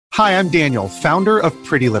Hi, I'm Daniel, founder of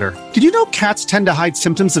Pretty Litter. Did you know cats tend to hide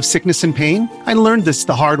symptoms of sickness and pain? I learned this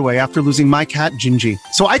the hard way after losing my cat, Gingy.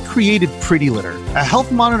 So I created Pretty Litter, a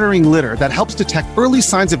health monitoring litter that helps detect early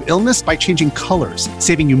signs of illness by changing colors,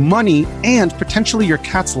 saving you money and potentially your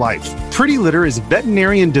cat's life. Pretty Litter is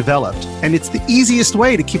veterinarian developed, and it's the easiest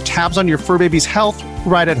way to keep tabs on your fur baby's health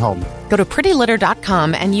right at home. Go to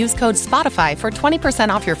prettylitter.com and use code SPOTIFY for 20%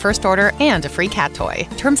 off your first order and a free cat toy.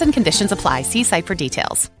 Terms and conditions apply. See site for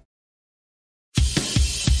details.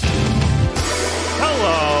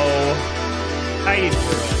 Hello. How you doing?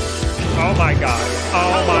 Oh my god.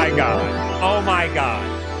 Oh my god. Oh my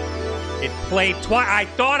god. It played twice. I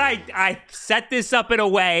thought I set this up in a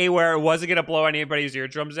way where it wasn't going to blow anybody's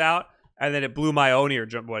eardrums out, and then it blew my own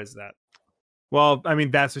eardrum. What is that? Well, I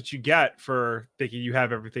mean, that's what you get for thinking you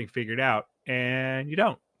have everything figured out, and you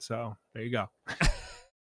don't. So there you go.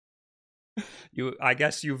 I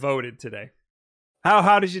guess you voted today.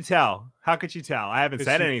 How did you tell? How could you tell? I haven't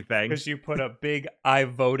said anything. Because you put a big "I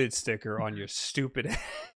voted" sticker on your stupid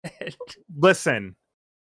head. Listen,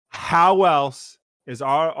 how else is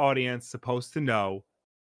our audience supposed to know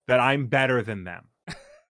that I'm better than them?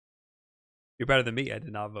 You're better than me. I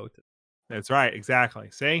did not vote. That's right.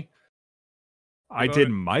 Exactly. See? I did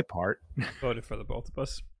my part. Voted for the both of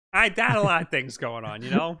us. I had a lot of things going on,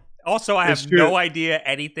 you know? Also, I have no idea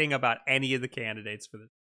anything about any of the candidates for this.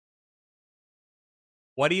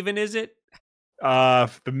 What even is it?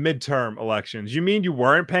 The midterm elections. You mean you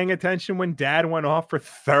weren't paying attention when Dad went off for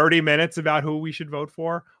 30 minutes about who we should vote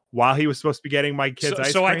for while he was supposed to be getting my kids ice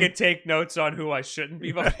cream? So I could take notes on who I shouldn't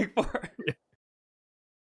be voting for?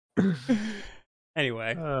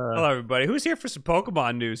 Anyway, hello everybody. Who's here for some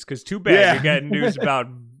Pokemon news? Because too bad you're getting news about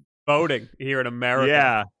voting here in America.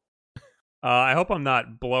 Yeah. I hope I'm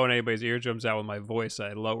not blowing anybody's eardrums out with my voice.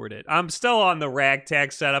 I lowered it. I'm still on the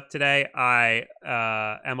ragtag setup today. I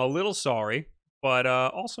am a little sorry, but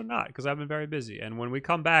also not, because I've been very busy. And when we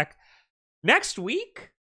come back next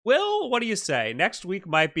week, Will, what do you say? Next week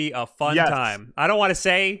might be a fun time. I don't want to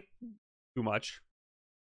say too much,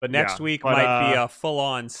 but next week might be a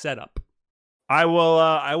full-on setup. I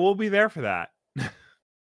will be there for that.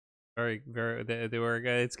 Very, very.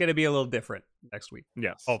 It's going to be a little different next week.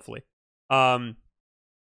 Yes, hopefully.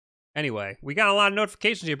 Anyway, we got a lot of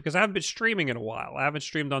notifications here because I haven't been streaming in a while. I haven't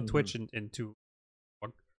streamed on Twitch in too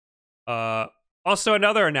long. Also,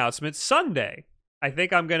 another announcement: Sunday. I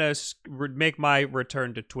think I'm gonna make my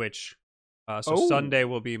return to Twitch. So Sunday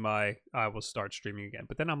will be I will start streaming again.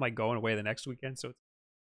 But then I'm like going away the next weekend, so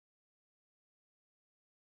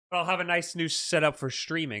I'll have a nice new setup for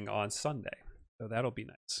streaming on Sunday. So that'll be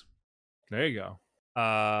nice. There you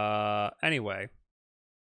go. Anyway.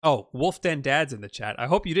 Oh, Wolf Den Dad's in the chat. I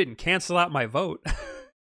hope you didn't cancel out my vote.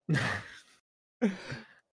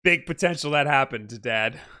 Big potential that happened,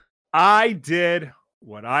 Dad. I did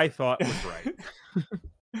what I thought was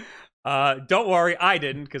right. Don't worry, I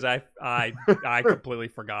didn't, because I completely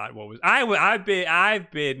forgot what was. I've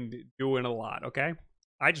been doing a lot. Okay,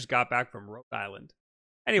 I just got back from Rhode Island.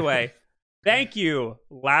 Anyway, thank you,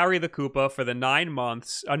 Larry the Koopa, for the 9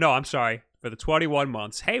 months. No, I'm sorry. For the 21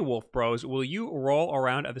 months. Hey, Wolf Bros, will you roll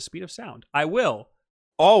around at the speed of sound? I will.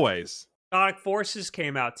 Always. Sonic Forces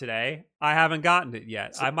came out today. I haven't gotten it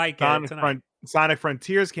yet. I might get it tonight. Sonic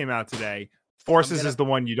Frontiers came out today. Forces is the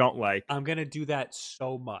one you don't like. I'm going to do that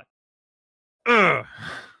so much. Ugh.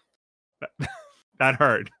 That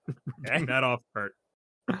hurt. Okay. That off hurt.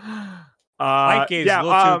 Mic game's a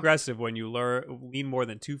little too aggressive when you lean more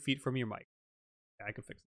than 2 feet from your mic. Yeah, I can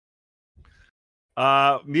fix it.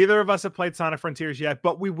 Neither of us have played Sonic Frontiers yet,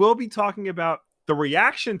 but we will be talking about the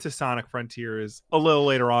reaction to Sonic Frontiers a little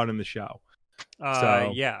later on in the show.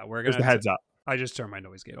 Yeah, we're gonna just a heads up. I just turned my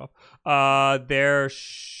noise gate off. I'm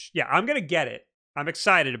gonna get it. I'm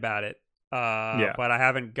excited about it. But I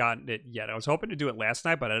haven't gotten it yet. I was hoping to do it last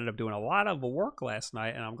night, but I ended up doing a lot of work last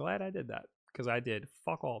night, and I'm glad I did that because I did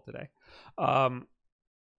fuck all today.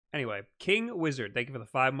 Anyway, King Wizard, thank you for the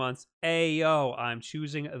 5 months. Ayo, I'm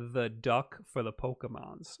choosing the duck for the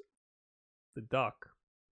Pokemons. The duck.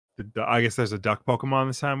 I guess there's a duck Pokemon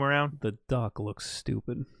this time around. The duck looks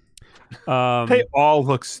stupid. They all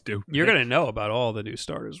look stupid. You're going to know about all the new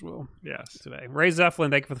starters, Will. Yes. Today. Ray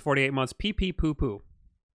Zeppelin, thank you for the 48 months. Pee poo poo.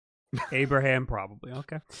 Abraham, probably.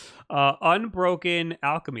 Okay. Unbroken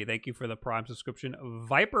Alchemy, thank you for the Prime subscription.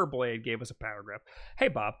 Viper Blade gave us a paragraph. Hey,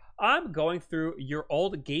 Bob, I'm going through your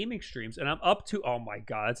old gaming streams, and I'm up to, oh my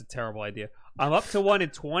god, that's a terrible idea. I'm up to one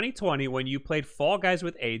in 2020 when you played Fall Guys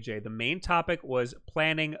with AJ. The main topic was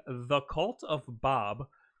planning the cult of Bob.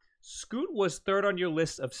 Scoot was third on your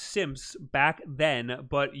list of simps back then,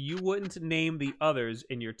 but you wouldn't name the others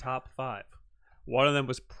in your top 5. One of them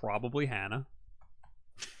was probably Hannah.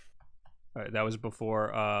 That was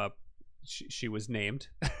before she was named.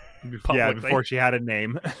 Yeah, before she had a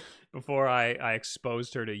name. Before I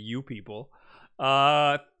exposed her to you people.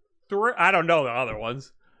 I don't know the other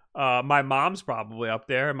ones. My mom's probably up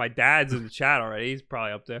there. My dad's in the chat already. He's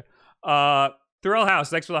probably up there. Thrill House,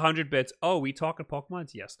 thanks for the 100 bits. Oh, we talking Pokemon?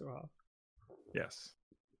 Yes, Thrill House. Yes.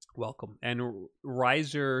 Welcome. And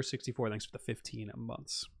Riser64, thanks for the 15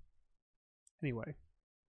 months. Anyway,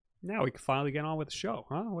 now we can finally get on with the show,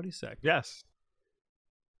 huh? What do you say? Yes.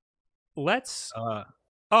 Let's...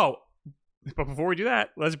 but before we do that,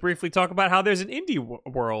 let's briefly talk about how there's an Indie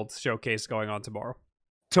World showcase going on tomorrow.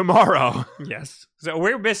 Tomorrow. Yes. So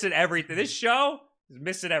we're missing everything. This show is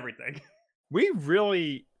missing everything. We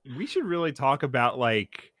should really talk about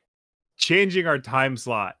like changing our time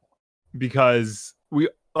slot, because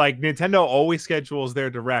Nintendo always schedules their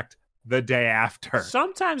direct the day after.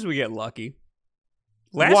 Sometimes we get lucky.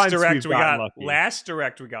 Last direct we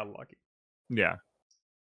got lucky. Yeah.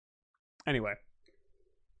 Anyway.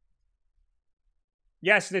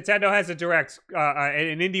 Yes, Nintendo has a direct,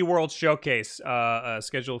 an Indie World showcase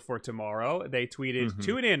scheduled for tomorrow. They tweeted,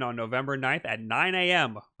 tune in on November 9th at 9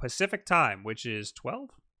 a.m. Pacific time, which is 12?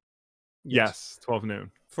 Yes, 12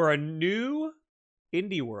 noon. For a new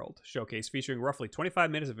Indie World showcase featuring roughly 25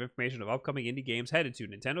 minutes of information of upcoming indie games headed to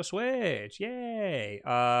Nintendo Switch. Yay!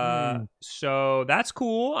 So that's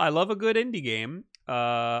cool. I love a good indie game.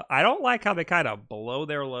 I don't like how they kind of blow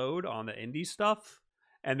their load on the indie stuff.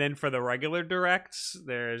 And then for the regular directs,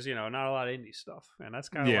 there's, not a lot of indie stuff. And that's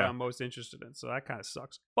kind of what I'm most interested in. So that kind of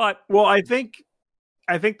sucks. But I think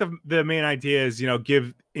the main idea is,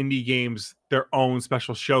 give indie games their own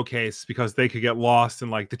special showcase, because they could get lost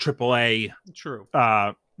in like the AAA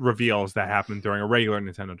reveals that happen during a regular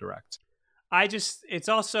Nintendo Direct. It's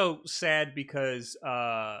also sad because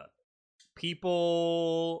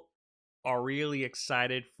people are really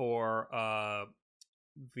excited for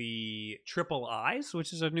the triple I's,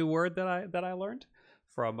 which is a new word that I learned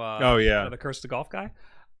from the Curse to Golf guy.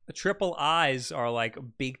 The triple I's are like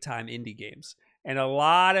big time indie games, and a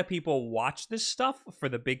lot of people watch this stuff for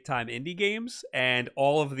the big time indie games, and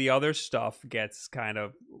all of the other stuff gets kind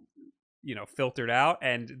of filtered out,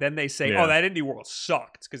 and then they say, oh, that Indie World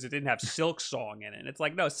sucked because it didn't have Silk Song in it. And it's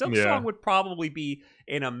like, no, Silk Song would probably be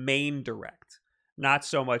in a main direct, not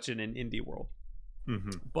so much in an Indie World.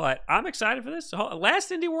 But I'm excited for this.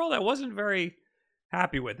 Last Indie World, I wasn't very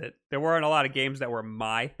happy with it. There weren't a lot of games that were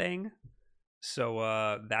my thing,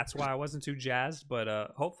 so that's why I wasn't too jazzed.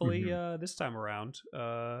 But hopefully this time around,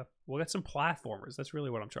 we'll get some platformers. That's really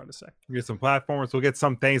what I'm trying to say. We'll get some platformers. We'll get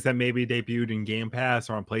some things that maybe debuted in Game Pass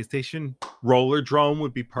or on PlayStation. Roller Drome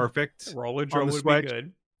would be perfect. Roller Drome would be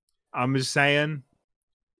good. I'm just saying.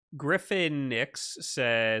 Griffin Nix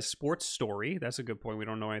says Sports Story. That's a good point. We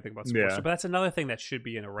don't know anything about Sports Story, but that's another thing that should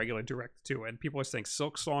be in a regular direct too. And people are saying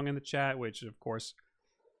Silk Song in the chat, which of course,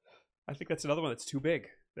 I think that's another one that's too big.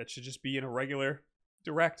 That should just be in a regular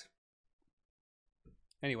direct.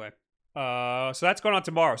 Anyway, so that's going on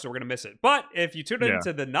tomorrow, so we're going to miss it. But if you tune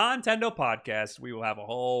into the Nintendo podcast, we will have a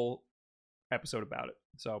whole episode about it.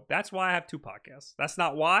 So that's why I have two podcasts. That's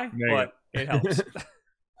not why, but it helps.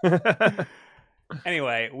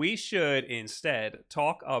 Anyway, we should instead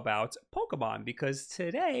talk about Pokemon, because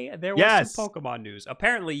today there was some Pokemon news.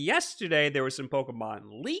 Apparently yesterday there was some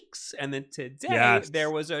Pokemon leaks, and then today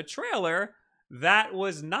there was a trailer that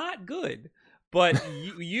was not good. But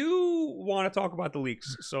you want to talk about the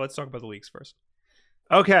leaks, so let's talk about the leaks first.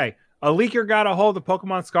 Okay, a leaker got a hold of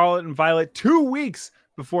Pokemon Scarlet and Violet 2 weeks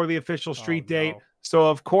before the official street date. So,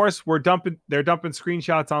 of course, they're dumping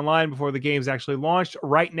screenshots online before the game's actually launched.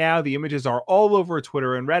 Right now, the images are all over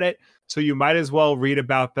Twitter and Reddit, so you might as well read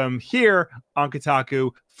about them here on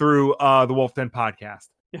Kotaku through the Wolf Den podcast.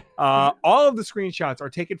 All of the screenshots are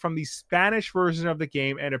taken from the Spanish version of the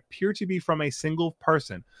game and appear to be from a single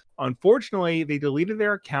person. Unfortunately, they deleted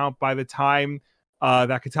their account by the time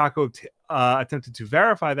that Kotaku attempted to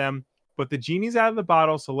verify them, but the genie's out of the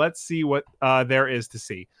bottle, so let's see what there is to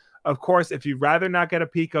see. Of course, if you'd rather not get a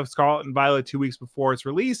peek of Scarlet and Violet 2 weeks before its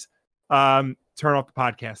release, turn off the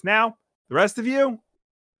podcast now. The rest of you,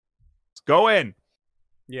 let's go in.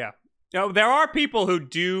 Yeah. No, there are people who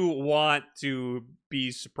do want to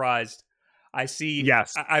be surprised. I see.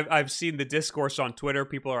 Yes. I've seen the discourse on Twitter.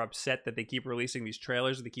 People are upset that they keep releasing these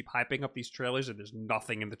trailers. They keep hyping up these trailers, and there's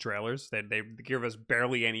nothing in the trailers. They give us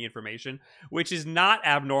barely any information, which is not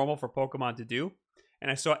abnormal for Pokemon to do. And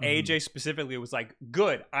I saw AJ specifically was like,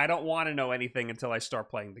 good, I don't want to know anything until I start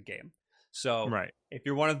playing the game. So if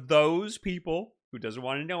you're one of those people who doesn't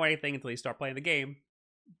want to know anything until you start playing the game,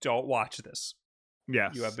 don't watch this.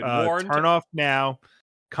 Yes. You have been warned. Turn off now.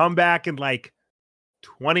 Come back in like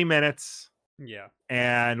 20 minutes. Yeah.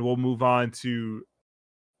 And we'll move on to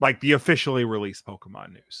like the officially released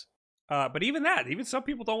Pokemon news. But even some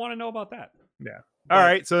people don't want to know about that. Yeah. All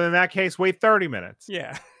right. So in that case, wait 30 minutes.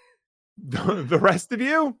 Yeah. The rest of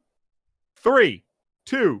you, 3,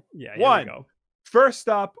 2, 1. Go. First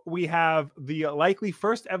up, we have the likely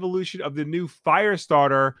first evolution of the new fire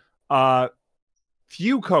starter, Fuecoco.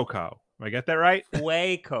 Did I get that right?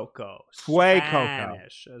 Fuecoco.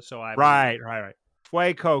 Fuecoco. So I right.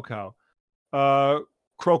 Fuecoco.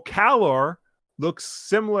 Crocalor looks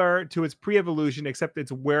similar to its pre-evolution, except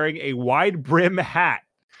it's wearing a wide brim hat.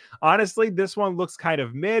 Honestly, this one looks kind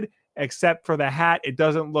of mid, except for the hat. It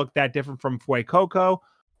doesn't look that different from Fuecoco.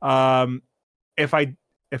 If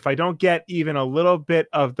I don't get even a little bit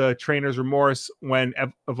of the trainer's remorse when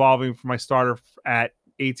evolving from my starter at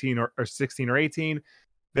 18 or 16 or 18,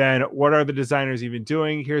 then what are the designers even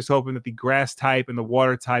doing? Here's hoping that the grass type and the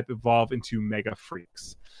water type evolve into Mega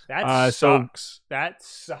Freaks. That sucks. That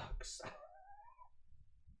sucks.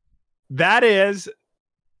 That is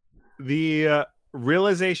the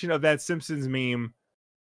realization of that Simpsons meme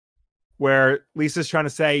where Lisa's trying to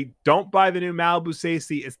say, don't buy the new Malibu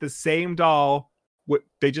Stacy. It's the same doll.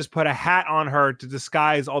 They just put a hat on her to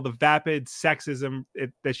disguise all the vapid sexism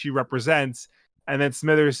that she represents. And then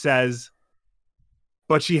Smithers says,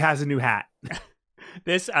 but she has a new hat.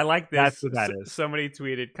 I like this. That's what that is. Somebody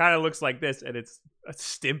tweeted, kind of looks like this, and it's a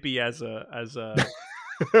Stimpy as a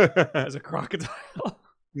as a crocodile.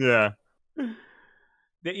 Yeah.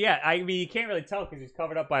 Yeah, I mean, you can't really tell because he's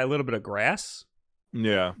covered up by a little bit of grass.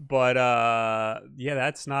 Yeah. But, yeah,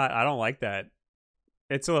 that's not... I don't like that.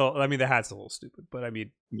 It's a little... I mean, the hat's a little stupid, but I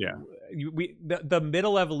mean... Yeah. The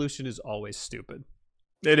middle evolution is always stupid.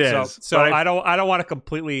 It is. So I don't want to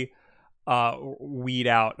completely weed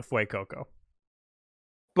out Fuecoco.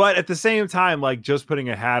 But at the same time, like, just putting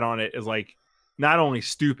a hat on it is, like, not only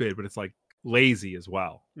stupid, but it's, like, lazy as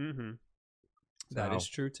well. Mm-hmm. That is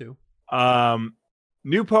true, too.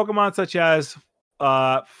 New Pokemon such as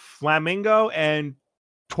Flamingo and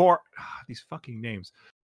these fucking names.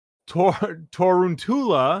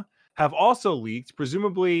 Toruntula have also leaked.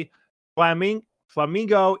 Presumably,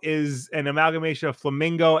 Flamingo is an amalgamation of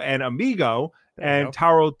Flamingo and Amigo, and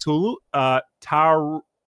Taro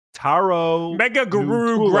Mega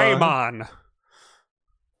Guru Greymon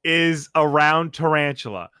is a round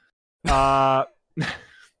tarantula.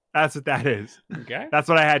 That's what that is. Okay. That's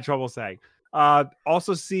what I had trouble saying.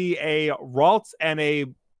 Also see a Ralts and a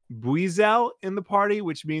Buizel in the party,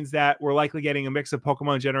 which means that we're likely getting a mix of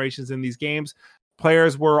Pokemon generations in these games.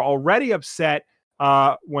 Players were already upset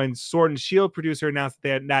when Sword and Shield producer announced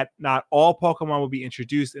that not all Pokemon will be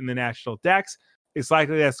introduced in the national dex. It's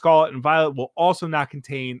likely that Scarlet and Violet will also not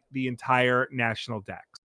contain the entire national dex.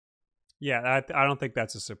 Yeah, I don't think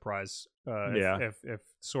that's a surprise. If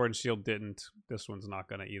Sword and Shield didn't, this one's not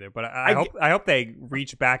going to either. But I hope they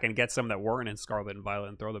reach back and get some that weren't in Scarlet and Violet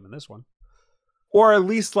and throw them in this one, or at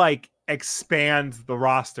least like expand the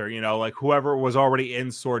roster. You know, like whoever was already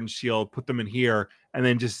in Sword and Shield, put them in here, and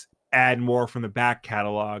then just add more from the back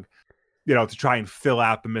catalog. You know, to try and fill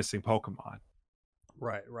out the missing Pokemon.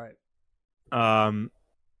 Right.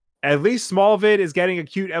 At least Smallvid is getting a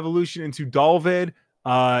cute evolution into Dullvid.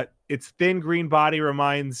 Its thin green body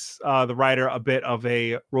reminds the writer a bit of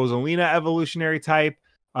a Rosalina evolutionary type,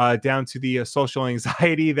 down to the social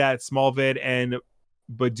anxiety that Smallvid and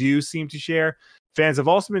Badoo seem to share. Fans have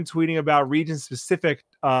also been tweeting about region-specific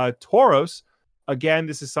Tauros. Again,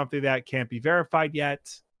 this is something that can't be verified yet.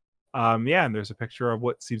 And there's a picture of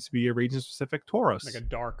what seems to be a region-specific Tauros. Like a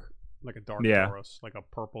dark Tauros, like a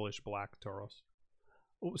purplish black Tauros.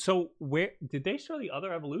 So where did they show the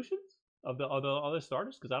other evolutions of the other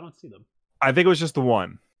starters? Because I don't see them. I think it was just the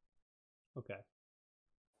one. Okay.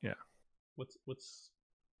 Yeah. What's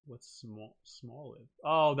small?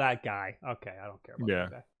 Oh, that guy. Okay, I don't care about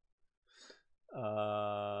that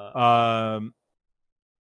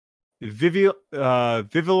guy.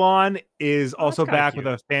 Vivillon is also back cute.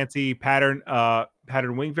 with a fancy pattern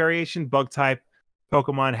wing variation. Bug type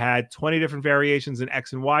Pokemon had 20 different variations in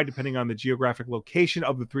X and Y depending on the geographic location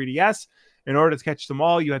of the 3DS. In order to catch them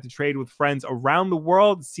all, you had to trade with friends around the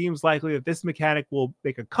world. It seems likely that this mechanic will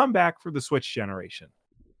make a comeback for the Switch generation.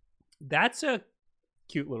 That's a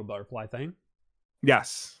cute little butterfly thing.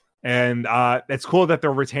 Yes. And it's cool that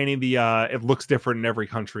they're retaining the it looks different in every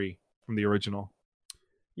country from the original.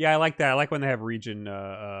 Yeah, I like that. I like when they have region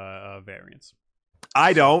variants.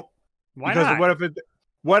 I don't. Why because not?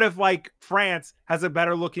 What if like France has a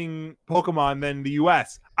better looking Pokemon than the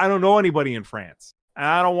US? I don't know anybody in France. And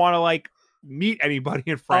I don't want to like meet anybody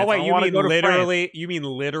in France. Oh wait, I don't wanna go to France. you mean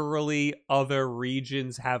literally other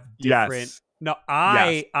regions have different? Yes. No,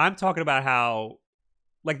 Yes. I'm talking about how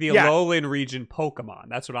like the Yeah. Alolan region Pokemon.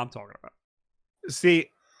 That's what I'm talking about. See,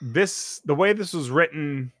 the way this was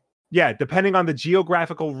written, yeah, depending on the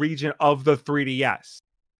geographical region of the 3DS.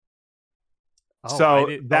 Oh, So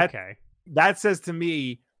okay. that says to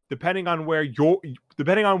me, depending on where you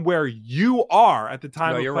are at the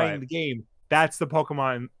time of you're playing right. the game, that's the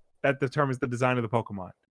Pokemon that determines the design of the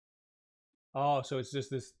Pokemon. Oh, so it's just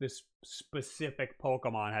this specific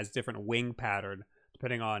Pokemon has different wing pattern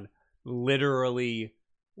depending on literally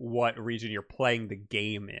what region you're playing the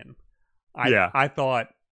game in. I thought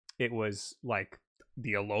it was like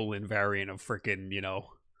the Alolan variant of freaking,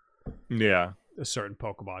 Yeah. a certain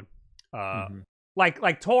Pokemon.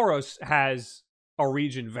 Like Tauros has a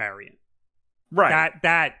region variant. Right.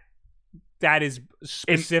 That is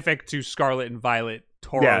specific to Scarlet and Violet.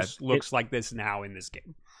 Tauros looks like this now in this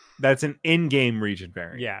game. That's an in-game region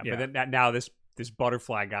variant. Yeah, but then now this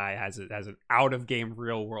butterfly guy has an out-of-game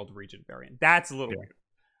real-world region variant. That's a little weird.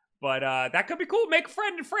 But that could be cool. Make a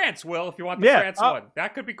friend in France, Will, if you want the France one.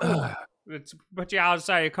 That could be cool. It's put you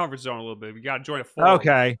outside your comfort zone a little bit. You got to join a forum.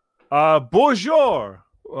 Okay. Bonjour.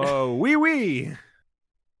 Oui, oui.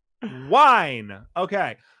 Wine.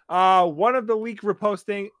 Okay. One of the leak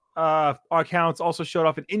reposting accounts also showed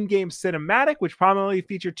off an in-game cinematic, which prominently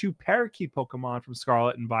featured 2 parakeet Pokemon from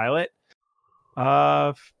Scarlet and Violet.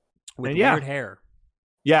 With weird hair.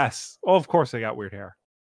 Yes. Oh, of course they got weird hair.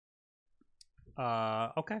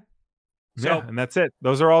 Okay. So, and that's it.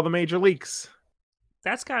 Those are all the major leaks.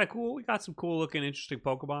 That's kind of cool. We got some cool looking, interesting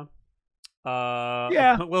Pokemon.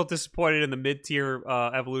 I'm a little disappointed in the mid-tier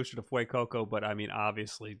evolution of Fuecoco, but I mean,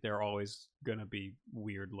 obviously they're always gonna be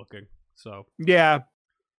weird looking. So yeah,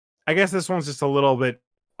 I guess this one's just a little bit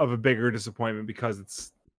of a bigger disappointment because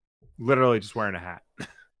it's literally just wearing a hat.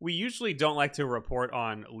 We usually don't like to report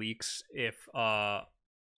on leaks if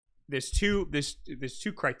there's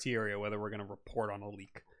two criteria whether we're gonna report on a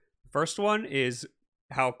leak. First one is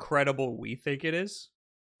how credible we think it is.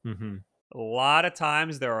 Mm-hmm. A lot of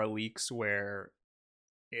times there are leaks where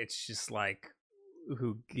it's just like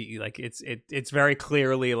it's very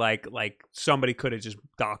clearly like somebody could have just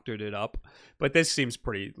doctored it up, but this seems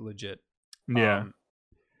pretty legit. Yeah.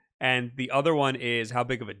 And the other one is how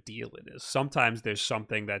big of a deal it is. Sometimes there's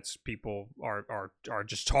something that's people are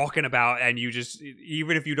just talking about, and you just,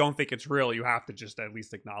 even if you don't think it's real, you have to just at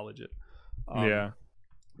least acknowledge it.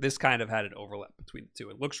 This kind of had an overlap between the two.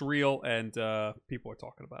 It looks real, and people are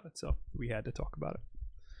talking about it, so we had to talk about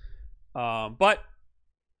it. But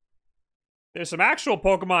there's some actual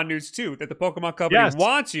Pokemon news, too, that the Pokemon Company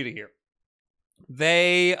wants you to hear.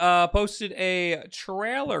 They posted a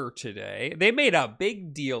trailer today. They made a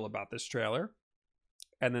big deal about this trailer,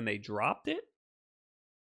 and then they dropped it.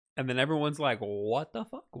 And then everyone's like, what the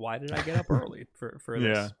fuck? Why did I get up early for this?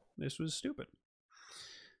 Yeah. This was stupid.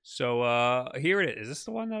 So here it is. Is this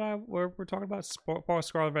the one that we're talking about?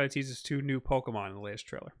 Scarlet Violet teases 2 new Pokemon in the latest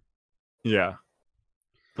trailer. Yeah.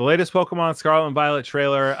 The latest Pokemon Scarlet and Violet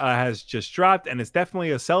trailer has just dropped, and it's definitely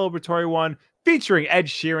a celebratory one featuring Ed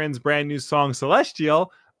Sheeran's brand new song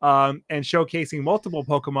Celestial, and showcasing multiple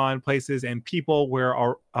Pokemon, places, and people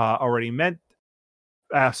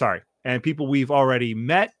people we've already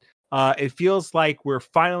met. It feels like we're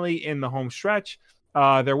finally in the home stretch.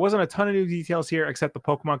 There wasn't a ton of new details here, except the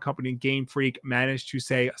Pokemon Company Game Freak managed to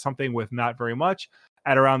say something with not very much.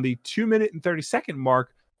 At around the 2-minute and 30-second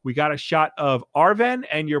mark, we got a shot of Arven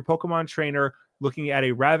and your Pokemon trainer looking at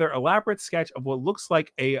a rather elaborate sketch of what looks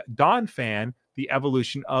like a Donphan, the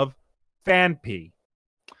evolution of Phanpy.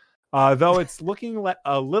 Though it's looking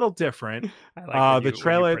a little different. I like the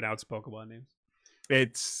trailer when you pronounce Pokemon names.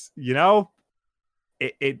 It's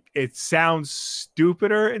it sounds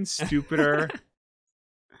stupider and stupider.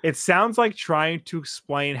 It sounds like trying to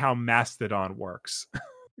explain how Mastodon works.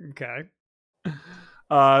 Okay.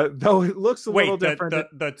 Though it looks a little different.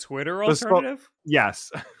 The Twitter alternative?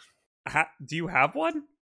 Yes. Do you have one?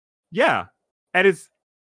 Yeah. And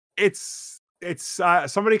it's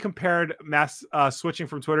somebody compared switching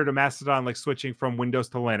from Twitter to Mastodon like switching from Windows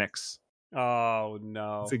to Linux. Oh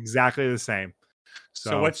no. It's exactly the same.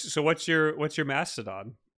 So what's your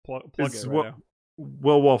Mastodon? Plug it right now.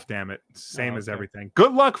 Will Wolf, damn it. Same as everything.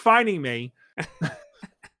 Good luck finding me.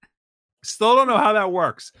 Still don't know how that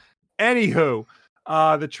works. Anywho,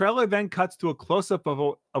 the trailer then cuts to a close-up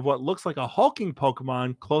of what looks like a hulking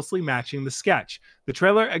Pokemon closely matching the sketch. The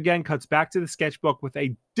trailer again cuts back to the sketchbook with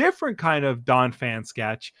a different kind of Donphan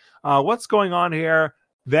sketch. What's going on here?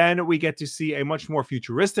 Then we get to see a much more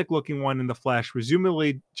futuristic looking one in the flesh,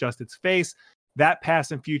 presumably just its face. That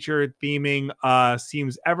past and future theming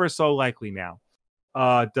seems ever so likely now.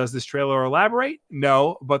 Does this trailer elaborate?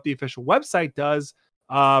 No, but the official website does.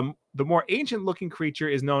 The more ancient looking creature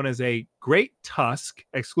is known as a Great Tusk,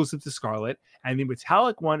 exclusive to Scarlet, and the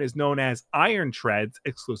metallic one is known as Iron Treads,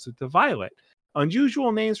 exclusive to Violet.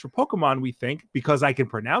 Unusual names for Pokemon, we think, because I can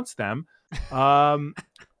pronounce them.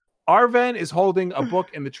 Arven is holding a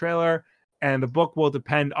book in the trailer, and the book will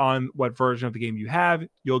depend on what version of the game you have.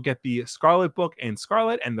 You'll get the Scarlet book in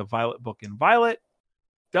Scarlet and the Violet book in Violet.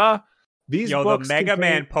 Duh. The Mega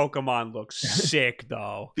Man Pokemon looks sick,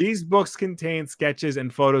 though. These books contain sketches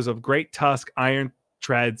and photos of Great Tusk, Iron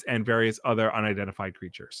Treads, and various other unidentified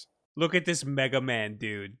creatures. Look at this Mega Man,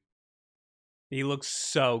 dude. He looks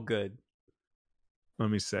so good. Let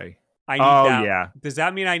me see. I need that. Yeah. Does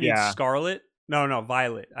that mean I need Scarlet? No,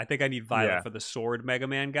 Violet. I think I need Violet for the Sword Mega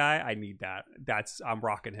Man guy. I need that. I'm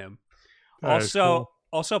rocking him. Also,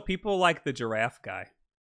 people like the giraffe guy.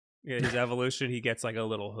 His evolution, he gets like a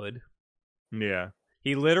little hood. Yeah.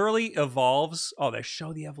 He literally evolves. Oh, they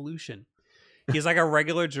show the evolution. He's like a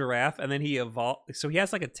regular giraffe, and then he evolves. So he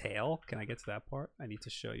has like a tail. Can I get to that part? I need to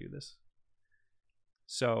show you this.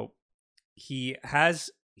 So he has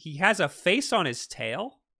a face on his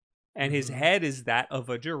tail, and his head is that of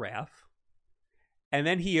a giraffe. And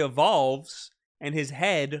then he evolves, and his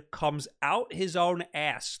head comes out his own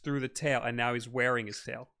ass through the tail, and now he's wearing his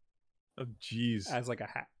tail. Oh, jeez. As like a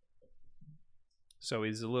hat. So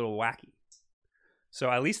he's a little wacky. So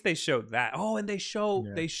at least they showed that. Oh, and they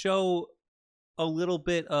show a little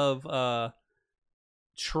bit of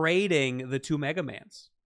trading the two Mega Mans.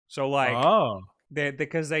 So like,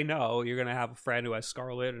 because they know you're gonna have a friend who has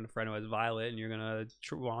Scarlet and a friend who has Violet, and you're gonna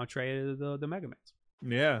want to trade the Mega Mans.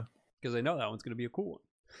 Yeah, because they know that one's gonna be a cool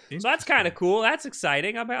one. So that's kind of cool. That's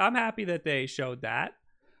exciting. I'm happy that they showed that.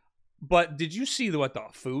 But did you see what the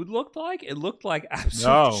food looked like? It looked like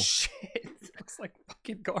absolute shit. It looks like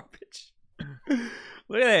fucking garbage.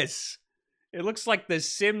 Look at this. It looks like The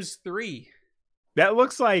Sims 3. That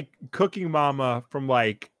looks like Cooking Mama from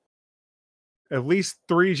like at least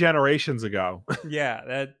 3 generations ago.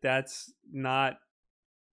 Yeah, that's not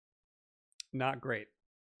great.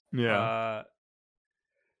 Yeah.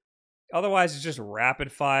 Otherwise, it's just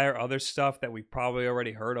rapid fire, other stuff that we probably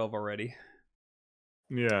already heard of already.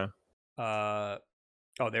 Yeah.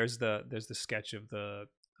 There's the sketch of the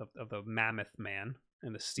Mammoth Man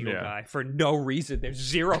and the Steel guy for no reason. There's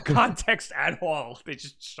zero context at all. They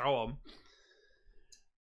just show him.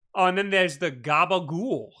 Oh, and then there's the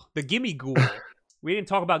Gabagool, the Gimme Ghoul. We didn't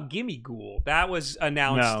talk about Gimme Ghoul. That was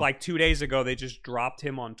announced like 2 days ago. They just dropped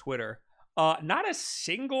him on Twitter. Not a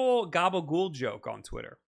single Gabagool joke on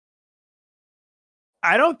Twitter.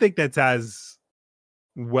 I don't think that's as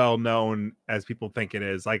well known as people think it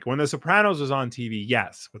is. Like when The Sopranos was on TV,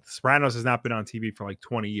 yes, but The Sopranos has not been on TV for like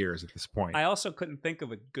 20 years at this point. I also couldn't think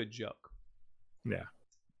of a good joke. Yeah.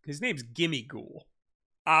 His name's Gimme Ghoul.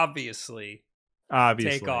 Obviously.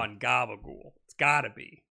 Take on Gabagool. It's gotta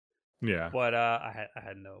be. Yeah. But I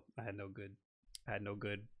had no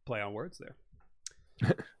good play on words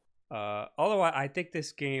there. Although I think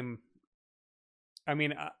this game, I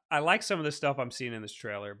mean, I like some of the stuff I'm seeing in this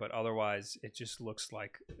trailer, but otherwise it just looks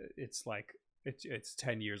like it's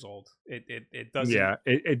 10 years old. It doesn't. Yeah.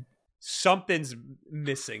 Something's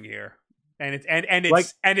missing here, and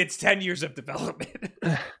it's 10 years of development.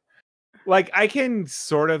 Like I can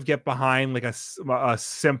sort of get behind like a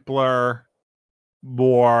simpler,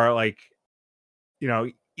 more like, you know,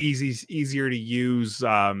 easier to use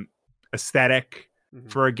aesthetic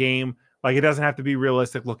for a game. Like it doesn't have to be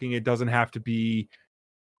realistic looking. It doesn't have to be,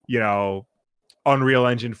 you know, Unreal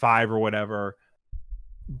Engine 5 or whatever.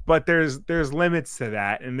 But there's limits to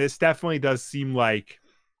that, and this definitely does seem like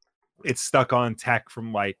it's stuck on tech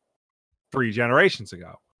from like 3 generations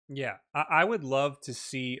ago. Yeah, I would love to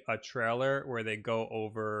see a trailer where they go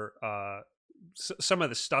over some of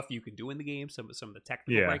the stuff you can do in the game, some of the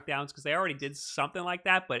technical breakdowns, because they already did something like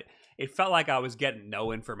that, but it felt like I was getting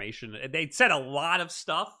no information. They said a lot of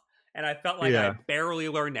stuff, and I felt like I barely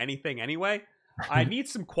learned anything anyway. I need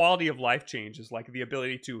some quality of life changes, like the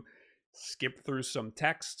ability to skip through some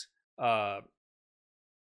text. When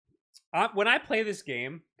I play this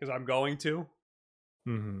game, because I'm going to,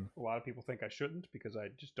 a lot of people think I shouldn't because I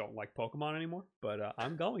just don't like Pokemon anymore, but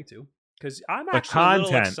I'm going to because I'm actually a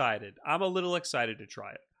little excited. I'm a little excited to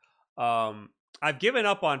try it. I've given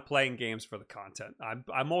up on playing games for the content.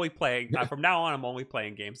 I'm only playing from now on. I'm only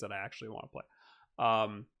playing games that I actually want to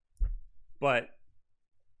play. But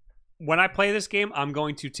when I play this game, I'm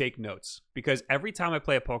going to take notes because every time I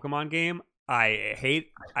play a Pokemon game, I hate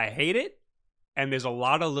it, and there's a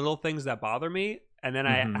lot of little things that bother me. And then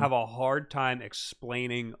I have a hard time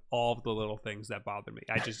explaining all of the little things that bother me.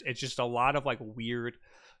 It's just a lot of like weird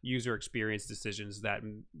user experience decisions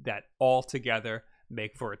that all together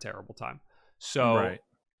make for a terrible time. So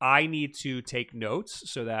I need to take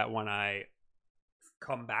notes so that when I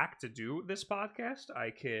come back to do this podcast,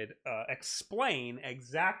 I could explain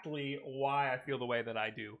exactly why I feel the way that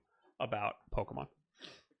I do about Pokemon.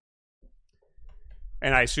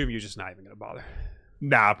 And I assume you're just not even going to bother.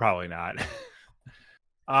 Nah, probably not.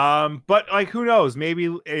 But like, who knows?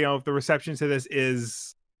 Maybe, if the reception to this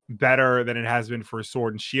is better than it has been for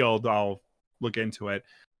Sword and Shield, I'll look into it.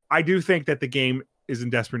 I do think that the game is in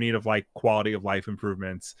desperate need of like quality of life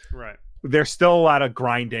improvements. Right. There's still a lot of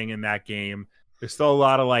grinding in that game. There's still a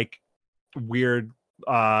lot of like weird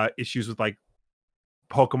issues with like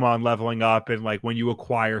Pokemon leveling up and like when you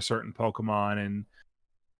acquire certain Pokemon, and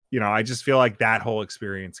I just feel like that whole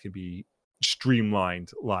experience could be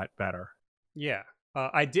streamlined a lot better. Yeah.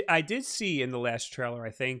 I did see in the last trailer,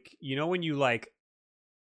 I think, when you like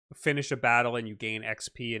finish a battle and you gain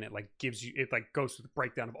XP and it like gives you, it like goes through the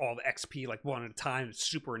breakdown of all the XP like one at a time. It's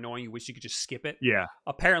super annoying. You wish you could just skip it. Yeah.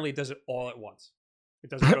 Apparently it does it all at once. It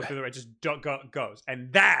doesn't go through it just goes.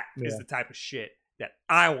 And that is the type of shit that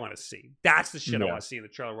I want to see. That's the shit I want to see in the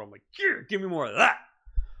trailer where I'm like, here, give me more of that.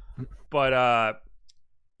 But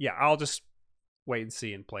yeah, I'll just wait and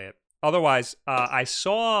see and play it. Otherwise, I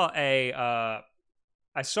saw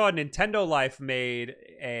Nintendo Life made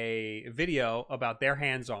a video about their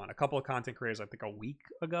hands-on. A couple of content creators, I think a week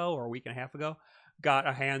ago or a week and a half ago, got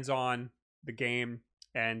a hands-on the game,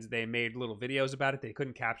 and they made little videos about it. They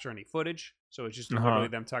couldn't capture any footage, so it's just literally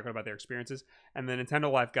them talking about their experiences. And the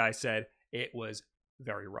Nintendo Life guy said it was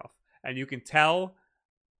very rough. And you can tell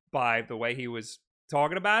by the way he was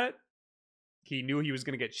talking about it, he knew he was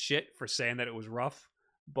going to get shit for saying that it was rough.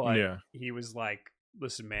 But he was like,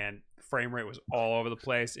 listen, man, frame rate was all over the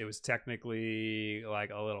place. It was technically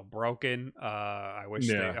like a little broken. I wish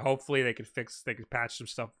hopefully they could patch some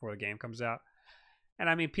stuff before the game comes out. And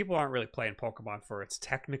I mean, people aren't really playing Pokemon for its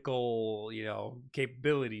technical,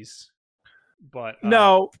 capabilities. But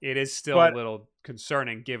it is still a little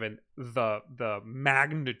concerning given the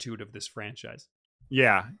magnitude of this franchise.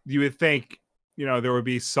 Yeah, you would think, there would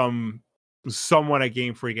be someone at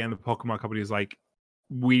Game Freak and the Pokemon company is like,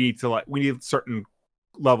 we need certain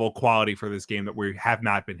level quality for this game that we have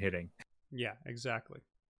not been hitting. Yeah, exactly.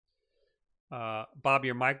 Bob,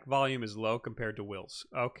 your mic volume is low compared to Will's.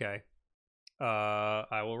 Okay.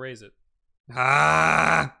 I will raise it.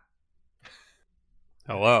 Hello.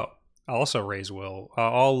 I'll also raise Will.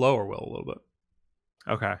 I'll lower Will a little bit.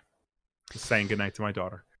 Okay. Just saying goodnight to my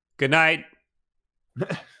daughter. Good night.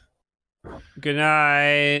 Good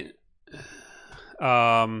night.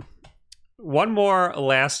 One more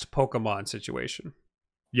last Pokemon situation.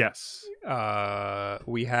 Yes.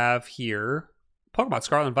 We have here Pokemon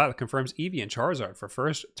Scarlet and Violet confirms Eevee and Charizard for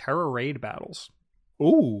first Terra Raid battles.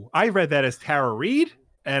 Ooh, I read that as Tara Reid,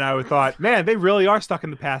 and I thought, man, they really are stuck in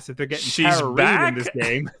the past if they're getting Tara Reid in this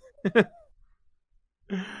game.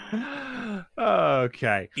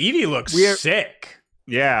 Okay. Eevee looks sick.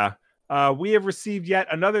 Yeah. We have received yet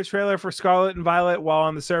another trailer for Scarlet and Violet. While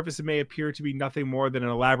on the surface it may appear to be nothing more than an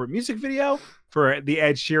elaborate music video for the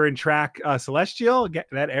Ed Sheeran track Celestial. Get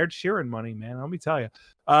that Ed Sheeran money, man. Let me tell you.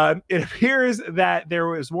 It appears that there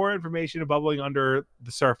was more information bubbling under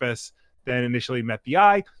the surface than initially met the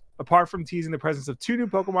eye. Apart from teasing the presence of 2 new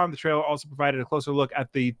Pokemon, the trailer also provided a closer look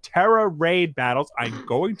at the Terra Raid battles. I'm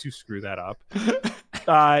going to screw that up.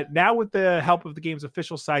 Now, with the help of the game's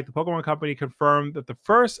official site, the Pokemon Company confirmed that the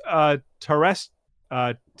first terrestrial.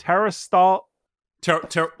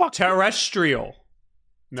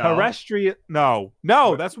 No,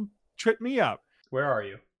 that's what tripped me up. Where are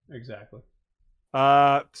you exactly?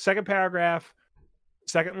 Second paragraph,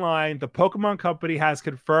 second line. The Pokemon Company has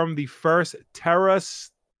confirmed the first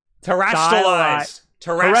terrestrialized.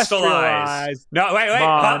 No,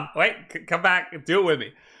 wait, come back. Do it with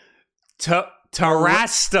me.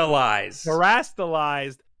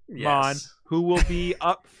 Terrestrialized Mon, who will be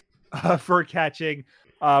up for catching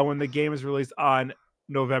when the game is released on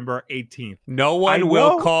November 18th. No one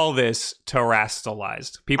will call this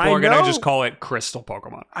terrestrialized. People are going to just call it Crystal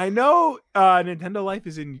Pokemon. I know Nintendo Life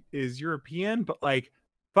is European, but like,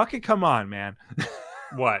 fucking come on, man.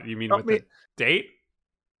 What? You mean with the date?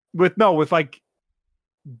 With like,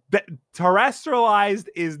 terrestrialized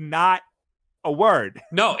is not a word.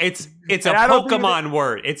 No, it's a Pokemon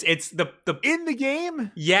word. It's the in the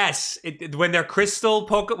game. Yes, when they're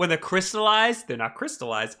when they're crystallized, they're not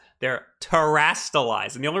crystallized. They're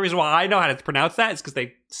terrestrialized, and the only reason why I know how to pronounce that is because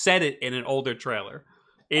they said it in an older trailer.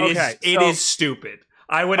 It is stupid.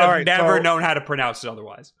 I would have never known how to pronounce it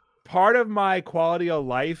otherwise. Part of my quality of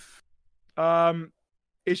life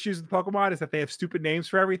issues with Pokemon is that they have stupid names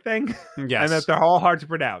for everything. Yes. And that they're all hard to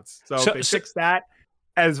pronounce. So if they fix that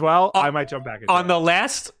as well, I might jump back into on the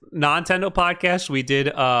last Nintendo podcast, we did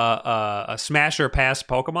a Smash or Pass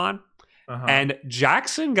Pokemon. And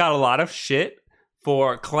Jackson got a lot of shit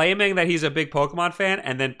for claiming that he's a big Pokemon fan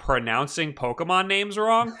and then pronouncing Pokemon names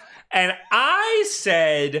wrong. And I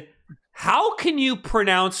said, how can you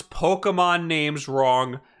pronounce Pokemon names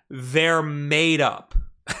wrong? They're made up.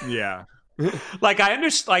 Yeah. Like, I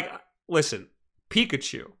understand. Like, listen,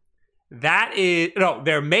 Pikachu.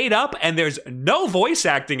 They're made up and there's no voice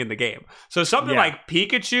acting in the game. So something like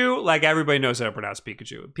Pikachu, like everybody knows how to pronounce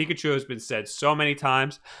Pikachu. Pikachu has been said so many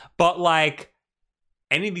times, but like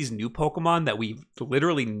any of these new Pokemon that we've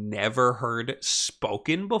literally never heard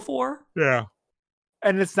spoken before. Yeah.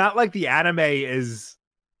 And it's not like the anime is,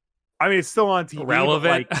 I mean, it's still on TV.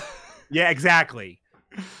 Relevant. Like, yeah, exactly.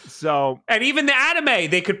 So, and even the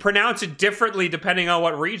anime, they could pronounce it differently depending on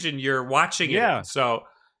what region you're watching it in. So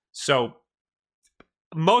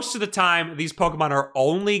most of the time, these Pokemon are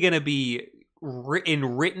only going to be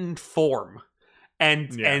in written form,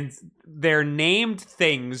 and they're named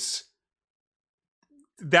things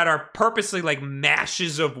that are purposely like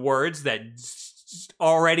mashes of words that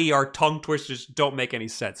already are tongue twisters, don't make any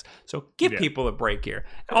sense. So give people a break here.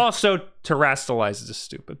 Also, Terrastalize is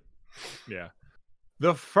stupid. Yeah.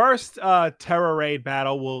 The first Terra Raid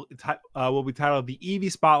battle will be titled the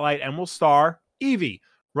Eevee Spotlight and will star Eevee.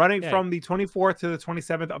 Running from the 24th to the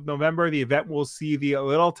 27th of November, the event will see the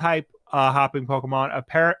little type hopping Pokemon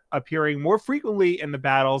appearing more frequently in the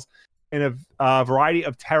battles in a variety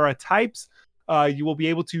of Terra types. You will be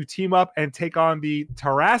able to team up and take on the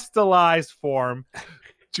Terrastalized form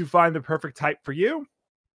to find the perfect type for you.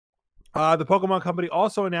 The Pokemon Company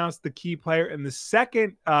also announced the key player in the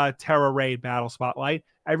second Terra Raid battle spotlight.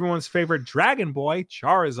 Everyone's favorite Dragon Boy,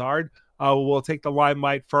 Charizard, will take the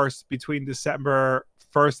limelight first between December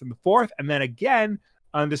 1st and the 4th, and then again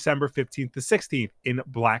on December 15th to 16th in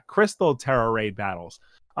Black Crystal Terra Raid battles.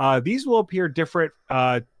 These will appear different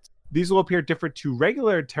to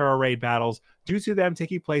regular Terra Raid battles due to them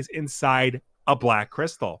taking place inside a Black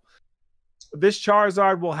Crystal. This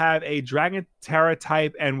Charizard will have a Dragon Terra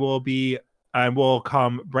type and will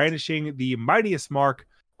come brandishing the Mightiest Mark,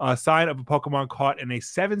 a sign of a Pokemon caught in a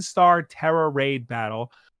 7-star Terra Raid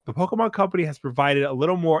battle. The Pokemon Company has provided a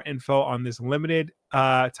little more info on this limited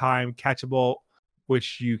time catchable,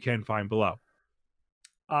 which you can find below.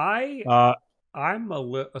 I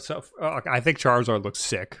think Charizard looks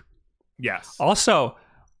sick. Yes. Also,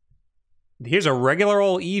 here's a regular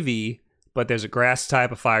old Eevee, but there's a grass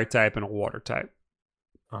type, a fire type, and a water type.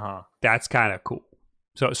 That's kind of cool.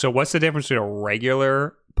 So what's the difference between a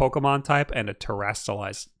regular Pokemon type and a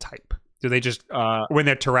Terrastalized type? Do they just when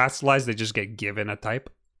they're Terrastalized, they just get given a type?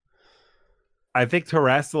 I think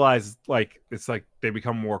Terrastalized, it's like they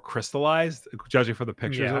become more crystallized, judging from the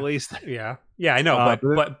pictures at least. Yeah, I know,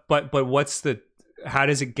 but what's the? How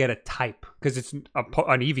does it get a type? Because it's an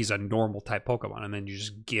Eevee's a normal type Pokemon, and then you're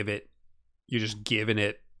just giving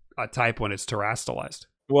it a type when it's Terrastalized.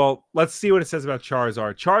 Well, let's see what it says about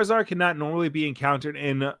Charizard. Charizard cannot normally be encountered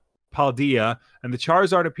in Paldea, and the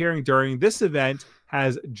Charizard appearing during this event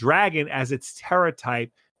has Dragon as its Terra type,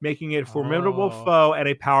 making it a formidable foe and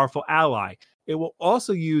a powerful ally. It will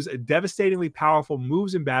also use devastatingly powerful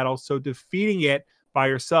moves in battle, so defeating it by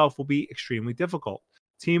yourself will be extremely difficult.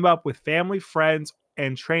 Team up with family, friends,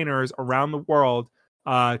 and trainers around the world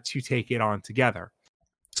to take it on together.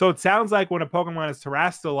 So it sounds like when a Pokemon is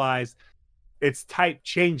Terrastalized, its type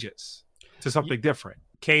changes to something different.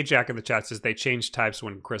 K-Jack in the chat says they change types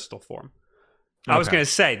when crystal form. I was going to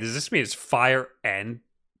say, does this mean it's fire and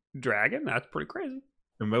dragon? That's pretty crazy.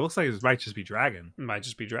 It looks like it might just be dragon. It might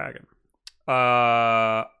just be dragon.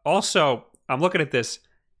 Also, I'm looking at this.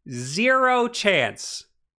 0 chance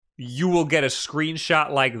you will get a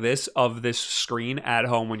screenshot like this of this screen at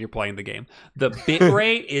home when you're playing the game. The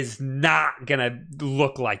bitrate is not gonna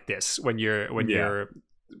look like this when you're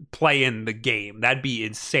playing the game. That'd be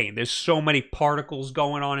insane. There's so many particles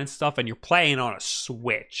going on and stuff, and you're playing on a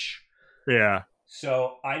Switch. Yeah.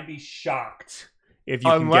 So I'd be shocked if you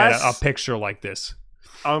can get a picture like this.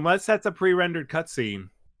 Unless that's a pre-rendered cutscene,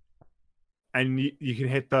 and you can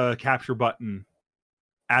hit the capture button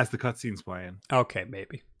as the cutscene's playing. Okay,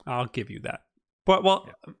 maybe. I'll give you that. But,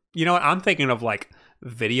 you know what? I'm thinking of like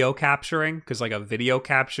video capturing, because like a video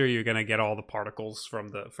capture, you're going to get all the particles from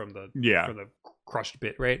the crushed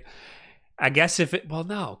bit rate. I guess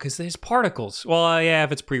no, because there's particles. Well,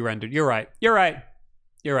 if it's pre-rendered. You're right. Yeah.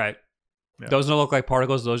 Those don't look like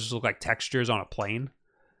particles. Those just look like textures on a plane.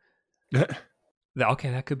 Okay,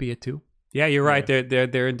 that could be it too. Yeah, you're right.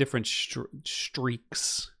 They're in different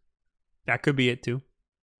streaks. That could be it too.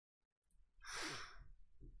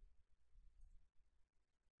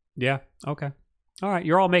 Yeah. Okay. All right.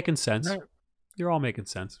 You're all making sense. Right. You're all making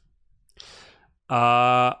sense.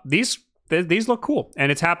 These look cool,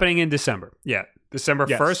 and it's happening in December. Yeah, December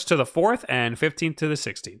 1st to the 4th and 15th to the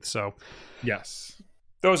 16th. So, yes,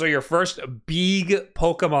 those are your first big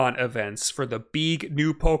Pokemon events for the big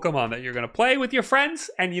new Pokemon that you're going to play with your friends.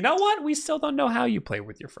 And you know what? We still don't know how you play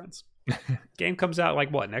with your friends. Game comes out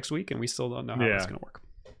next week, and we still don't know how it's going to work.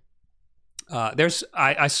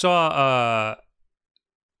 I saw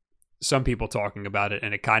some people talking about it,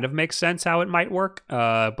 and it kind of makes sense how it might work.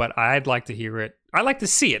 But I'd like to hear it. I like to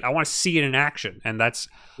see it. I want to see it in action, and that's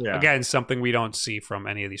again something we don't see from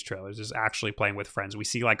any of these trailers. Is actually playing with friends. We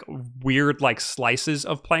see like weird like slices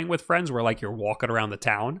of playing with friends where like you're walking around the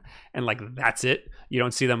town, and like that's it. You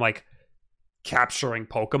don't see them like capturing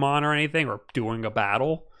Pokemon or anything or doing a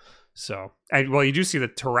battle. So, you do see the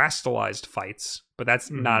terrestrialized fights, but that's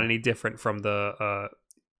not any different from the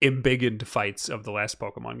embiggened fights of the last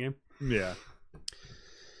Pokemon game. Yeah.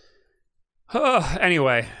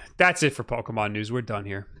 Anyway, that's it for Pokemon news. We're done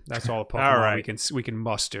here. That's all the Pokemon we can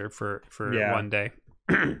muster for one day.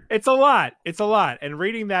 It's a lot. And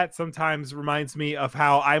reading that sometimes reminds me of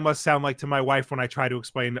how I must sound like to my wife when I try to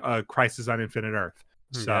explain Crisis on Infinite Earth.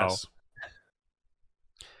 So. Yes.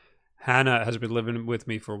 Hannah has been living with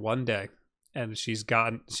me for one day, and when she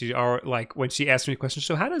asks me questions,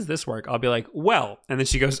 so how does this work? I'll be like, well, and then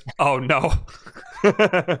she goes, oh no.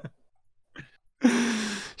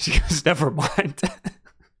 She goes, never mind.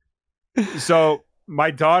 So my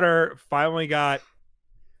daughter finally got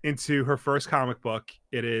into her first comic book.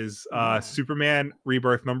 It is Superman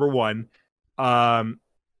Rebirth #1.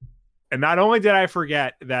 And not only did I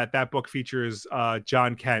forget that book features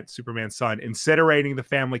John Kent, Superman's son, incinerating the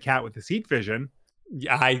family cat with his heat vision.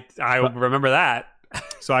 Yeah, I remember that.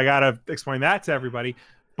 So I got to explain that to everybody.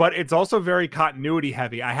 But it's also very continuity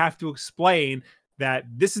heavy. I have to explain that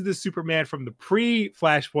this is the Superman from the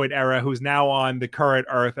pre-Flashpoint era who's now on the current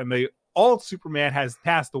Earth, and the old Superman has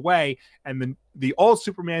passed away, and the old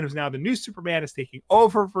Superman who's now the new Superman is taking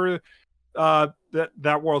over for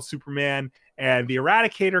that world Superman. And the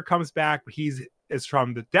Eradicator comes back, but it's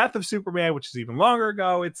from the death of Superman, which is even longer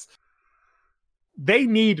ago. They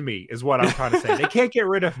need me, is what I'm trying to say. They can't get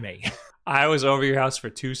rid of me. I was over your house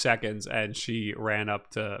for 2 seconds, and she ran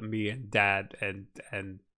up to me and Dad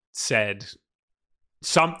and said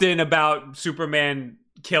something about Superman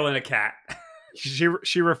killing a cat.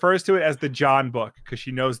 She refers to it as the John book because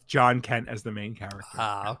she knows John Kent as the main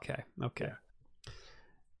character. Okay. Yeah.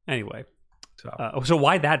 Anyway, so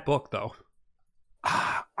why that book though?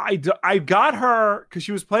 I got her because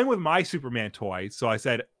she was playing with my Superman toy. So I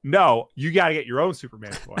said, no, you got to get your own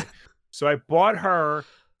Superman toy. So I bought her.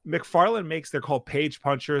 McFarlane they're called Page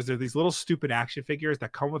Punchers. They're these little stupid action figures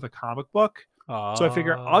that come with a comic book. So I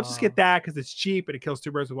figure I'll just get that because it's cheap and it kills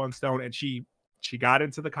 2 birds with 1 stone. And she got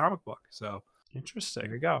into the comic book. So interesting.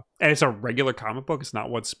 There you go. And it's a regular comic book. It's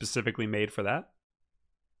not one specifically made for that.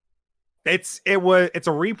 It's a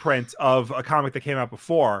reprint of a comic that came out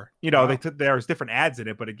before. There's different ads in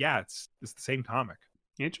it, but it's the same comic.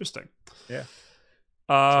 Interesting. Yeah.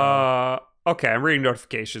 Okay, I'm reading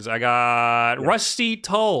notifications. I got Rusty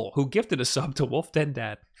Toll, who gifted a sub to Wolf Den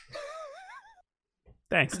Dad.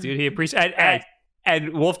 Thanks, dude. He appreciates it.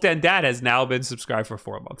 And Wolf Den Dad has now been subscribed for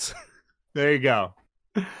 4 months. There you go.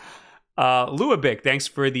 Luabic, thanks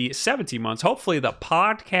for the 17 months. Hopefully the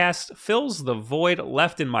podcast fills the void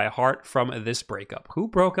left in my heart from this breakup. Who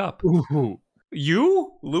broke up? Ooh.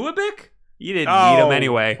 You? Luabic? You didn't need him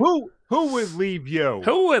anyway. Who would leave you?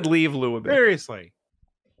 Who would leave Luabic? Seriously.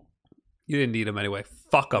 You didn't need him anyway.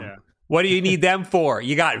 Fuck them. Yeah. What do you need them for?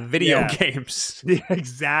 You got video games. Yeah,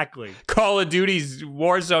 exactly. Call of Duty's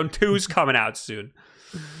Warzone 2's coming out soon.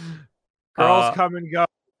 Girls come and go.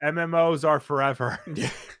 MMOs are forever.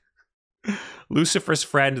 Lucifer's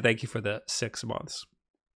friend, thank you for the 6 months.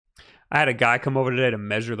 I had a guy come over today to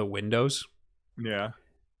measure the windows. Yeah.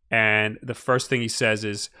 And the first thing he says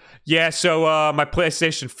is, so my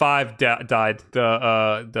PlayStation 5 died.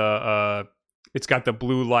 It's got the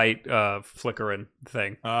blue light flickering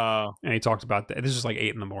thing. And he talked about that. This was like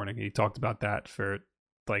 8 a.m. He talked about that for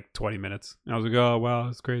like 20 minutes. And I was like, oh, wow,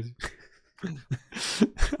 that's crazy.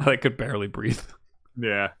 I could barely breathe.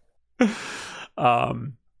 Yeah.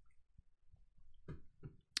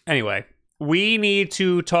 Anyway, we need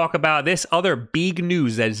to talk about this other big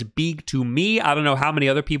news that is big to me. I don't know how many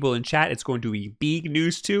other people in chat it's going to be big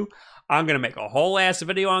news to. I'm going to make a whole ass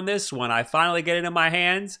video on this when I finally get it in my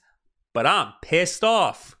hands. But I'm pissed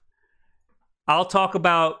off. I'll talk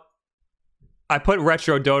about. I put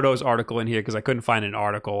Retro Dodo's article in here because I couldn't find an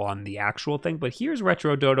article on the actual thing. But here's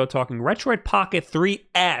Retro Dodo talking. Retroid Pocket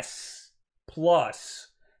 3S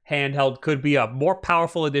Plus handheld could be a more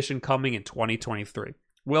powerful edition coming in 2023.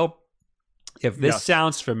 Will, if this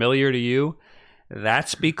sounds familiar to you,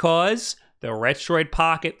 that's because the Retroid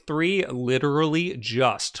Pocket 3 literally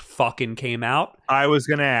just fucking came out. I was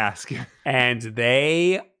going to ask. And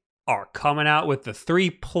they are coming out with the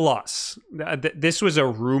 3 Plus. This was a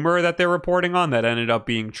rumor that they're reporting on that ended up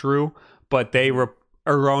being true, but they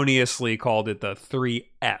erroneously called it the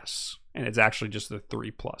 3S, and it's actually just the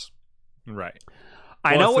 3 Plus. Right.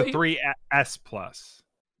 I know it's the 3S Plus.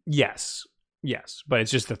 Yes, but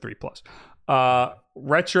it's just the 3 Plus.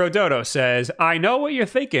 Retro Dodo says, I know what you're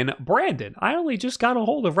thinking, Brandon. I only just got a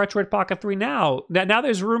hold of Retroid Pocket 3 now. Now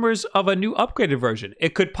there's rumors of a new upgraded version.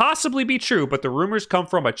 It could possibly be true, but the rumors come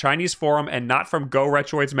from a Chinese forum and not from Go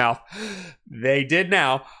Retroid's mouth. They did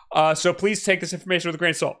now. So please take this information with a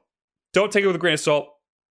grain of salt. Don't take it with a grain of salt.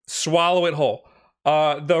 Swallow it whole.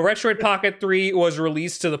 The Retroid Pocket 3 was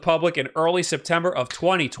released to the public in early September of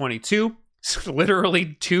 2022.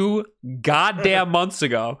 Literally 2 goddamn months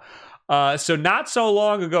ago. So not so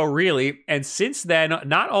long ago, really. And since then,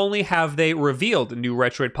 not only have they revealed new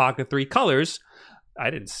Retroid Pocket 3 colors. I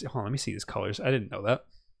didn't see. Hold on, let me see these colors. I didn't know that.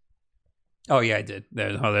 Oh, yeah, I did.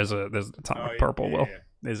 There's an atomic purple, Will. Yeah.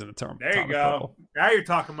 There's an atomic There you go. Purple. Now you're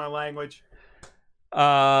talking my language.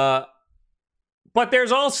 But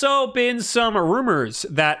there's also been some rumors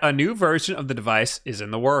that a new version of the device is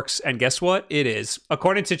in the works. And guess what? It is.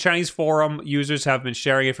 According to Chinese forum, users have been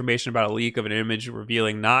sharing information about a leak of an image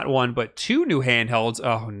revealing not 1, but 2 new handhelds,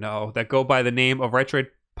 oh no, that go by the name of Retroid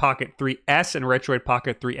Pocket 3S and Retroid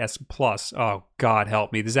Pocket 3S Plus. Oh, God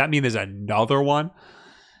help me. Does that mean there's another one?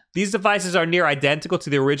 These devices are near identical to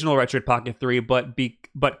the original Retroid Pocket 3,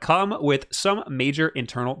 but come with some major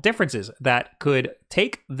internal differences that could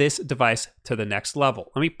take this device to the next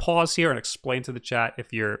level. Let me pause here and explain to the chat.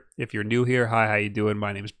 If you're new here, hi, how you doing?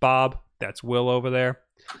 My name's Bob. That's Will over there.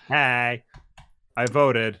 Hey, I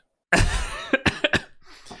voted.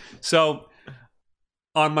 So,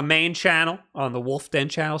 on my main channel, on the Wolf Den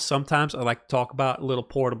channel, sometimes I like to talk about little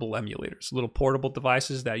portable emulators, little portable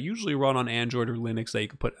devices that usually run on Android or Linux that you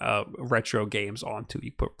can put retro games onto.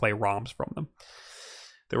 You play ROMs from them.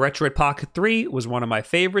 The Retroid Pocket 3 was one of my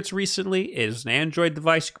favorites recently. It is an Android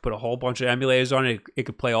device. You could put a whole bunch of emulators on it. It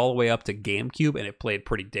could play all the way up to GameCube, and it played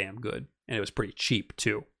pretty damn good. And it was pretty cheap,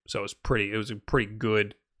 too. So it was a pretty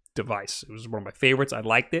good device. It was one of my favorites. I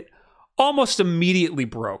liked it. Almost immediately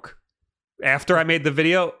broke. After I made the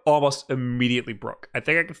video, almost immediately broke. I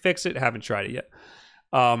think I can fix it. Haven't tried it yet.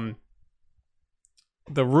 The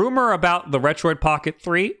rumor about the Retroid Pocket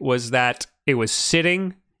 3 was that it was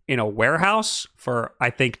sitting in a warehouse for, I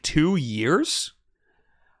think, 2 years.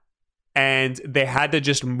 And they had to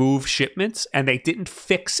just move shipments. And they didn't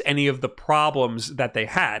fix any of the problems that they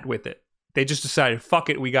had with it. They just decided, fuck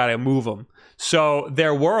it, we got to move them. So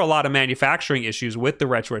there were a lot of manufacturing issues with the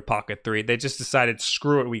Retroid Pocket 3. They just decided,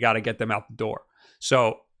 screw it, we got to get them out the door.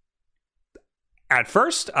 So at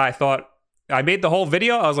first, I thought, I made the whole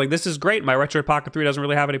video. I was like, this is great. My Retroid Pocket 3 doesn't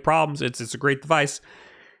really have any problems. It's a great device.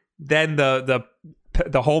 Then the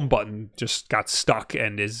home button just got stuck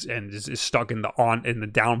and is stuck in the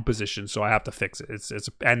down position. So I have to fix it.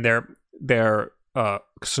 And their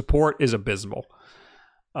support is abysmal.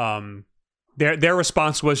 Their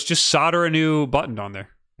response was just solder a new button on there.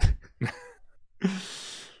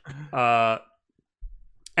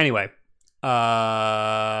 Anyway,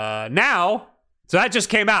 now, so that just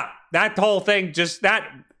came out. That whole thing,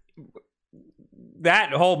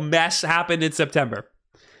 that whole mess happened in September.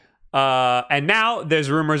 And now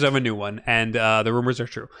there's rumors of a new one, and the rumors are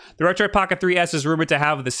true. The Retroid Pocket 3S is rumored to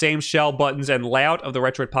have the same shell, buttons, and layout of the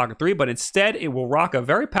Retroid Pocket 3, but instead it will rock a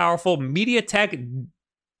very powerful MediaTek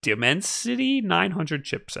Dimensity 900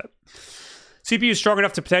 chipset. CPU is strong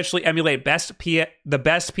enough to potentially emulate the best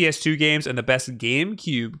PS2 games and the best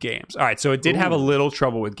GameCube games. All right, so it did have a little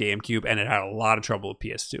trouble with GameCube, and it had a lot of trouble with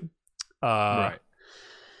PS2. Right.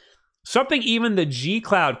 Something even the G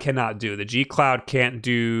Cloud cannot do. The G Cloud can't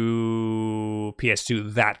do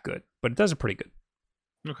PS2 that good, but it does it pretty good.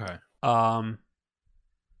 Okay.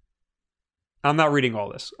 I'm not reading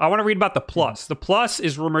all this. I want to read about the Plus. The Plus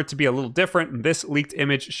is rumored to be a little different, and this leaked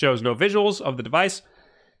image shows no visuals of the device,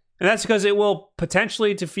 and that's because it will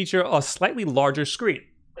potentially to feature a slightly larger screen.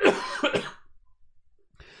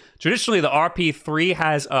 Traditionally, the RP3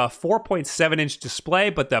 has a 4.7-inch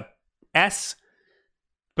display, but the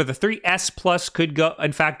 3S Plus could go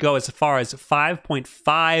as far as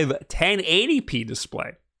 5.5 1080p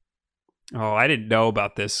display. Oh, I didn't know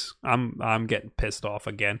about this. I'm getting pissed off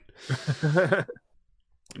again.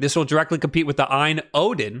 This will directly compete with the Ein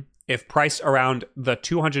Odin if priced around the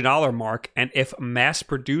 $200 mark, and if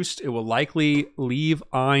mass-produced, it will likely leave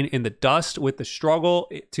Ein in the dust with the struggle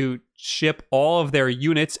to ship all of their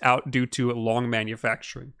units out due to long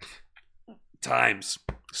manufacturing times.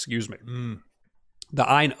 Excuse me. The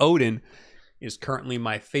Ein Odin is currently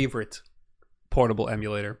my favorite portable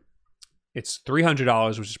emulator. It's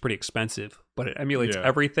 $300, which is pretty expensive, but it emulates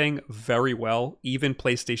everything very well, even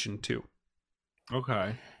PlayStation 2.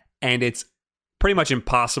 Okay. And it's pretty much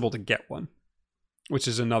impossible to get one, which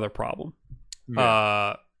is another problem.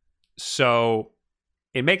 Yeah. So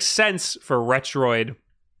it makes sense for Retroid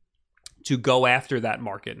to go after that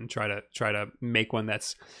market and try to make one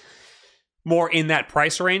that's more in that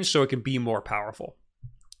price range so it can be more powerful.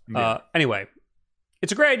 Yeah. Anyway,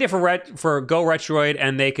 it's a great idea for Go Retroid,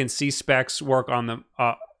 and they can see specs work on them.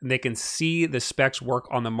 They can see the specs work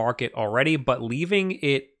on the market already, but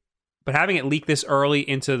having it leak this early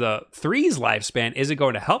into the 3's lifespan isn't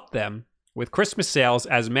going to help them with Christmas sales,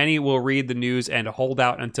 as many will read the news and hold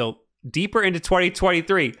out until deeper into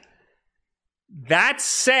 2023. That's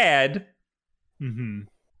sad,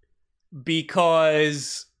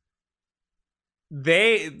 because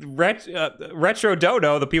Retro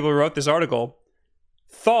Dodo, the people who wrote this article,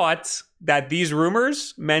 thought that these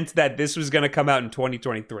rumors meant that this was going to come out in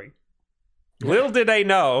 2023. Little did they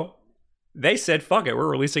know, they said, fuck it,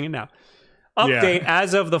 we're releasing it now. Update,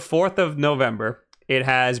 as of the 4th of November, it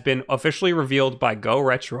has been officially revealed by Go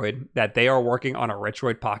Retroid that they are working on a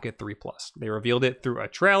Retroid Pocket 3 Plus. They revealed it through a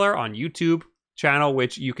trailer on YouTube channel,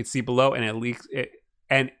 which you can see below, and it leaks.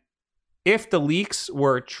 And if the leaks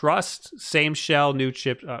were trust, same shell, new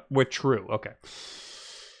chip, were true. Okay.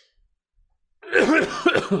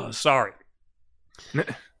 Sorry.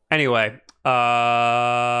 Anyway,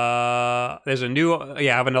 there's a new, I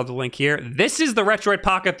have another link here. This is the Retroid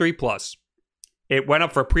Pocket 3 Plus. It went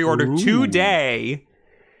up for pre-order today,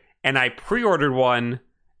 and I pre-ordered one,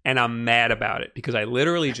 and I'm mad about it because I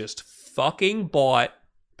literally just fucking bought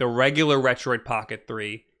the regular Retroid Pocket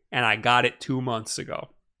 3, and I got it 2 months ago.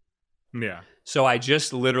 Yeah. So I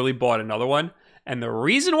just literally bought another one. And the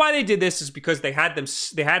reason why they did this is because they had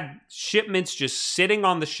shipments just sitting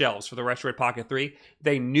on the shelves for the Retroid Pocket 3.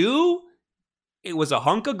 They knew it was a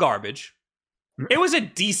hunk of garbage. It was a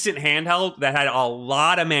decent handheld that had a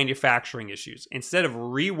lot of manufacturing issues. Instead of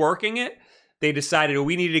reworking it, they decided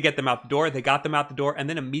we needed to get them out the door. They got them out the door and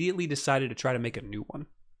then immediately decided to try to make a new one.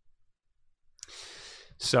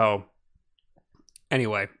 So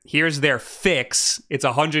anyway, here's their fix. It's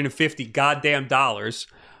 $150 goddamn dollars.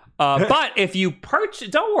 But if you purchase,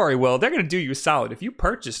 don't worry, Will, they're going to do you a solid. If you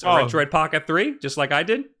purchased a Retroid Pocket 3, just like I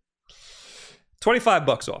did,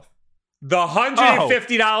 $25 off. The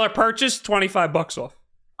 $150 purchase, $25 off.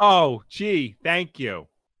 Oh, gee, thank you.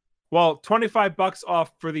 Well, $25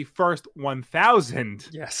 off for the first 1,000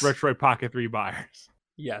 Retroid Pocket 3 buyers.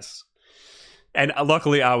 Yes. And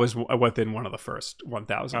luckily, I was within one of the first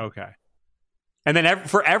 1,000. Okay. And then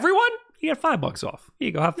for everyone, you get $5 off. Here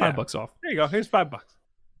you go, have $5 off. There you go, here's $5.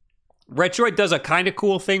 Retroid does a kind of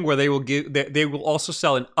cool thing where they will also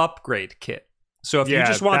sell an upgrade kit. So if you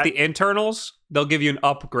just want the internals, they'll give you an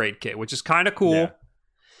upgrade kit, which is kind of cool. Yeah.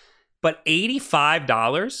 But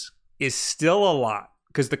 $85 is still a lot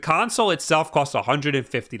because the console itself costs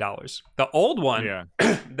 $150. The old one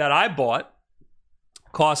that I bought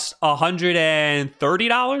costs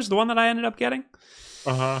 $130, the one that I ended up getting.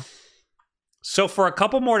 So for a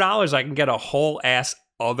couple more dollars, I can get a whole ass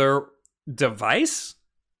other device.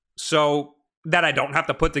 So that I don't have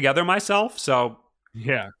to put together myself. So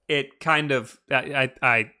it kind of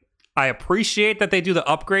I appreciate that they do the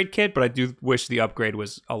upgrade kit, but I do wish the upgrade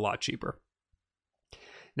was a lot cheaper.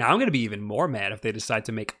 Now I'm going to be even more mad if they decide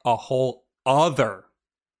to make a whole other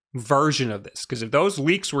version of this, because if those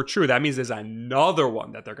leaks were true, that means there's another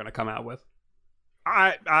one that they're going to come out with.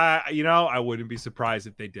 I wouldn't be surprised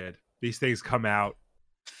if they did. These things come out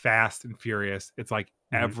fast and furious. It's like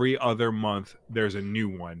every other month there's a new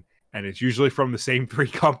one, and it's usually from the same 3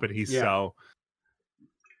 companies. So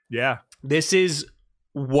this is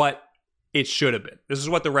what it should have been. This is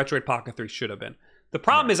what the Retroid Pocket 3 should have been. The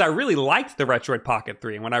problem is I really liked the Retroid Pocket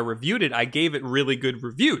 3, and when I reviewed it, I gave it really good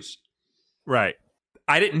reviews. Right.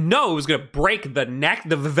 I didn't know it was going to break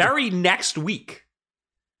the very next week.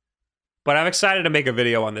 But I'm excited to make a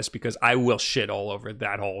video on this because I will shit all over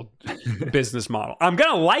that whole business model. I'm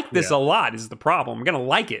going to like this a lot is the problem. I'm going to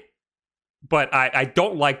like it. But I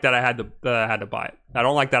don't like that I had to buy it. I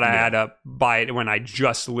don't like that I had to buy it when I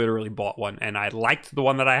just literally bought one. And I liked the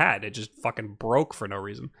one that I had. It just fucking broke for no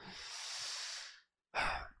reason.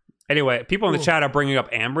 Anyway, people in the chat are bringing up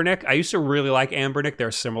Anbernic. I used to really like Anbernic. They're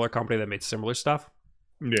a similar company that made similar stuff.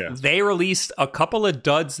 Yeah. They released a couple of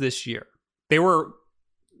duds this year. They were,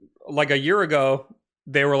 like a year ago,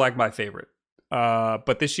 they were like my favorite.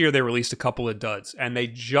 But this year they released a couple of duds. And they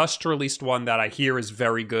just released one that I hear is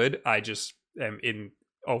very good. I just am in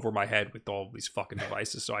over my head with all these fucking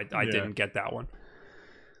devices. So I didn't get that one.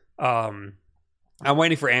 I'm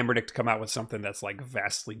waiting for Anbernic to come out with something that's like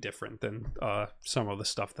vastly different than some of the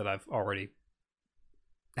stuff that I've already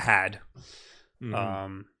had.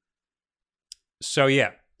 Mm-hmm. So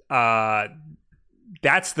yeah,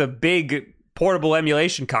 that's the big portable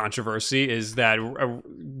emulation controversy, is that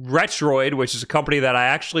Retroid, which is a company that I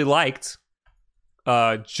actually liked,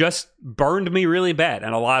 just burned me really bad,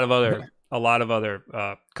 and a lot of other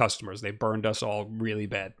customers. They burned us all really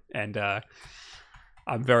bad, and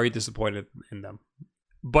I'm very disappointed in them.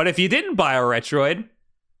 But if you didn't buy a Retroid,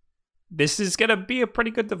 this is going to be a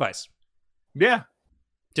pretty good device. Yeah.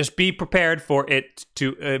 Just be prepared for it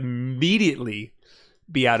to immediately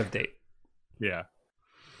be out of date. Yeah.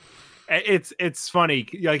 It's funny.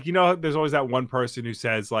 Like, there's always that one person who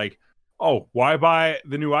says, like, oh, why buy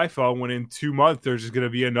the new iPhone when in 2 months there's just going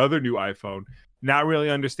to be another new iPhone? Not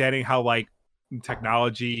really understanding how, like,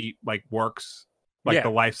 technology, like, works, like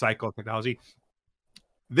the life cycle of technology.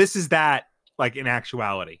 This is that, like, in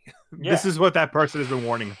actuality. Yeah. This is what that person has been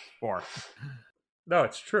warning for. No,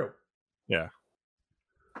 it's true. Yeah.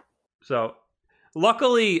 So,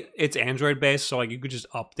 luckily, it's Android based, so like you could just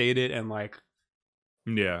update it and like,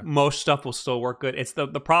 most stuff will still work good. It's the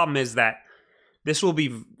problem is that this will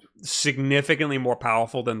be significantly more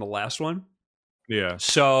powerful than the last one. Yeah.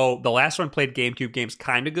 So the last one played GameCube games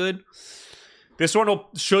kind of good. This one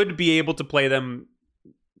should be able to play them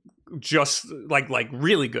just like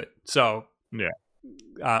really good. So yeah,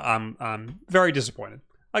 I'm very disappointed.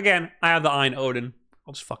 Again, I have the Ein Odin.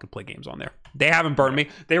 I'll just fucking play games on there. They haven't burned me.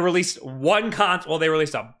 They released one console. Well, they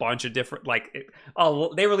released a bunch of different,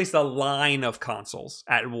 they released a line of consoles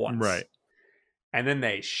at once. Right. And then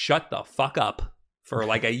they shut the fuck up for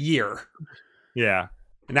like a year. Yeah.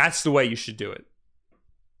 And that's the way you should do it.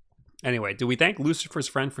 Anyway, do we thank Lucifer's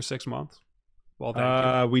Friend for 6 months? Well,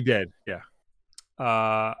 thank you. We did. Yeah.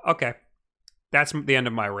 Okay. That's the end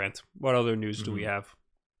of my rant. What other news do we have?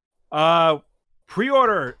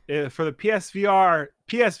 Pre-order for the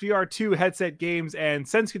PSVR 2 headset games and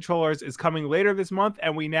Sense controllers is coming later this month,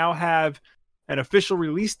 and we now have an official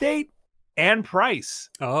release date and price.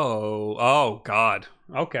 Oh God.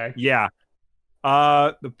 Okay. Yeah.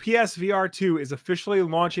 The PSVR 2 is officially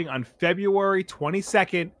launching on February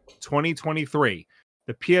 22nd, 2023.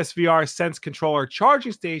 The PSVR Sense controller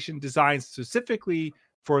charging station, designed specifically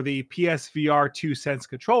for the PSVR 2 Sense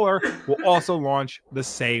controller, will also launch the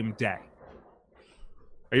same day.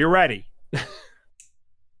 Are you ready?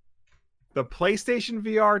 The PlayStation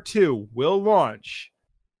VR 2 will launch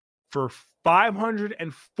for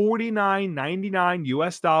 $549.99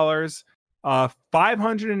 US dollars,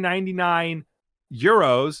 599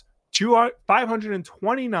 euros,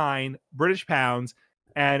 529 British pounds,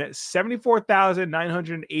 and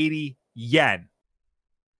 74,980 yen.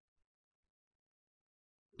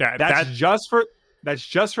 That's just for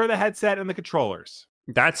the headset and the controllers.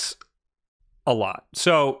 That's a lot.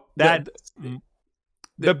 So the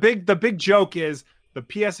big joke is the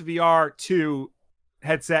PSVR 2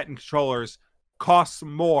 headset and controllers costs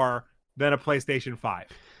more than a PlayStation 5.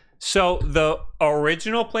 So the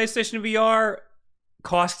original PlayStation VR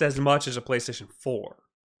cost as much as a PlayStation 4.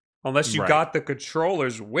 Unless you got the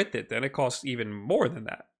controllers with it, then it costs even more than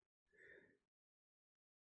that.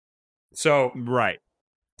 So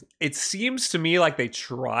it seems to me like they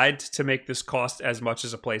tried to make this cost as much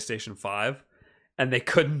as a PlayStation 5, and they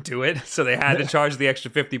couldn't do it, so they had to charge the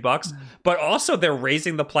extra $50. But also, they're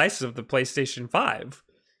raising the prices of the PlayStation 5.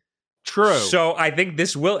 True. So I think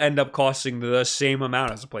this will end up costing the same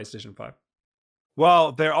amount as a PlayStation 5.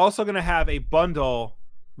 Well, they're also going to have a bundle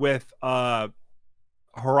with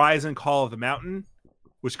Horizon Call of the Mountain,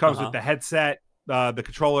 which comes with the headset, the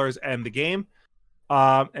controllers, and the game.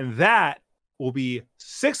 And that will be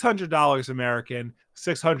 $600 American,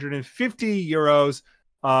 650 euros,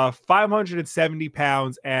 570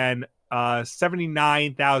 pounds, and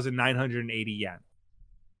 79,980 yen.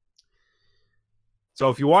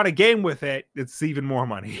 So if you want a game with it, it's even more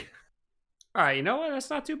money. All right, you know what?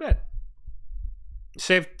 That's not too bad.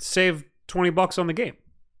 Save $20 on the game.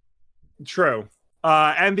 True.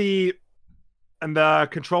 And the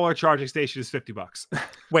controller charging station is $50.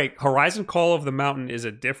 Wait, Horizon Call of the Mountain is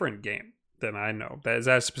a different game than I know. Is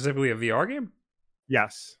that specifically a VR game?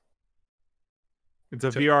 Yes. It's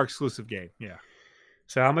a VR exclusive game. Yeah.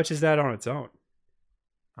 So how much is that on its own?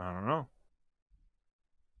 I don't know.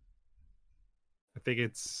 I think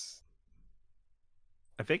it's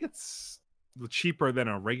cheaper than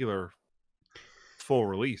a regular full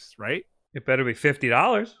release, right? It better be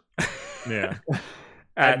 $50. Yeah.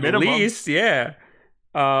 At minimum. least, yeah.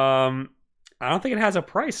 I don't think it has a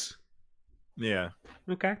price. Yeah.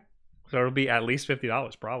 Okay. So it'll be at least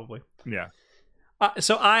 $50 probably. Yeah.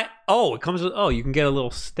 It comes with, you can get a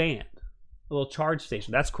little stand, a little charge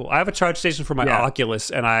station. That's cool. I have a charge station for my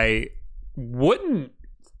Oculus, and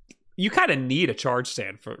you kind of need a charge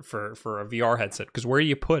stand for a VR headset, because where do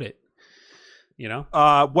you put it? You know?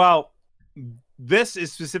 Well, this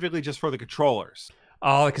is specifically just for the controllers.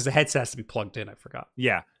 Oh, because the headset has to be plugged in. I forgot.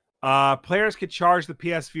 Yeah. Players could charge the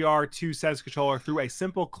PSVR 2 Sense controller through a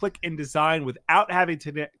simple click-in design without having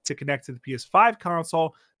to connect to the PS5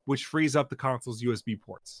 console, which frees up the console's USB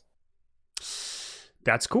ports.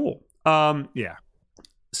 That's cool. Yeah.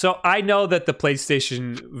 So I know that the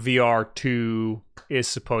PlayStation VR 2 is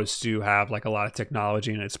supposed to have like a lot of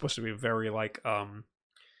technology, and it's supposed to be very like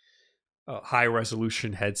high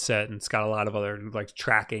resolution headset, and it's got a lot of other like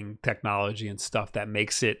tracking technology and stuff that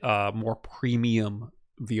makes it a more premium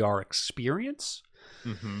VR experience.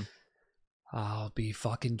 Mm-hmm. I'll be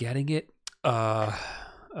fucking getting it.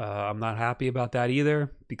 I'm not happy about that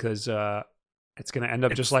either, because it's going to end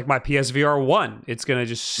up just like my PSVR 1. It's going to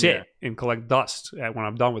just sit and collect dust when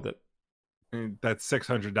I'm done with it. And that's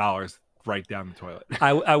 $600 right down the toilet.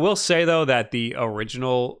 I will say, though, that the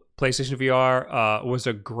original PlayStation VR was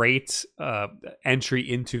a great entry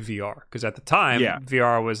into VR, because at the time,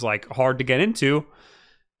 VR was like hard to get into,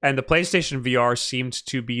 and the PlayStation VR seemed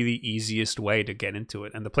to be the easiest way to get into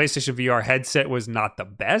it. And the PlayStation VR headset was not the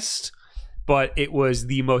best, but it was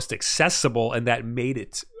the most accessible, and that made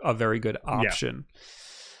it a very good option. Yeah.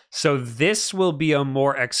 So this will be a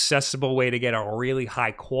more accessible way to get a really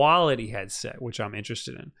high quality headset, which I'm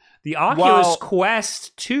interested in. The Oculus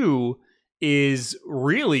Quest 2 is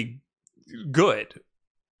really good,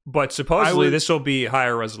 but supposedly this will be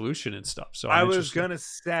higher resolution and stuff. So I was going to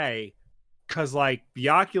say, because like the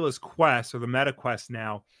Oculus Quest or the Meta Quest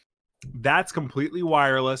now, that's completely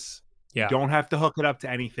wireless. Yeah. You don't have to hook it up to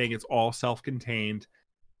anything. It's all self-contained,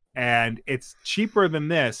 and it's cheaper than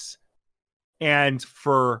this. And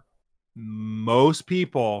for most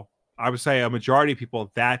people, I would say a majority of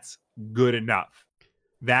people, that's good enough.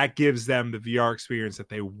 That gives them the VR experience that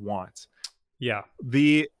they want. Yeah.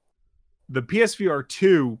 The PSVR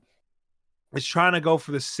 2 is trying to go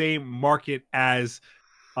for the same market as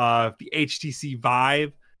the HTC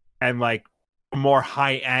Vive and like more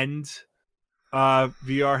high-end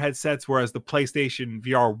VR headsets, whereas the PlayStation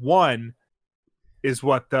VR 1 is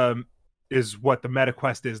what the Meta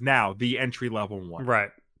Quest is now, the entry level one.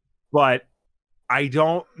 Right. But I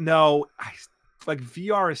don't know. Like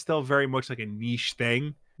VR is still very much like a niche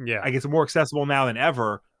thing. Yeah. Like it's more accessible now than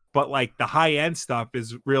ever. But like the high end stuff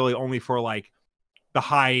is really only for like the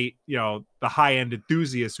high end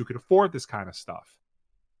enthusiasts who can afford this kind of stuff.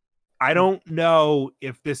 I don't know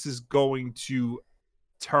if this is going to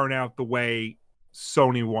turn out the way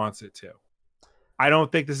Sony wants it to. I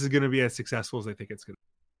don't think this is going to be as successful as they think it's going to be.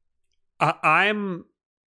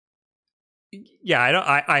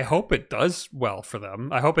 I hope it does well for them.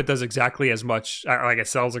 I hope it does exactly as much, like it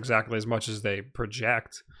sells exactly as much as they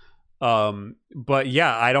project. But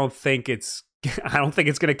yeah, I don't think it's going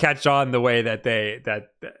to catch on the way that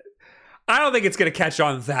I don't think it's going to catch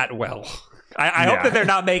on that well. I hope that they're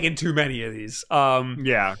not making too many of these.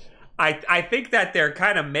 I think that they're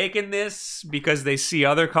kind of making this because they see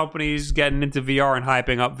other companies getting into VR and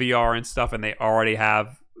hyping up VR and stuff, and they already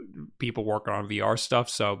have people working on VR stuff.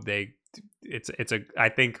 So I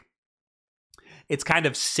think it's kind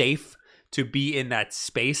of safe to be in that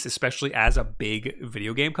space, especially as a big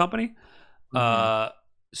video game company. Mm-hmm.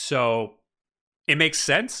 So it makes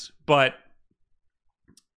sense, but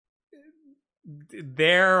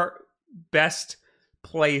their best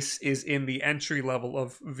place is in the entry level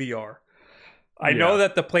of VR. I know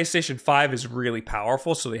that the PlayStation 5 is really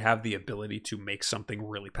powerful, so they have the ability to make something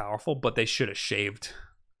really powerful, but they should have shaved,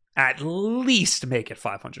 at least make it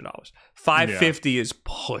 $500. $550 is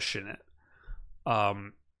pushing it.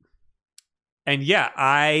 And yeah,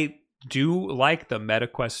 I do like the Meta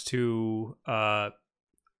Quest 2. I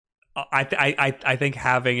think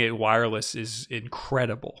having it wireless is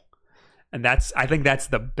incredible. And I think that's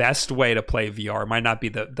the best way to play VR. It might not be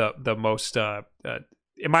the most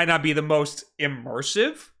it might not be the most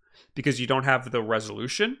immersive because you don't have the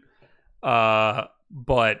resolution.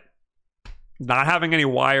 But not having any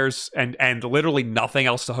wires and literally nothing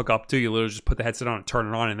else to hook up to, you literally just put the headset on and turn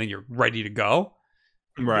it on, and then you're ready to go.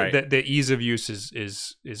 Right. The ease of use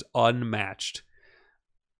is unmatched.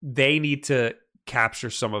 they need to capture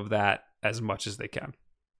some of that as much as they can.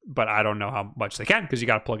 But I don't know how much they can because you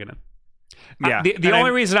got to plug it in. Yeah. The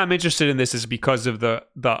only reason I'm interested in this is because of the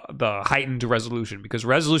heightened resolution, because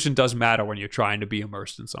resolution does matter when you're trying to be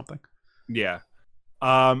immersed in something. Yeah.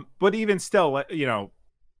 But even still, you know,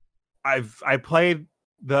 I played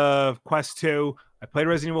the Quest 2, I played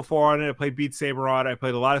Resident Evil 4 on it, I played Beat Saber on it, I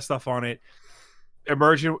played a lot of stuff on it.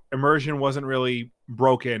 Immersion wasn't really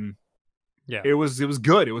broken. Yeah. It was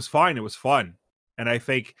good. It was fine. It was fun. And I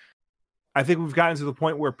think we've gotten to the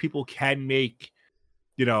point where people can make,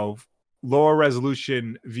 you know, lower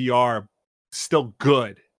resolution VR still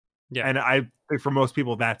good. Yeah. And I think for most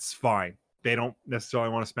people that's fine. They don't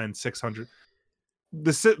necessarily want to spend $600.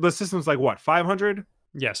 The system's like what, 500?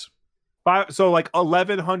 Yes. So like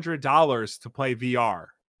 $1,100 to play VR.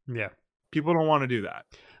 Yeah. People don't want to do that.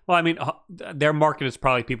 Well, I mean, their market is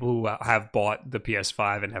probably people who have bought the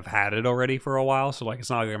PS5 and have had it already for a while. So like, it's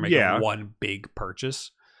not like they're making one big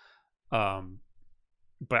purchase.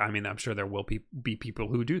 But I mean, I'm sure there will be people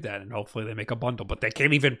who do that, and hopefully they make a bundle. But they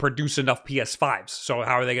can't even produce enough PS5s, so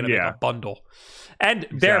how are they going to make a bundle? And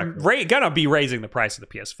they're going to be raising the price of the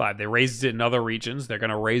PS5. They raised it in other regions. They're going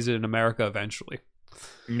to raise it in America eventually.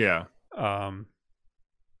 Yeah.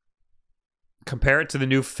 Compare it to the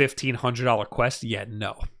new $1,500 Quest? Yeah,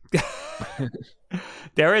 no.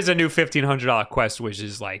 There is a new $1,500 Quest, which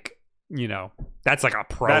is like, you know, that's like a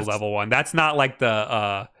pro level one. That's not like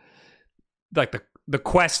the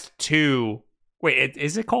Quest 2. Wait,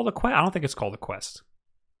 is it called a Quest? I don't think it's called a Quest.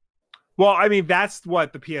 Well, I mean, that's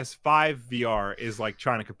what the PS5 VR is like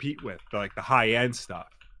trying to compete with, like the high-end stuff.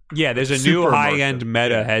 Yeah, there's a new high-end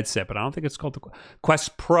Meta headset, but I don't think it's called the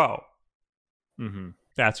Quest Pro. Mm-hmm.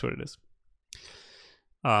 That's what it is.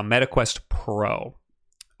 Meta Quest Pro.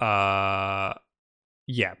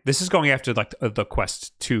 Yeah, this is going after like the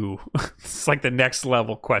Quest 2. It's like the next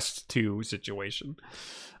level Quest 2 situation.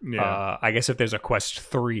 Yeah. I guess if there's a Quest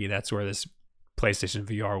 3, that's where this PlayStation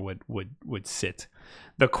VR would sit.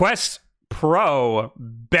 The Quest Pro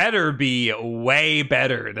better be way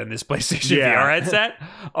better than this PlayStation VR headset,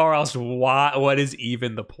 or else what is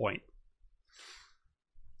even the point?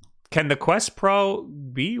 Can the Quest Pro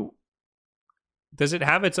be... Does it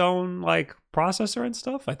have its own like processor and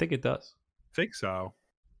stuff? I think it does. I think so.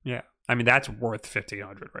 Yeah. I mean, that's worth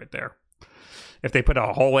 $1,500 right there. If they put a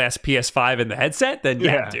whole ass PS5 in the headset, then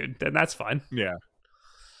dude, then that's fine. Yeah.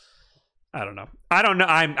 I don't know.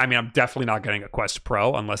 I'm definitely not getting a Quest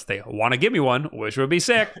Pro unless they want to give me one, which would be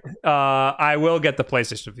sick. I will get the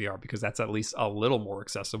PlayStation VR because that's at least a little more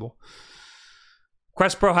accessible.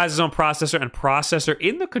 Quest Pro has its own processor and processor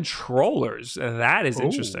in the controllers. That is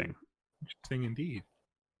interesting. Interesting indeed.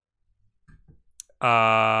 All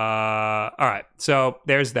right. So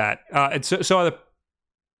there's that. So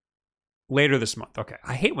later this month. Okay.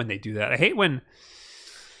 I hate when they do that. I hate when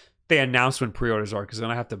they announce when pre-orders are because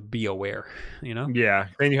then I have to be aware, you know? Yeah.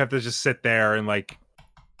 Then you have to just sit there and like...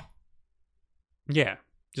 Yeah.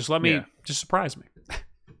 Just let me... Just surprise me.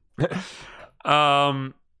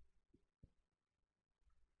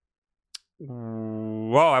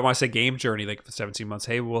 Whoa, I want to say Game Journey, like for 17 months.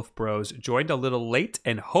 Hey, Wolf Bros. Joined a little late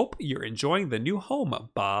and hope you're enjoying the new home,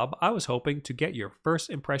 Bob. I was hoping to get your first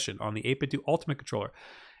impression on the 8BitDo Ultimate Controller.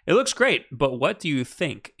 It looks great, but what do you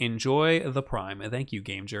think? Enjoy the Prime. Thank you,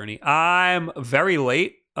 Game Journey. I'm very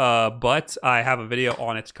late, but I have a video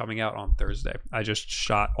on it coming out on Thursday. I just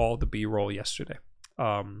shot all the B-roll yesterday.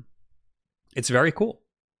 It's very cool.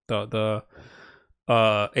 The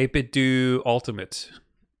 8BitDo Ultimate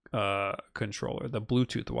controller, the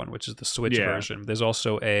Bluetooth one, which is the Switch version. There's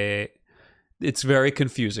also it's very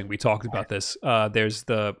confusing. We talked about this. There's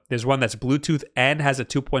one that's Bluetooth and has a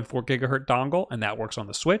 2.4 gigahertz dongle, and that works on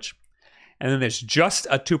the Switch. And then there's just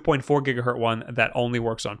a 2.4 gigahertz one that only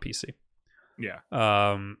works on PC. Yeah.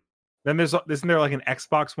 Then isn't there like an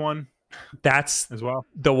Xbox one? That's as well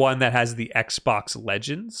the one that has the Xbox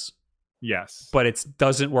Legends. Yes. But it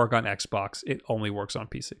doesn't work on Xbox. It only works on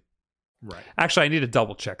PC. Right. Actually, I need to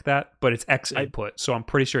double check that, but it's X input, so I'm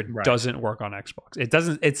pretty sure it doesn't work on Xbox. It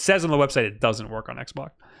doesn't. It says on the website it doesn't work on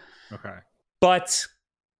Xbox. Okay. But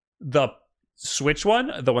the Switch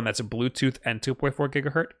one, the one that's a Bluetooth and 2.4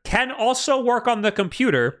 gigahertz, can also work on the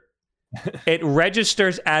computer. It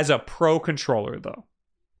registers as a Pro controller though,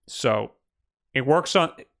 so it works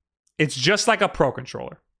on. It's just like a Pro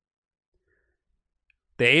controller.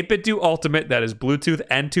 The 8BitDo Ultimate, that is Bluetooth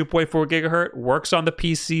and 2.4 gigahertz, works on the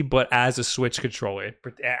PC, but as a Switch controller.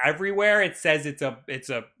 Everywhere it says it's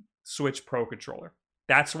a Switch Pro controller.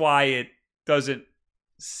 That's why it doesn't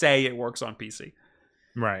say it works on PC.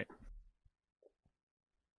 Right.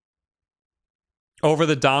 Over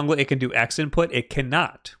the dongle, it can do X input. It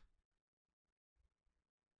cannot.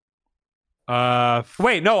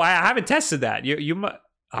 Wait, no, I haven't tested that.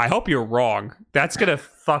 I hope you're wrong. That's gonna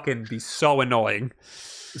fucking be so annoying.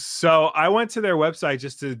 So I went to their website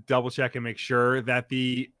just to double check and make sure that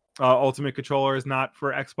the Ultimate controller is not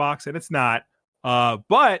for Xbox, and it's not.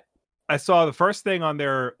 But I saw the first thing on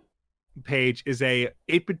their page is a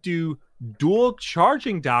 8BitDo dual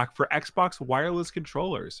charging dock for Xbox wireless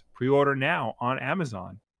controllers. Pre-order now on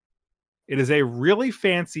Amazon. It is a really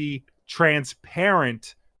fancy,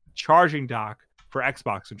 transparent charging dock for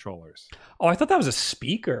Xbox controllers. Oh, I thought that was a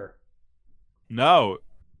speaker. No.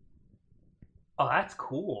 Oh, that's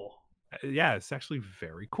cool. Yeah, it's actually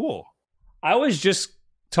very cool. I was just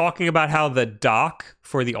talking about how the dock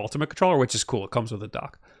for the Ultimate controller, which is cool, it comes with a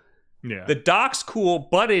dock. Yeah. The dock's cool,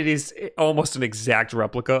 but it is almost an exact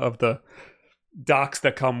replica of the docks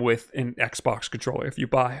that come with an Xbox controller if you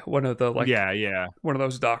buy one of the one of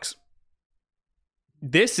those docks.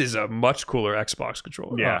 This is a much cooler Xbox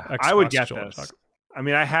controller. Yeah, Xbox I would get this. Dock. I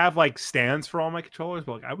mean, I have like stands for all my controllers,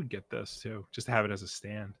 but like, I would get this too, just to have it as a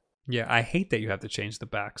stand. Yeah, I hate that you have to change the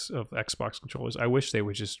backs of Xbox controllers. I wish they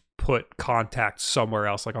would just put contacts somewhere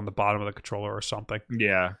else, like on the bottom of the controller or something.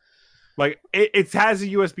 Yeah. Like, it has a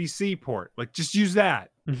USB-C port. Like, just use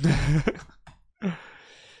that.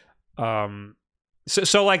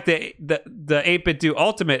 So like the 8BitDo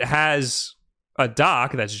Ultimate has a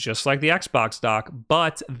dock that's just like the Xbox dock,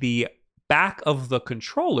 but the back of the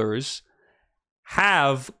controllers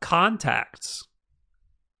have contacts.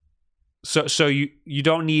 So you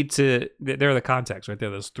don't need to. They're the contacts right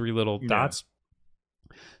there. Those three little dots.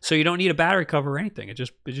 So you don't need a battery cover or anything. It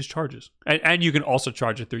just charges, and you can also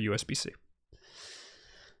charge it through USB-C.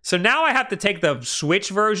 So now I have to take the Switch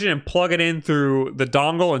version and plug it in through the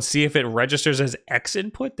dongle and see if it registers as X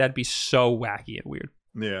input. That'd be so wacky and weird.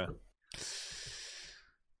 Yeah.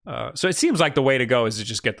 So it seems like the way to go is to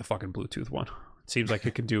just get the fucking Bluetooth one. It seems like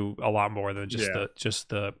it can do a lot more than just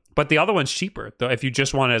the. But the other one's cheaper. If you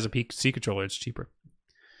just want it as a PC controller, it's cheaper.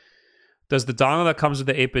 Does the dongle that comes with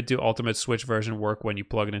the 8BitDo Ultimate Switch version work when you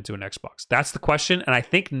plug it into an Xbox? That's the question, and I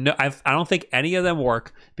think no. I don't think any of them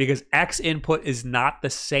work because X input is not the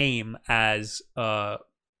same as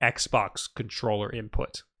Xbox controller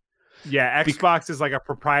input. Yeah, Xbox is like a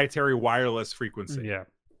proprietary wireless frequency. Yeah,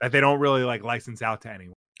 that they don't really like license out to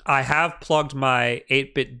anyone. I have plugged my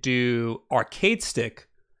 8BitDo arcade stick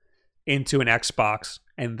into an Xbox,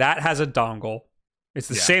 and that has a dongle. It's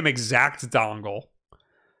the same exact dongle.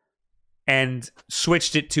 And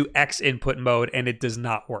switched it to X input mode, and it does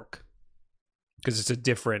not work because it's a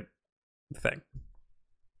different thing.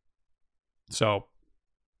 So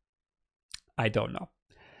I don't know.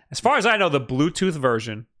 As far as I know, the Bluetooth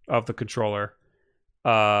version of the controller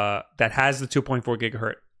that has the 2.4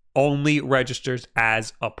 gigahertz only registers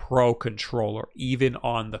as a Pro controller, even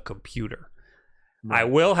on the computer. Right. I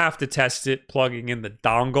will have to test it plugging in the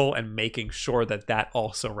dongle and making sure that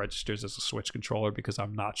also registers as a Switch controller because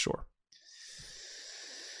I'm not sure.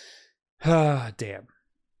 Damn,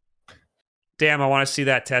 I want to see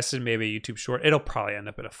that tested. Maybe a YouTube short. It'll probably end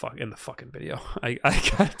up in the fucking video. I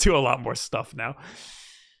gotta do a lot more stuff now.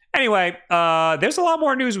 Anyway, there's a lot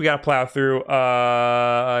more news we gotta plow through.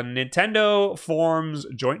 Nintendo forms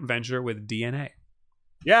joint venture with DNA.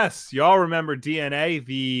 Yes, y'all remember DNA,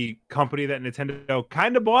 the company that Nintendo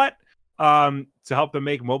kind of bought to help them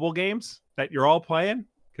make mobile games that you're all playing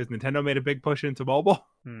because Nintendo made a big push into mobile.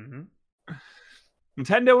 Mm-hmm.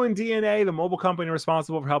 Nintendo and DNA, the mobile company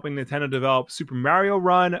responsible for helping Nintendo develop Super Mario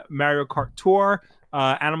Run, Mario Kart Tour,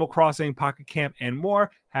 Animal Crossing, Pocket Camp, and more,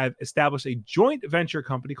 have established a joint venture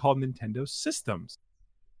company called Nintendo Systems.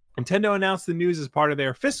 Nintendo announced the news as part of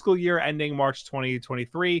their fiscal year ending March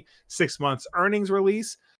 2023 6 months earnings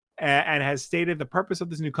release, and has stated the purpose of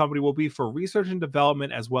this new company will be for research and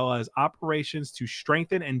development as well as operations to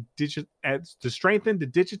strengthen the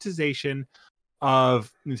digitization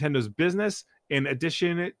of Nintendo's business, in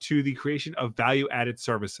addition to the creation of value-added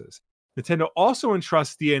services. Nintendo also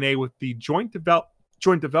entrusts DNA with the joint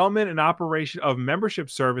development and operation of membership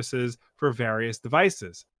services for various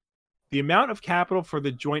devices. The amount of capital for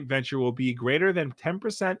the joint venture will be greater than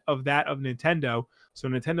 10% of that of Nintendo, so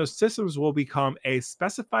Nintendo Systems will become a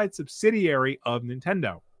specified subsidiary of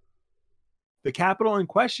Nintendo. The capital in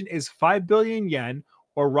question is 5 billion yen,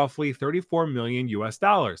 or roughly $34 million.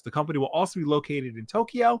 The company will also be located in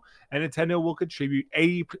Tokyo, and Nintendo will contribute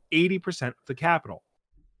 80% of the capital.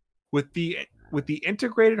 With the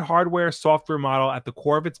integrated hardware-software model at the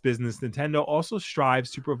core of its business, Nintendo also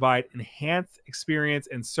strives to provide enhanced experience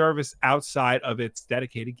and service outside of its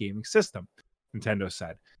dedicated gaming system, Nintendo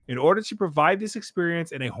said. In order to provide this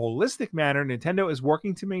experience in a holistic manner, Nintendo is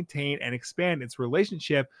working to maintain and expand its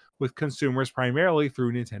relationship with consumers primarily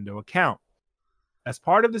through Nintendo Account. As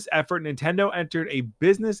part of this effort, Nintendo entered a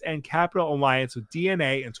business and capital alliance with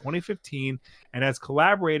DNA in 2015 and has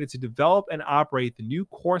collaborated to develop and operate the new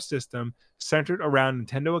core system centered around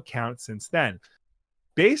Nintendo Account since then.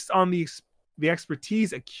 Based on the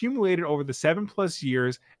expertise accumulated over the 7+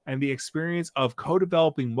 years and the experience of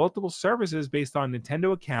co-developing multiple services based on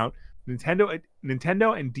Nintendo Account,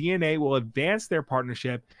 Nintendo and DNA will advance their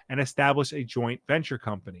partnership and establish a joint venture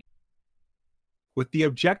company. With the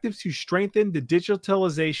objective to strengthen the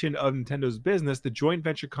digitalization of Nintendo's business, the joint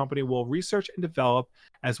venture company will research and develop,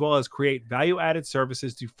 as well as create value-added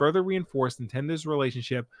services to further reinforce Nintendo's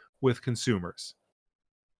relationship with consumers.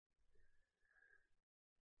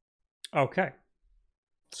 Okay.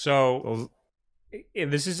 So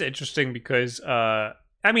this is interesting because,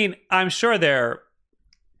 I'm sure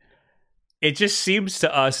it just seems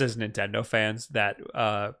to us as Nintendo fans that,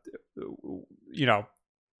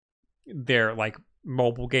 their like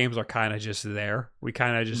mobile games are kind of just there. We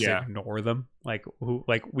kind of just ignore them. Like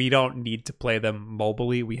we don't need to play them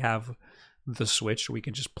mobilely. We have the Switch. We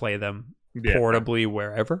can just play them portably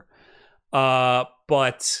wherever.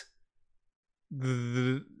 But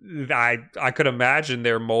I could imagine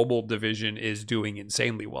their mobile division is doing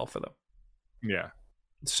insanely well for them. Yeah.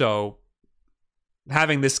 So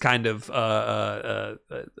having this kind of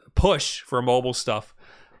push for mobile stuff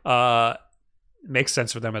makes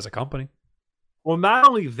sense for them as a company. Well, not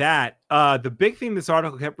only that, the big thing this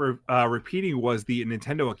article kept repeating was the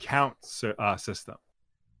Nintendo Account system.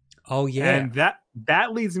 Oh, yeah. And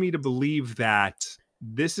that leads me to believe that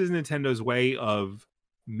this is Nintendo's way of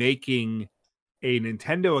making a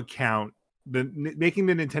Nintendo account, making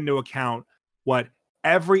the Nintendo account what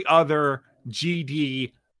every other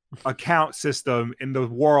GD account system in the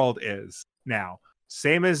world is now.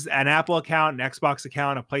 Same as an Apple account, an Xbox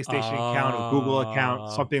account, a PlayStation account, a Google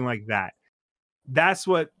account, something like that. That's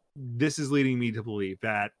what this is leading me to believe,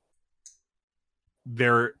 that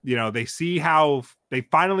they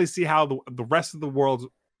finally see how the rest of the world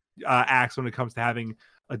acts when it comes to having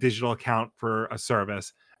a digital account for a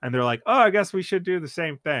service. And they're like, oh, I guess we should do the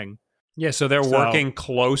same thing. Yeah, so they're working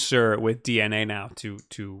closer with DNA now to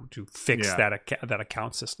fix that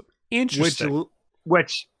account system. Interesting.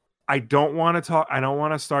 Which I don't want to talk. I don't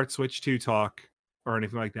want to start Switch 2 talk or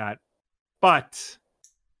anything like that. But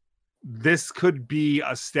this could be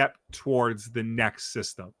a step towards the next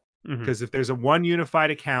system. Because if there's a one unified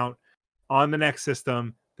account on the next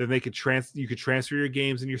system, then you could transfer your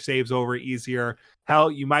games and your saves over easier. Hell,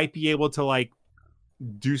 you might be able to like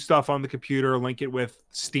do stuff on the computer, link it with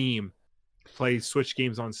Steam, play Switch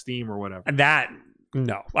games on Steam or whatever.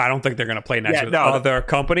 No, I don't think they're going to play next with other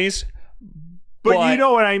companies. But you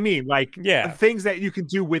know what I mean? Like, things that you can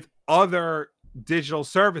do with other digital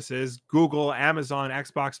services, Google, Amazon,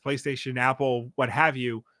 Xbox, PlayStation, Apple, what have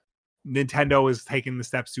you, Nintendo is taking the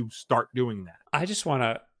steps to start doing that. I just want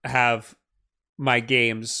to have my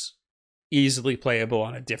games easily playable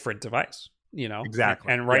on a different device.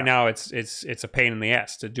 Exactly. And right now it's a pain in the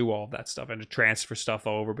ass to do all of that stuff and to transfer stuff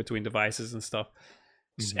over between devices and stuff.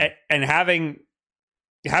 And having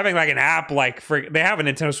like an app like they have a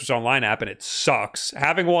Nintendo Switch Online app and it sucks.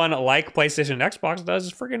 Having one like PlayStation and Xbox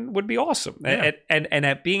does would be awesome. Yeah. And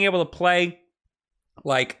at being able to play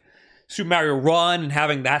like Super Mario Run and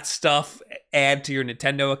having that stuff add to your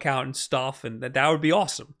Nintendo account and stuff, and that would be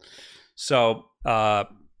awesome. So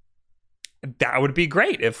that would be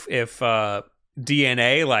great if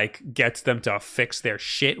DNA like gets them to fix their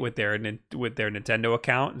shit with their Nintendo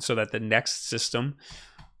account, and so that the next system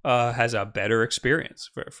has a better experience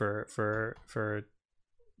for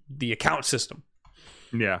the account system.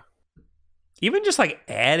 Yeah. Even just like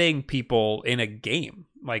adding people in a game,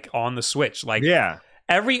 like on the Switch, like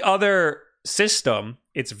every other system,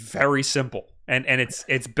 it's very simple and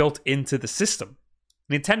it's built into the system.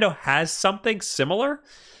 Nintendo has something similar,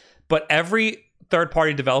 but every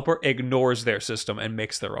third-party developer ignores their system and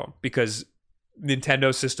makes their own because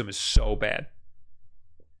Nintendo's system is so bad.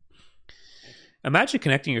 Imagine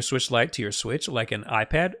connecting your Switch Lite to your Switch like an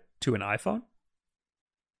iPad to an iPhone.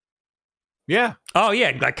 Yeah. Oh,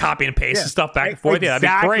 yeah. Like copy and paste and stuff back and forth. Exactly,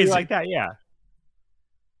 yeah, that'd be crazy. Like that, yeah.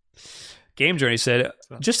 Game Journey said,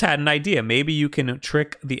 just had an idea. Maybe you can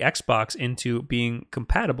trick the Xbox into being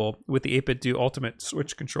compatible with the 8BitDo Ultimate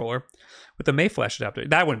Switch controller with the Mayflash adapter.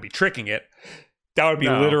 That wouldn't be tricking it. That would be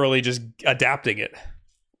literally just adapting it.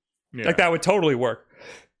 Yeah. Like, that would totally work.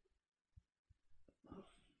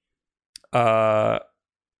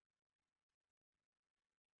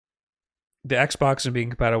 the Xbox and being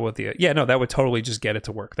compatible with the that would totally just get it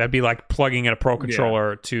to work. That'd be like plugging in a Pro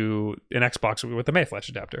controller to an Xbox with a Mayflash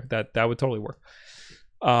adapter. That would totally work.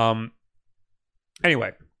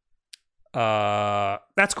 Anyway,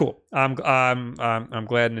 that's cool. I'm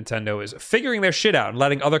glad Nintendo is figuring their shit out and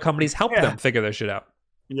letting other companies help them figure their shit out.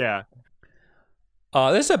 Yeah.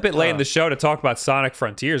 This is a bit late in the show to talk about Sonic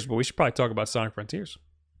Frontiers, but we should probably talk about Sonic Frontiers.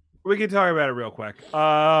 We can talk about it real quick.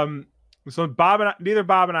 So neither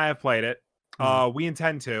Bob and I have played it. We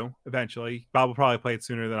intend to eventually. Bob will probably play it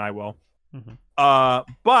sooner than I will.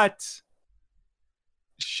 But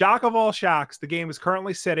shock of all shocks, the game is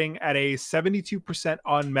currently sitting at a 72%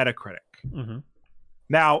 on Metacritic.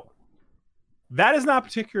 Now, that is not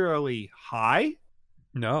particularly high.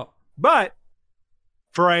 No. But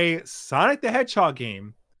for a Sonic the Hedgehog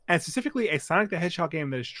game, and specifically a Sonic the Hedgehog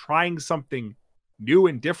game that is trying something new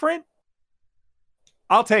and different,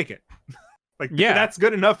 I'll take it. That's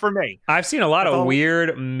good enough for me. I've seen a lot of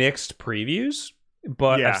weird mixed previews,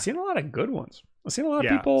 but I've seen a lot of good ones. I've seen a lot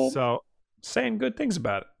of people saying good things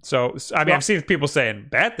about it. So, I mean, I've seen people saying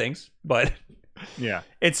bad things, but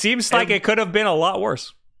it seems like it could have been a lot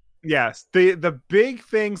worse. Yes. The big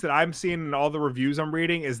things that I'm seeing in all the reviews I'm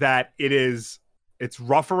reading is that it's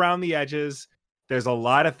rough around the edges. There's a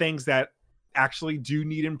lot of things that actually do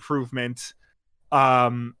need improvement.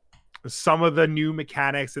 Some of the new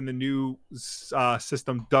mechanics and the new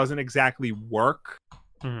system doesn't exactly work.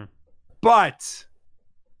 But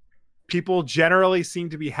people generally seem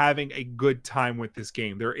to be having a good time with this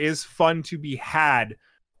game. There is fun to be had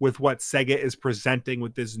with what Sega is presenting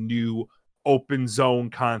with this new open zone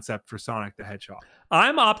concept for Sonic the Hedgehog.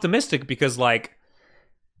 I'm optimistic because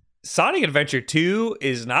Sonic Adventure 2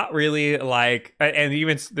 is not really and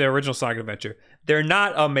even the original Sonic Adventure, they're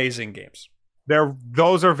not amazing games.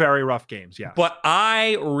 Those are very rough games, yeah. But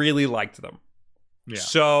I really liked them. Yeah.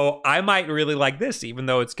 So I might really like this, even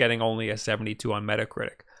though it's getting only a 72 on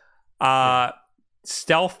Metacritic.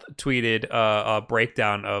 Stealth tweeted a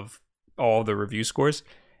breakdown of all the review scores,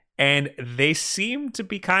 and they seem to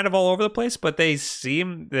be kind of all over the place, but there's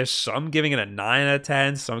some giving it a 9 out of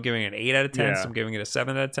 10, some giving it an 8 out of 10, some giving it a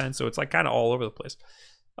 7 out of 10, so it's kind of all over the place.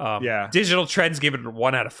 Digital Trends gave it a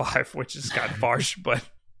 1 out of 5, which is kind of harsh, but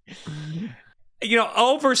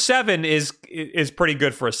over 7 is pretty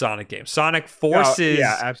good for a Sonic game. Sonic Forces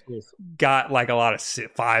absolutely got a lot of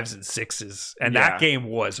 5s and 6s, and that game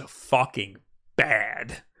was fucking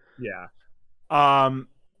bad. Yeah.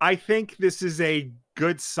 I think this is a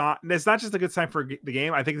good sign. It's not just a good sign for the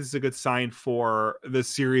game. I think this is a good sign for the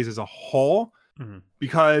series as a whole,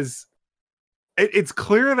 because it's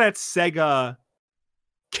clear that Sega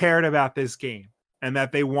cared about this game and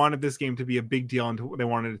that they wanted this game to be a big deal and they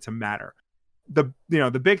wanted it to matter. The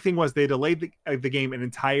big thing was they delayed the game an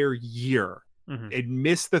entire year. It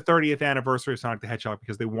missed the 30th anniversary of Sonic the Hedgehog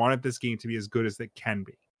because they wanted this game to be as good as it can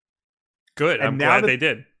be. Good. I'm glad they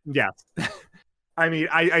did. Yes. I mean,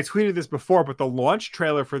 I tweeted this before, but the launch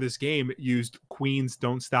trailer for this game used Queen's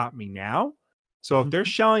 "Don't Stop Me Now." So if they're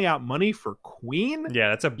shelling out money for Queen,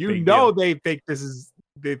 that's a big deal. They think this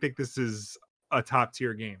is a top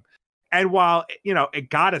tier game. And while it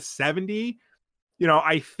got a 70,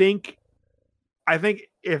 I think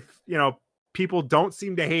if people don't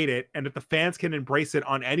seem to hate it, and if the fans can embrace it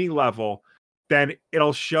on any level, then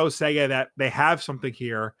it'll show Sega that they have something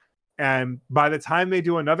here. And by the time they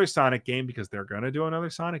do another Sonic game, because they're going to do another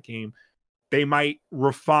Sonic game, they might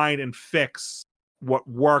refine and fix what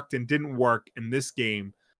worked and didn't work in this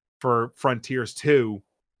game for Frontiers 2.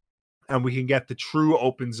 And we can get the true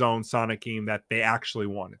open zone Sonic game that they actually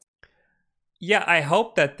wanted. Yeah, I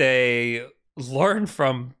hope that they learn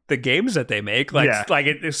from the games that they make.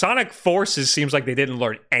 Sonic Forces seems like they didn't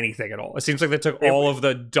learn anything at all. It seems like they took all of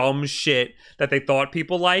the dumb shit that they thought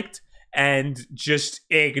people liked and just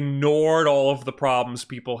ignored all of the problems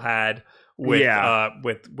people had with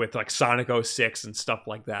Sonic 06 and stuff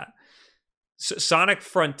like that. So Sonic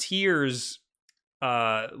Frontiers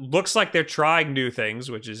looks like they're trying new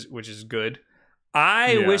things, which is good.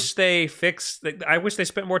 I wish they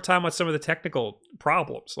spent more time on some of the technical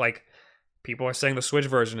problems. People are saying the Switch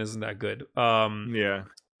version isn't that good.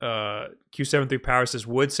 Q73 Power says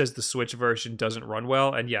Wood says the Switch version doesn't run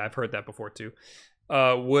well, and I've heard that before too.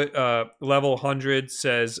 Level 100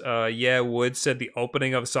 says, Wood said the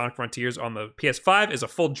opening of Sonic Frontiers on the PS5 is a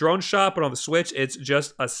full drone shot, but on the Switch, it's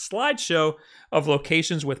just a slideshow of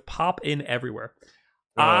locations with pop-in everywhere.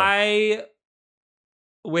 I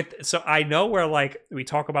know where we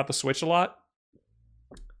talk about the Switch a lot.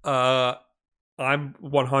 I'm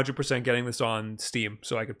 100% getting this on Steam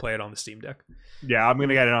so I could play it on the Steam Deck. Yeah, I'm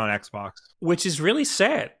gonna get it on Xbox. Which is really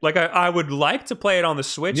sad. Like, I would like to play it on the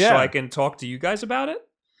Switch so I can talk to you guys about it,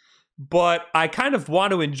 but I kind of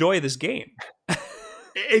want to enjoy this game.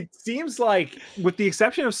 It seems like, with the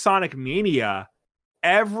exception of Sonic Mania,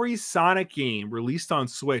 every Sonic game released on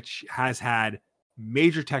Switch has had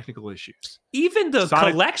major technical issues. Even the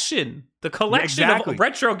collection exactly. of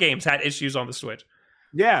retro games had issues on the Switch.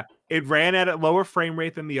 Yeah, it ran at a lower frame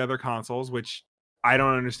rate than the other consoles, which I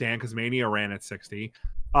don't understand because Mania ran at 60.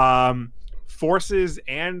 Forces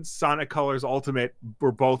and Sonic Colors Ultimate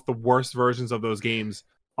were both the worst versions of those games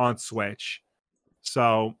on Switch.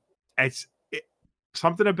 So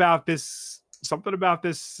something about that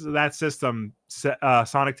system,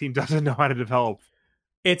 Sonic Team doesn't know how to develop.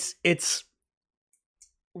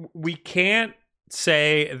 We can't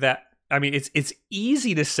say that. I mean, it's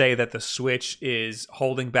easy to say that the Switch is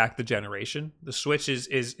holding back the generation. The Switch is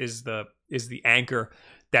the anchor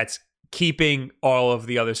that's keeping all of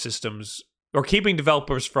the other systems, or keeping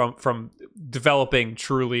developers from developing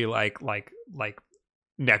truly like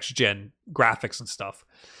next gen graphics and stuff,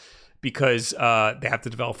 because they have to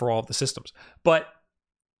develop for all of the systems. But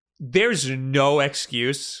there's no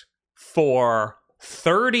excuse for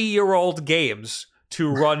 30-year-old games to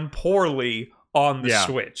run poorly on the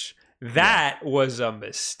Switch. That was a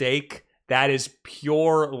mistake. That is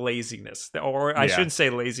pure laziness. Or I shouldn't say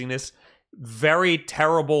laziness. Very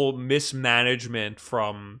terrible mismanagement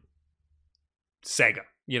from Sega.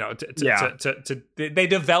 You know, they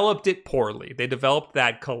developed it poorly. They developed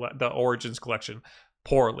the Origins collection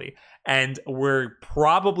poorly. And we're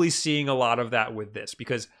probably seeing a lot of that with this,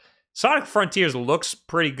 because Sonic Frontiers looks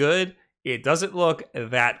pretty good. It doesn't look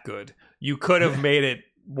that good. You could have made it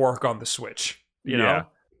work on the Switch, you know?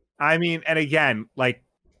 I mean, and again, like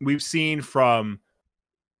we've seen from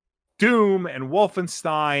Doom and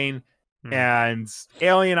Wolfenstein and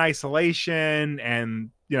Alien Isolation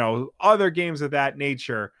and, you know, other games of that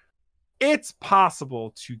nature, it's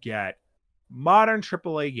possible to get modern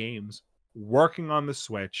AAA games working on the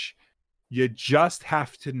Switch. You just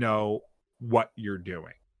have to know what you're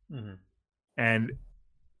doing. And,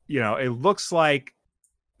 you know, it looks like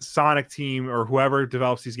Sonic Team or whoever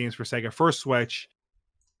develops these games for Sega for Switch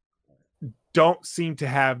don't seem to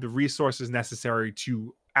have the resources necessary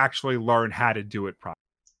to actually learn how to do it properly.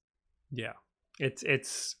 Yeah,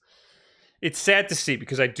 it's sad to see,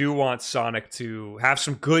 because I do want Sonic to have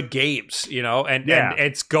some good games, you know, and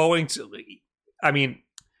it's going to. I mean,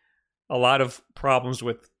 a lot of problems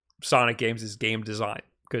with Sonic games is game design,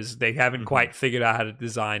 because they haven't quite figured out how to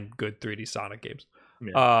design good 3D Sonic games.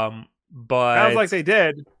 But sounds like they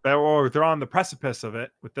did, or they're on the precipice of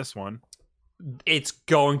it with this one. It's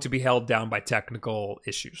going to be held down by technical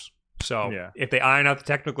issues. So if they iron out the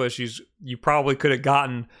technical issues, you probably could have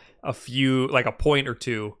gotten a few, like a point or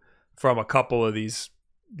two from a couple of these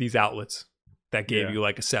outlets that gave you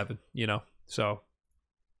like a 7, you know? So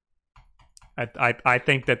I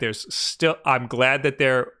think that there's still, I'm glad that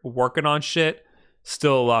they're working on shit.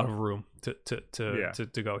 Still a lot of room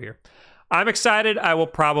to go here. I'm excited. I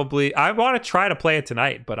want to try to play it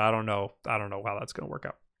tonight, but I don't know how that's going to work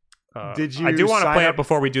out. I do want to play it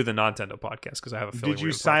before we do the Nintendo podcast, because I have a feeling. Did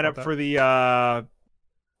you sign up for the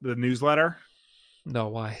newsletter? No,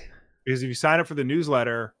 why? Because if you sign up for the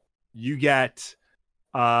newsletter, you get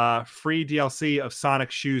free DLC of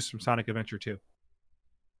Sonic shoes from Sonic Adventure 2.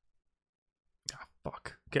 Oh,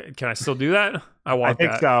 fuck. Can I still do that? I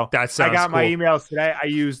think so. That sounds I got cool. my emails today. I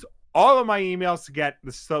used all of my emails to get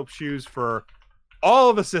the soap shoes for all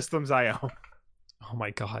of the systems I own. Oh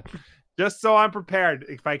my god. Just so I'm prepared.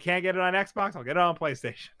 If I can't get it on Xbox, I'll get it on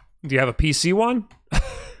PlayStation. Do you have a PC one?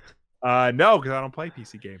 No, because I don't play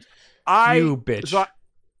PC games. You bitch. So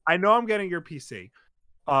I know I'm getting your PC.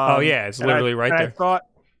 Oh yeah, it's literally right there.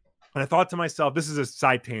 I thought to myself, this is a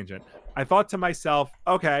side tangent. I thought to myself,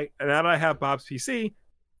 okay, now that I have Bob's PC,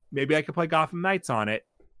 maybe I could play Gotham Knights on it.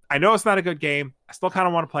 I know it's not a good game. I still kind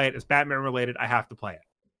of want to play it. It's Batman related. I have to play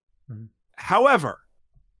it. However,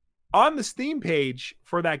 on the Steam page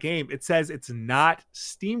for that game, it says it's not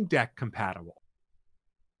Steam Deck compatible.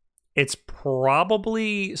 It's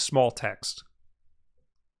probably small text.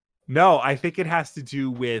 No, I think it has to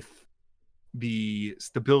do with the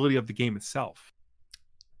stability of the game itself.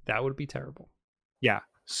 That would be terrible. Yeah.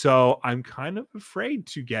 So I'm kind of afraid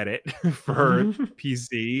to get it for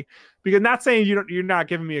PC, because not saying you're not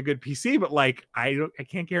giving me a good PC, but like I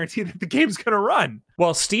can't guarantee that the game's gonna run.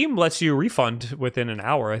 Well, Steam lets you refund within an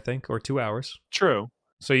hour, I think, or 2 hours. True.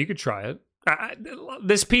 So you could try it.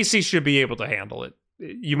 This PC should be able to handle it.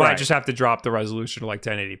 You might just have to drop the resolution to like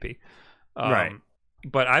 1080p. Right.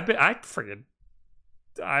 But I freaking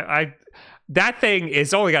I that thing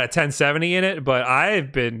is only got a 1070 in it, but I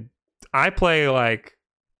play like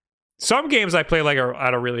some games I play like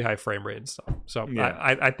at a really high frame rate and stuff. So yeah.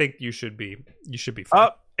 I think you should be fine.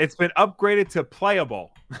 It's been upgraded to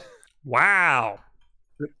playable. Wow.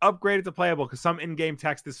 Upgraded to playable because some in-game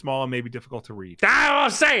text is small and maybe difficult to read. I'll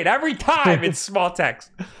say it every time. It's small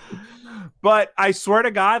text. But I swear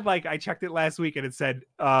to God, like I checked it last week and it said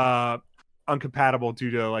uncompatible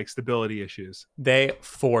due to like stability issues. They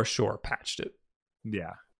for sure patched it.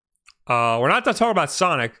 Yeah. We're not done talking about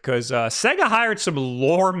Sonic because Sega hired some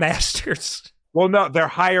lore masters. Well, no, they're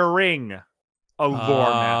hiring a lore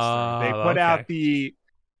master. They put out the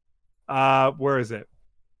where is it?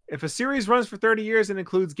 If a series runs for 30 years and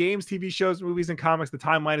includes games, TV shows, movies, and comics, the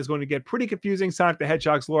timeline is going to get pretty confusing. Sonic the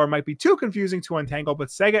Hedgehog's lore might be too confusing to untangle, but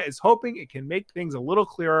Sega is hoping it can make things a little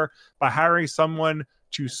clearer by hiring someone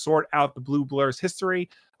to sort out the Blue Blur's history.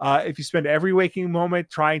 If you spend every waking moment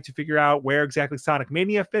trying to figure out where exactly Sonic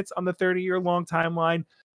Mania fits on the 30-year-long timeline,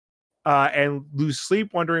 and lose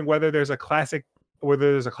sleep wondering whether there's a classic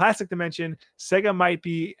dimension, Sega might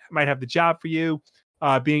have the job for you.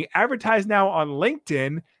 Being advertised now on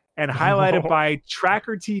LinkedIn and highlighted by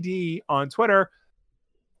Tracker TD on Twitter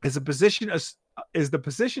is the position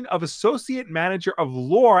of associate manager of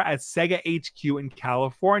lore at Sega HQ in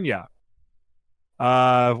California.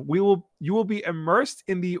 You will be immersed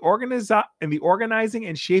in the organizing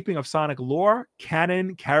and shaping of Sonic lore,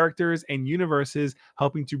 canon, characters, and universes,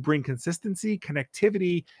 helping to bring consistency,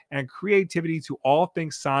 connectivity, and creativity to all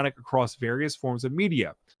things Sonic across various forms of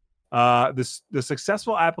media. The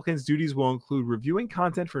successful applicant's duties will include reviewing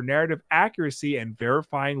content for narrative accuracy and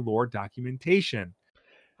verifying lore documentation.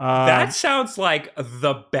 That sounds like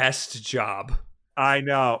the best job. I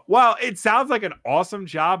know. Well, it sounds like an awesome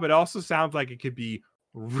job. It also sounds like it could be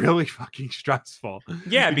really fucking stressful.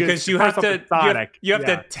 Yeah, because you have to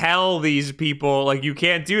to tell these people like you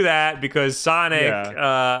can't do that because Sonic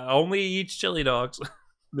only eats chili dogs.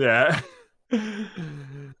 Yeah.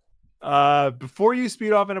 Before you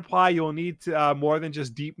speed off and apply, you will need more than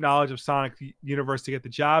just deep knowledge of Sonic universe to get the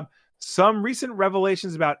job. Some recent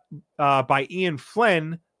revelations about by Ian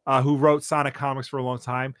Flynn, who wrote Sonic comics for a long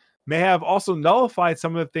time, may have also nullified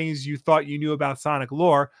some of the things you thought you knew about Sonic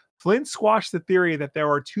lore. Flynn squashed the theory that there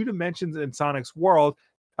are two dimensions in Sonic's world,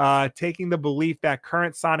 taking the belief that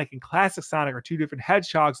current Sonic and classic Sonic are two different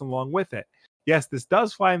hedgehogs along with it. Yes, this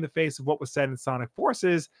does fly in the face of what was said in Sonic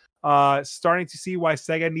Forces, starting to see why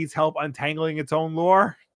Sega needs help untangling its own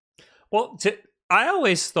lore. Well, I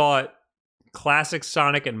always thought classic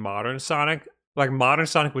Sonic and modern Sonic, like modern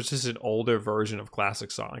Sonic was just an older version of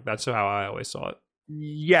classic Sonic. That's how I always saw it.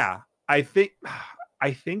 Yeah, I think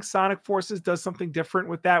Sonic Forces does something different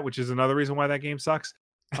with that, which is another reason why that game sucks.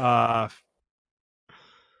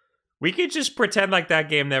 We could just pretend like that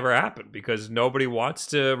game never happened because nobody wants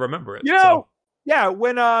to remember it. Yeah,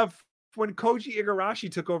 when Koji Igarashi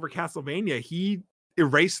took over Castlevania, he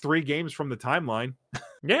erased 3 games from the timeline.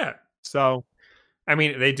 Yeah. So, I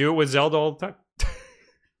mean, they do it with Zelda all the time.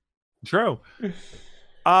 True.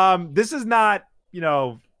 This is not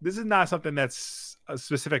something that's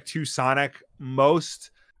specific to Sonic.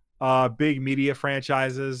 Most big media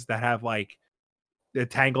franchises that have like the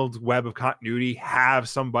tangled web of continuity have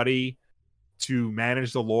somebody to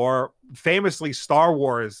manage the lore. Famously, Star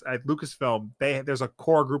Wars at Lucasfilm, there's a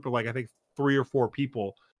core group of like I think 3 or 4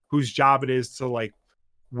 people whose job it is to like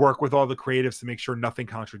work with all the creatives to make sure nothing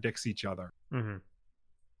contradicts each other. Mm-hmm.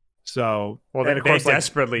 So, well, they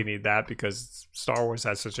desperately need that because Star Wars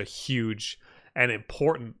has such a huge and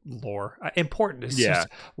important lore. Important is just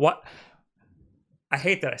what I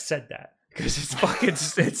hate that I said that because it's fucking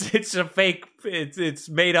it's a fake. It's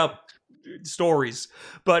made up stories,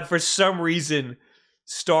 but for some reason,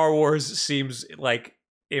 Star Wars seems like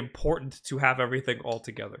important to have everything all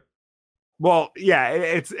together. Well, yeah,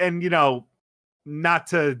 it's and not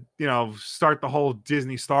to start the whole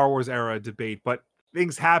Disney Star Wars era debate, but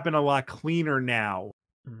things happen a lot cleaner now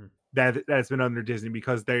that's been under Disney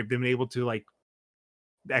because they've been able to like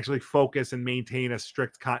actually focus and maintain a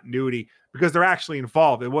strict continuity because they're actually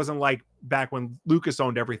involved. It wasn't like back when Lucas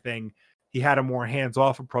owned everything. He had a more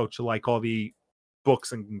hands-off approach to like all the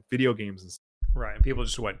books and video games and stuff. Right. And people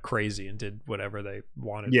just went crazy and did whatever they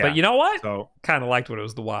wanted. Yeah. But you know what? So kind of liked when it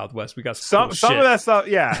was the Wild West. We got some cool shit. Of that stuff.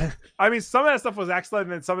 Yeah. I mean, some of that stuff was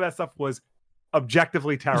excellent and some of that stuff was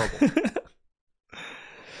objectively terrible.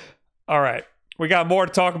 All right. We got more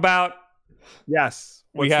to talk about. Yes.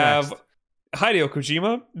 We have Hideo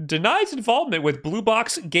Kojima denies involvement with Blue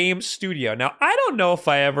Box Game Studio. Now, I don't know if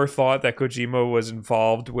I ever thought that Kojima was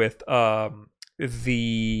involved with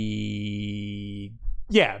the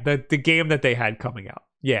Yeah, the game that they had coming out.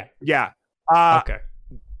 Yeah. Yeah. Okay.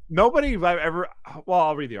 Nobody I've ever. Well,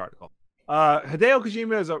 I'll read the article. Hideo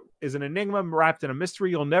Kojima is an enigma wrapped in a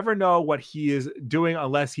mystery. You'll never know what he is doing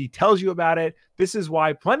unless he tells you about it. This is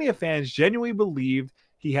why plenty of fans genuinely believed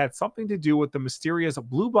he had something to do with the mysterious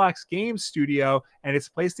Blue Box Games studio and its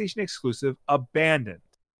PlayStation exclusive Abandoned.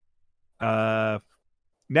 Now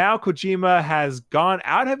Kojima has gone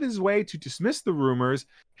out of his way to dismiss the rumors.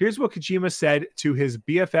 Here's what Kojima said to his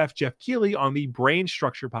BFF Jeff Keighley on the Brain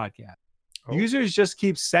Structure podcast. Oh. Users just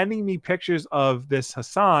keep sending me pictures of this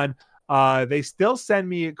Hassan. They still send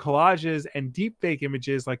me collages and deepfake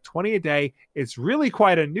images like 20 a day. It's really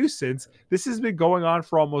quite a nuisance. This has been going on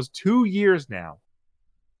for almost 2 years now.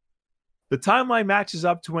 The timeline matches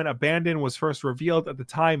up to when Abandon was first revealed. At the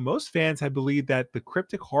time, most fans had believed that the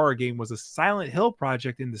cryptic horror game was a Silent Hill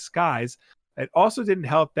project in disguise. It also didn't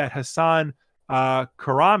help that Hassan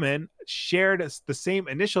Karaman shared the same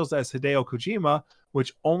initials as Hideo Kojima,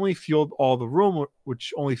 which only fueled all the rumors.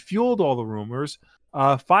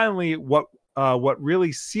 Finally, what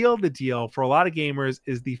really sealed the deal for a lot of gamers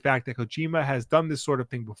is the fact that Kojima has done this sort of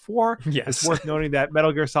thing before. Yes. It's worth noting that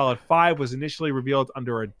Metal Gear Solid 5 was initially revealed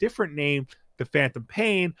under a different name, The Phantom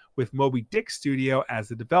Pain, with Moby Dick Studio as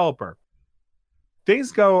the developer.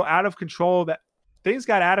 Things got out of control that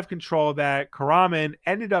Karaman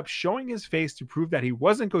ended up showing his face to prove that he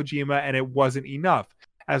wasn't Kojima, and it wasn't enough.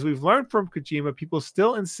 As we've learned from Kojima, people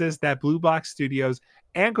still insist that Blue Box Studios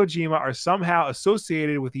and Kojima are somehow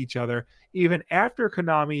associated with each other, even after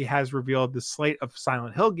Konami has revealed the slate of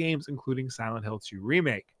Silent Hill games, including Silent Hill 2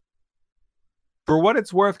 Remake. For what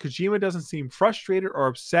it's worth, Kojima doesn't seem frustrated or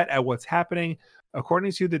upset at what's happening.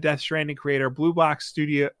 According to the Death Stranding creator, Blue Box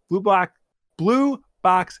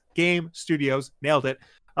Game Studios, nailed it,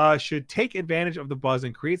 should take advantage of the buzz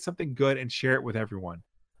and create something good and share it with everyone.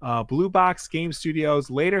 Blue Box Game Studios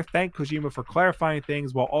later thanked Kojima for clarifying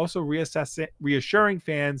things while also reassuring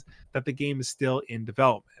fans that the game is still in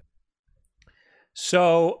development.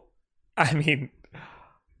 So, I mean,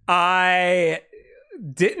 I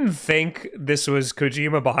didn't think this was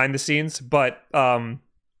Kojima behind the scenes, but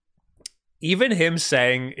even him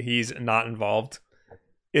saying he's not involved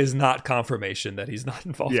is not confirmation that he's not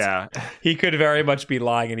involved. Yeah. He could very much be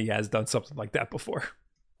lying, and he has done something like that before.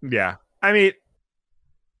 Yeah. I mean,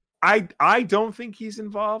 I don't think he's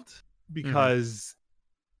involved because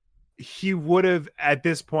he would have at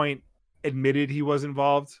this point admitted he was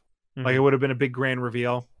involved. Like it would have been a big grand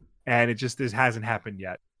reveal, and it just hasn't happened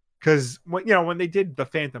yet. Because when they did the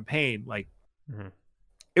Phantom Pain, like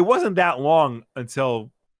it wasn't that long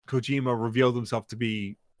until Kojima revealed himself to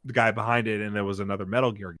be the guy behind it, and there was another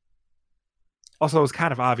Metal Gear game. Also, it was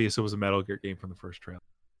kind of obvious it was a Metal Gear game from the first trailer,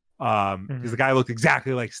 because the guy looked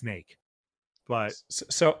exactly like Snake. But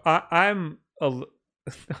so I'm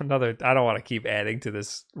another. I don't want to keep adding to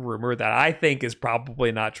this rumor that I think is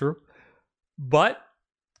probably not true, but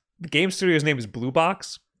the game studio's name is Blue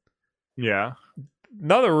Box. Yeah.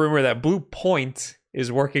 Another rumor that Blue Point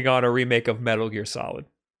is working on a remake of Metal Gear Solid.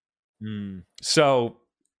 So,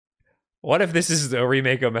 what if this is a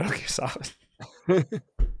remake of Metal Gear Solid?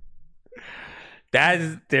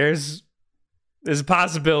 There's a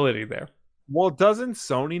possibility there. Well, doesn't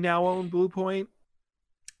Sony now own Blue Point?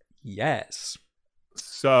 Yes.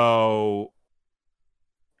 So,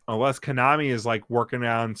 unless Konami is like working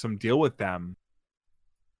on some deal with them,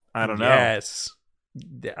 I don't know. Yes.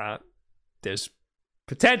 There's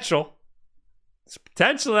potential. There's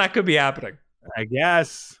potential that could be happening. I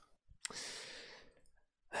guess.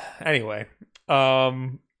 Anyway,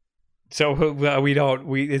 so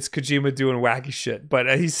it's Kojima doing wacky shit,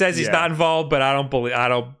 but he says he's not involved, but I don't buy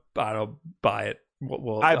it.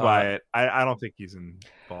 I buy it. I don't think he's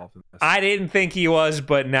involved in this. I didn't think he was,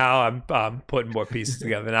 but now I'm putting more pieces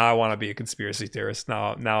together. Now I want to be a conspiracy theorist.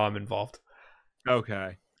 Now I'm involved.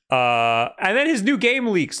 Okay. And then his new game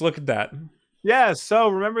leaks. Look at that. Yeah, so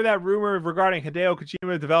remember that rumor regarding Hideo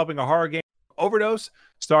Kojima developing a horror game, Overdose,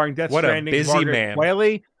 starring Death Stranding's Margaret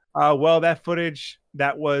Qualley? The footage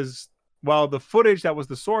that was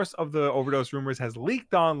the source of the Overdose rumors has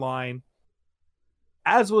leaked online.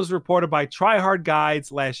 As was reported by Tryhard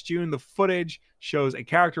Guides last June, the footage shows a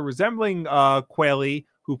character resembling Qualley,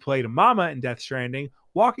 who played Mama in Death Stranding,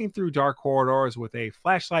 walking through dark corridors with a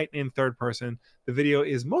flashlight in third person. The video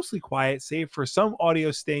is mostly quiet, save for some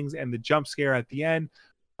audio stings and the jump scare at the end,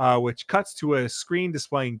 which cuts to a screen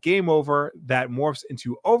displaying Game Over that morphs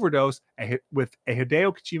into Overdose with a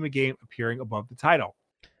Hideo Kojima game appearing above the title.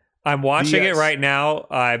 I'm watching it right now.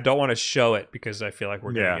 I don't want to show it because I feel like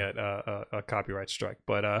we're going to get a copyright strike.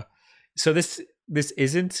 But so this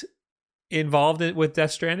isn't involved with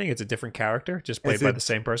Death Stranding? It's a different character, just played by the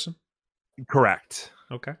same person? Correct.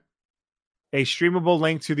 Okay. A streamable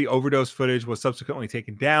link to the overdose footage was subsequently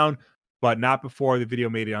taken down, but not before the video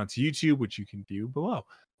made it onto YouTube, which you can view below.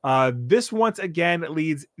 This once again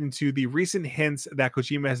leads into the recent hints that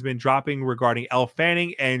Kojima has been dropping regarding Elle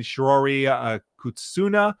Fanning and Shiroya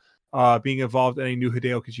Kutsuna being involved in a new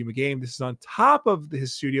Hideo Kojima game. This is on top of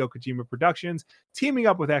his studio, Kojima Productions, teaming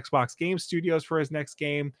up with Xbox Game Studios for his next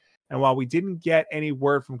game. And while we didn't get any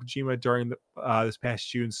word from Kojima during this past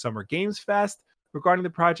June's Summer Games Fest regarding the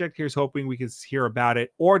project, here's hoping we can hear about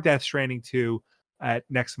it or Death Stranding 2 at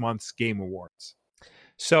next month's Game Awards.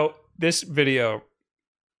 So this video,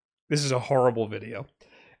 this is a horrible video.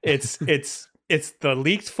 It's the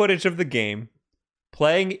leaked footage of the game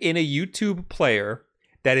playing in a YouTube player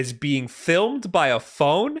that is being filmed by a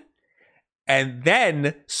phone, and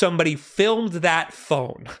then somebody filmed that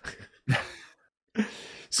phone.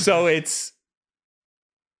 So it's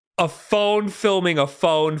a phone filming a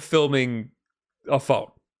phone filming a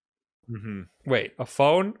phone. Mm-hmm. Wait, a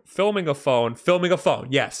phone filming a phone filming a phone.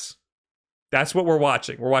 Yes. That's what we're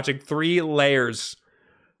watching. We're watching 3 layers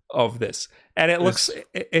of this. And it looks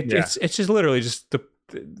it's just literally just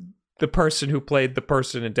the person who played the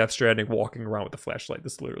person in Death Stranding walking around with a flashlight.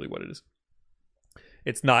 That's literally what it is.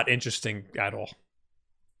 It's not interesting at all.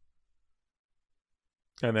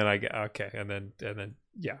 And then and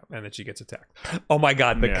then she gets attacked. Oh my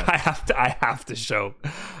god, I have to show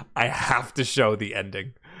the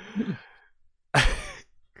ending.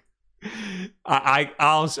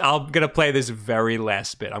 I'm gonna play this very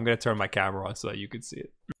last bit. I'm gonna turn my camera on so that you can see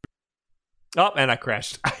it. Oh, and I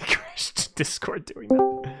crashed Discord doing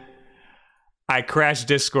that. I crashed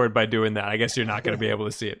Discord by doing that. I guess you're not gonna be able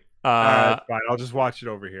to see it. Fine. I'll just watch it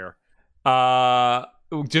over here.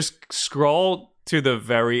 Just scroll to the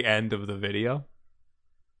very end of the video.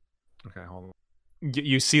 Okay, hold on.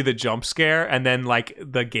 You see the jump scare, and then like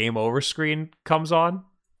the game over screen comes on.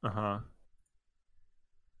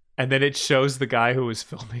 And then it shows the guy who was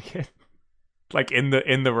filming it, like in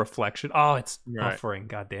the reflection. Oh, it's buffering.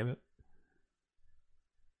 God damn it!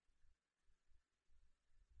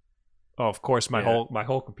 Oh, of course, my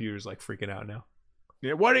whole computer's like freaking out now.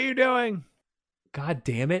 Yeah, what are you doing? God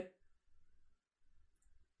damn it!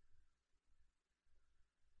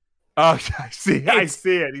 Oh, I see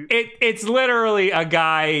it. It's literally a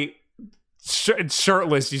guy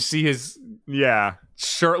shirtless. You see his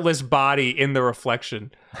shirtless body in the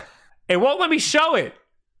reflection. It won't let me show it.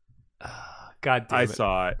 God damn it. I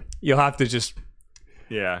saw it. You'll have to just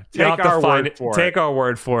take our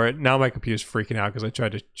word for it. Now my computer's freaking out because I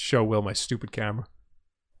tried to show Will my stupid camera.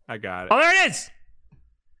 I got it. Oh, there it is.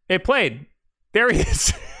 It played. There he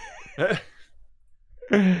is.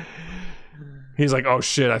 He's like, oh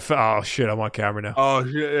shit, I'm on camera now. Oh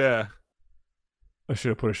yeah. I should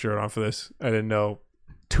have put a shirt on for this. I didn't know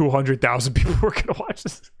 200,000 people were gonna watch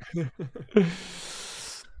this.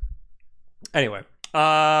 Anyway,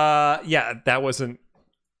 that wasn't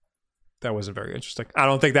very interesting. I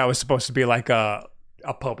don't think that was supposed to be like a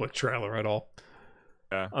public trailer at all.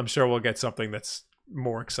 Yeah. I'm sure we'll get something that's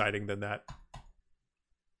more exciting than that.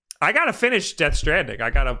 I gotta finish Death Stranding.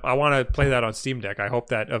 I want to play that on Steam Deck. I hope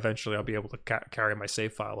that eventually I'll be able to carry my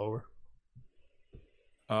save file over.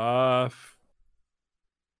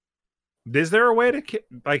 Is there a way to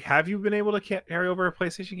have you been able to carry over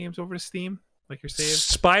PlayStation games over to Steam, like your save?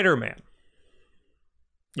 Spider-Man.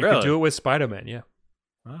 You can do it with Spider-Man, yeah.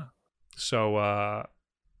 Oh. So I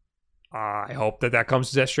hope that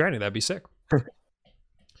comes to Death Stranding. That'd be sick.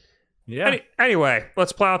 Yeah. Anyway,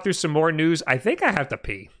 let's plow through some more news. I think I have to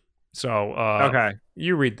pee. So okay,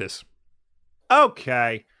 you read this.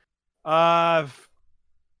 Okay. Halo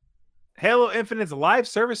Infinite's live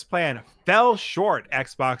service plan fell short,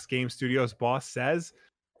 Xbox Game Studios boss says.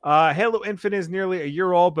 Halo Infinite is nearly a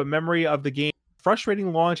year old, but memory of the game's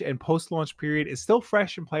frustrating launch and post-launch period is still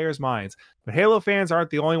fresh in players' minds. But Halo fans aren't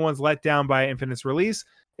the only ones let down by Infinite's release.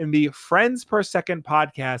 In the Friends Per Second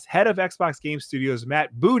podcast, head of Xbox Game Studios,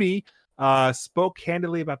 Matt Booty, spoke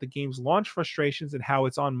candidly about the game's launch frustrations and how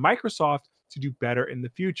it's on Microsoft to do better in the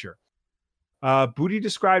future. Booty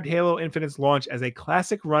described Halo Infinite's launch as a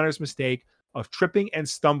classic runner's mistake of tripping and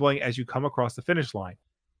stumbling as you come across the finish line.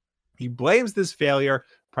 He blames this failure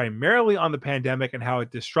primarily on the pandemic and how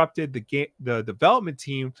it disrupted the development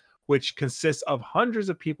team, which consists of hundreds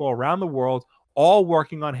of people around the world, all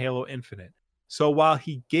working on Halo Infinite. So while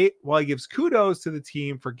he gives kudos to the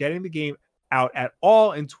team for getting the game out at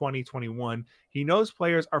all in 2021, he knows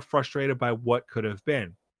players are frustrated by what could have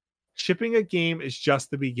been. Shipping a game is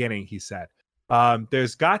just the beginning, he said.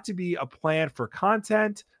 There's got to be a plan for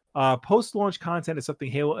content, Post-launch content is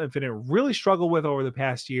something Halo Infinite really struggled with over the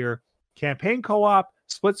past year. Campaign co-op,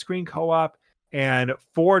 split-screen co-op, and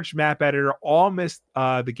Forge map editor all missed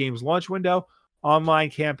the game's launch window. Online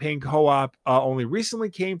campaign co-op only recently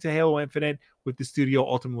came to Halo Infinite, with the studio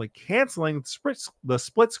ultimately canceling the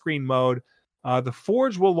split-screen mode. The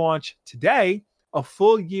Forge will launch today, a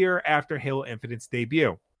full year after Halo Infinite's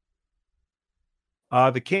debut.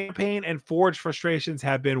 The campaign and Forge frustrations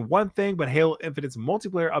have been one thing, but Halo Infinite's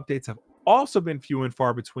multiplayer updates have also been few and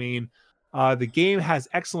far between. The game has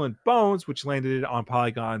excellent bones, which landed it on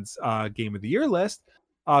Polygon's Game of the Year list,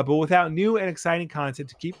 but without new and exciting content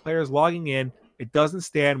to keep players logging in, it doesn't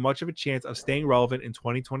stand much of a chance of staying relevant in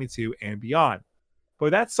 2022 and beyond. But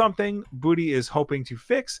that's something Booty is hoping to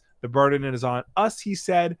fix. The burden is on us, he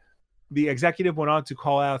said. The executive went on to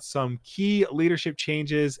call out some key leadership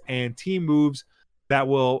changes and team moves that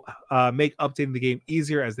will make updating the game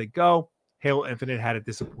easier as they go. Halo Infinite had a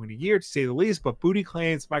disappointing year, to say the least, but Booty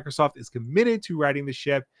claims Microsoft is committed to righting the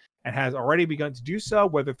ship and has already begun to do so.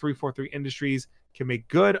 Whether 343 Industries can make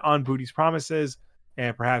good on Booty's promises,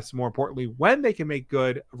 and perhaps more importantly, when they can make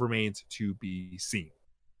good, remains to be seen.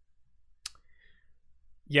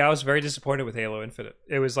 Yeah, I was very disappointed with Halo Infinite.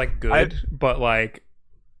 It was like good, but like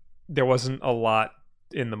there wasn't a lot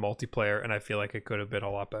in the multiplayer, and I feel like it could have been a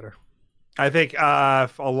lot better. I think a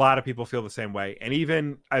lot of people feel the same way, and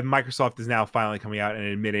even Microsoft is now finally coming out and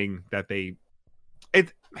admitting that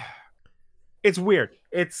it's weird.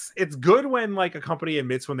 It's good when like a company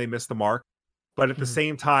admits when they miss the mark, but at the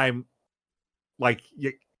same time, like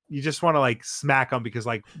you just want to like smack them because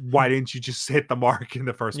like why didn't you just hit the mark in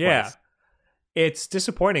the first place? It's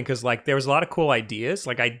disappointing because like there was a lot of cool ideas.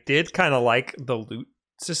 Like I did kind of like the loot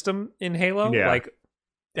system in Halo. Yeah. Like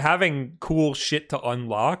having cool shit to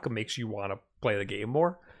unlock makes you want to play the game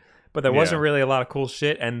more. But there wasn't really a lot of cool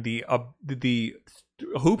shit, and the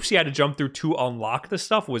hoops you had to jump through to unlock the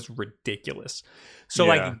stuff was ridiculous. So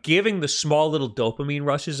like giving the small little dopamine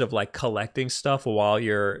rushes of like collecting stuff while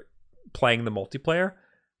you're playing the multiplayer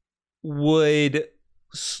would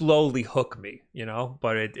slowly hook me, you know,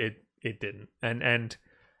 but it didn't. And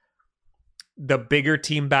the bigger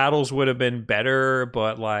team battles would have been better,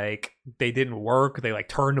 but like they didn't work. They like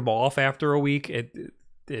turned them off after a week. It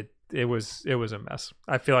was a mess.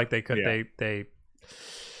 I feel like they could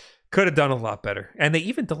have done a lot better. And they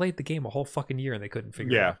even delayed the game a whole fucking year and they couldn't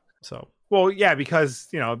figure it out. So because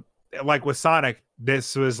you know, like with Sonic,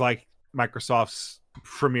 this was like Microsoft's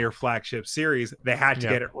premier flagship series. They had to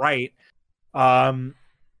get it right. And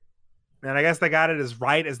I guess they got it as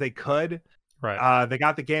right as they could. Right. They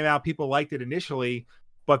got the game out. People liked it initially,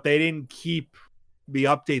 but they didn't keep the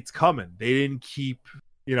updates coming. They didn't keep,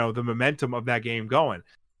 you know, the momentum of that game going.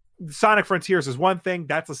 Sonic Frontiers is one thing.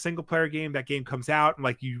 That's a single player game. That game comes out and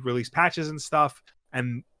like you release patches and stuff,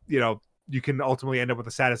 and you know, you can ultimately end up with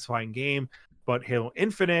a satisfying game. But Halo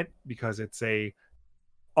Infinite, because it's a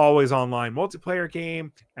always online multiplayer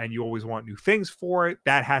game and you always want new things for it,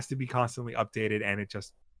 that has to be constantly updated, and it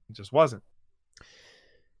just wasn't.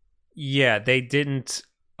 Yeah, they didn't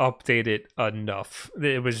update it enough.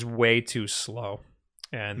 It was way too slow,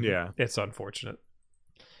 and it's unfortunate.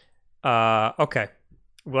 Okay,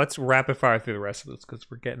 let's rapid fire through the rest of this because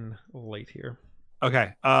we're getting late here.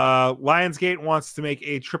 Okay, Lionsgate wants to make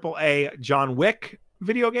a AAA John Wick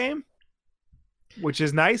video game, which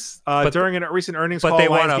is nice. During a recent earnings call, but they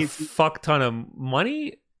want a fuck ton of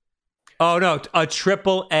money. Oh no, a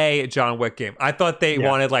AAA John Wick game. I thought they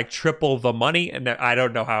wanted like triple the money, and I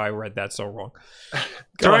don't know how I read that so wrong.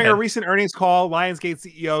 During a recent earnings call, Lionsgate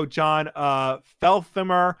CEO John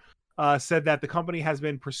Feltheimer said that the company has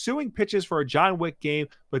been pursuing pitches for a John Wick game,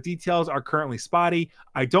 but details are currently spotty.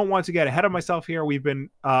 I don't want to get ahead of myself here. We've been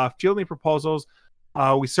fielding proposals.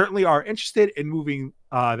 We certainly are interested in moving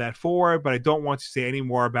that forward, but I don't want to say any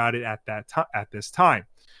more about it at this time.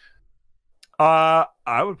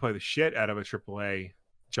 I would play the shit out of a AAA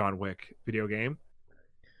John Wick video game.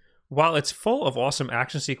 While it's full of awesome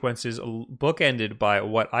action sequences, bookended by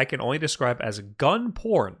what I can only describe as gun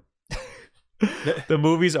porn, the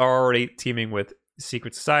movies are already teeming with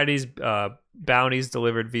secret societies, bounties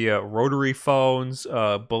delivered via rotary phones,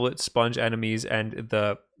 bullet sponge enemies, and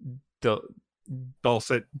the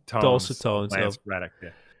dulcet tones of Reddick. Yeah.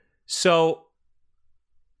 So,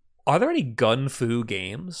 are there any gun fu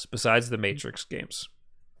games besides the Matrix games?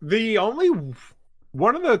 The only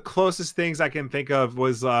one of the closest things I can think of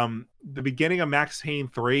was the beginning of Max Payne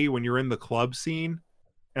 3 when you're in the club scene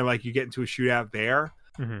and like you get into a shootout there.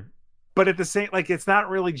 Mm-hmm. But at the same, like, it's not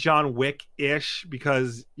really John Wick-ish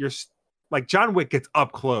because you're like John Wick gets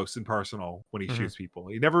up close and personal when he shoots people.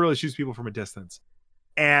 He never really shoots people from a distance.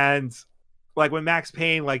 And like when Max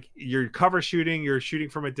Payne, like you're cover shooting, you're shooting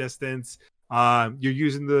from a distance, you're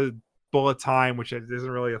using the bullet time, which isn't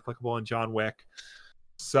really applicable in John Wick.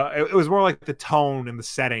 So it was more like the tone and the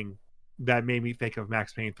setting that made me think of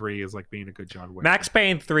Max Payne 3 as like being a good John Wick. Max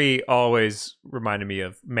Payne 3 always reminded me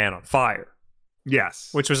of Man on Fire. Yes.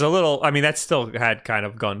 Which was a little, I mean, that still had kind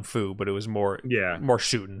of gun fu, but it was more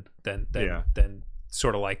shooting than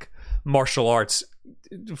sort of like martial arts.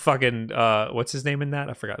 Fucking what's his name in that?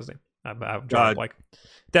 I forgot his name. I'm drawing like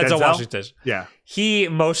Denzel Washington. Yeah. He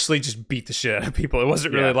mostly just beat the shit out of people. It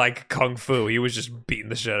wasn't really like kung fu. He was just beating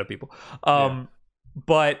the shit out of people.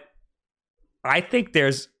 But I think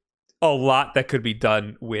there's a lot that could be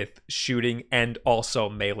done with shooting and also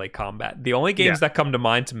melee combat. The only games that come to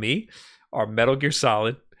mind to me are Metal Gear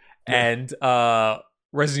Solid and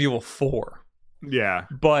Resident Evil 4. Yeah.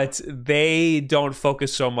 But they don't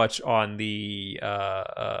focus so much on the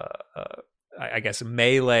I guess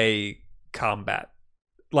melee combat.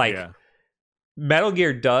 Like Metal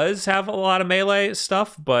Gear does have a lot of melee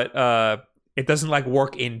stuff, but it doesn't like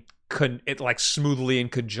work like smoothly in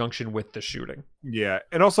conjunction with the shooting. Yeah,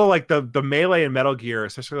 and also like the melee in Metal Gear,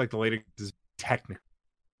 especially like the later, is technical.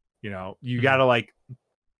 You know, you gotta like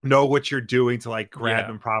know what you're doing to like grab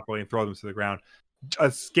them properly and throw them to the ground.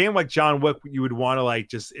 A game like John Wick, you would want to like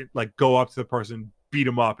just like go up to the person, beat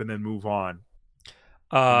them up, and then move on.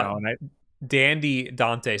 Dandy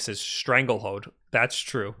Dante says Stranglehold. That's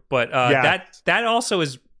true, but that also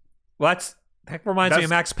is that reminds me of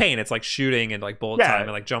Max Payne. It's like shooting and like bullet time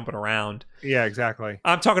and like jumping around. Yeah, exactly.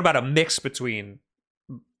 I'm talking about a mix between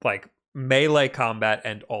like melee combat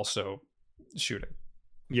and also shooting.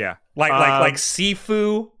 Yeah, like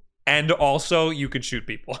Sifu, and also you could shoot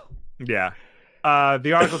people. Yeah.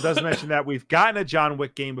 The article does mention that we've gotten a John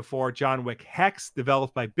Wick game before, John Wick Hex,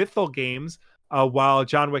 developed by Bithell Games. While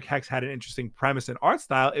John Wick Hex had an interesting premise and art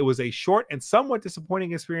style, it was a short and somewhat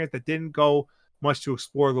disappointing experience that didn't go much to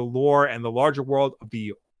explore the lore and the larger world of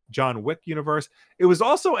the John Wick universe. It was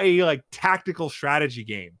also a like tactical strategy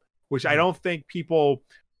game, which I don't think people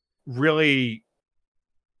really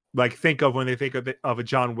like think of when they think of a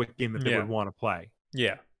John Wick game that they would want to play.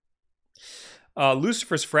 Yeah.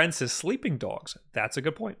 Lucifer's friend says Sleeping Dogs. That's a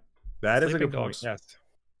good point. That is a good point. Yes.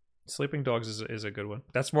 Sleeping Dogs is a good one.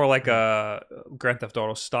 That's more like a Grand Theft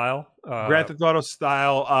Auto style. Grand Theft Auto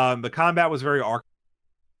style. The combat was very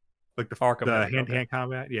like the hand-to-hand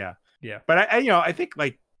combat. Yeah. But I think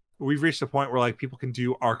like we've reached a point where like people can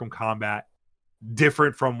do Arkham combat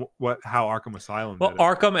different from how Arkham Asylum did it.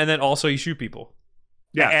 Arkham, and then also you shoot people.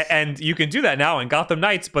 Yeah, and you can do that now in Gotham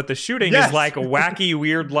Knights, but the shooting is like wacky,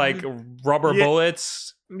 weird, like rubber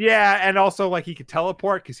bullets. Yeah, and also like he could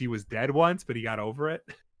teleport because he was dead once, but he got over it.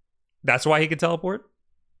 That's why he could teleport?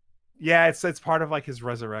 Yeah, it's part of like his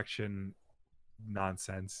resurrection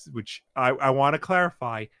nonsense, which I want to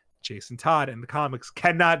clarify. Jason Todd in the comics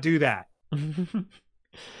cannot do that.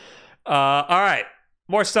 All right,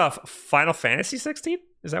 more stuff. Final Fantasy 16?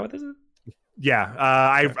 Is that what this is? Yeah,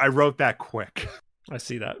 I wrote that quick. I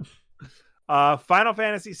see that. Final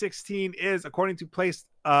Fantasy 16 is, according to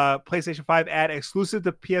PlayStation 5 ad, exclusive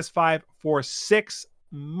to PS5 for 6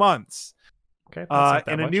 months. Okay.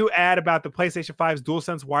 In a new ad about the PlayStation 5's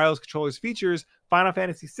DualSense wireless controller's features, Final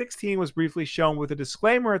Fantasy 16 was briefly shown with a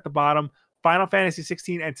disclaimer at the bottom. Final Fantasy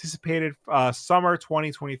 16 anticipated summer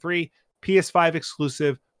 2023, PS5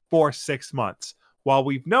 exclusive for 6 months. While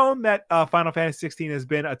we've known that Final Fantasy 16 has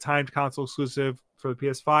been a timed console exclusive for the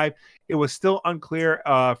PS5, it was still unclear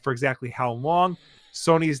for exactly how long.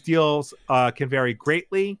 Sony's deals can vary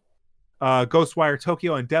greatly. Ghostwire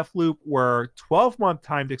Tokyo and Deathloop were 12-month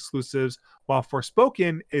timed exclusives, while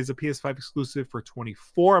Forspoken is a PS5 exclusive for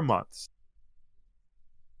 24 months.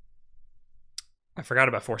 I forgot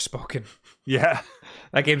about Forspoken. Yeah.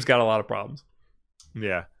 That game's got a lot of problems.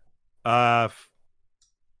 Yeah. While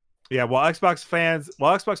Xbox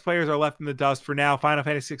players are left in the dust for now, Final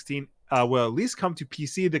Fantasy 16 will at least come to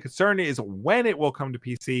PC. The concern is when it will come to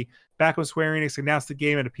PC. Back when Square Enix announced the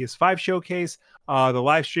game at a PS5 showcase, the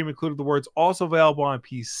live stream included the words "also available on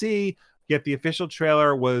PC," yet the official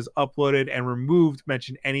trailer was uploaded and removed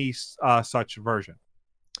mention any such version.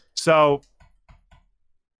 So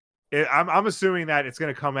I'm assuming that it's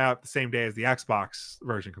going to come out the same day as the Xbox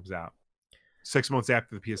version comes out, 6 months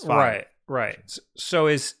after the PS5. Right. So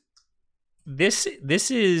is this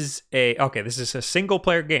is a single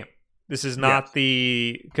player game. This is not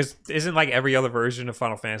because isn't like every other version of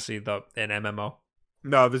Final Fantasy an MMO?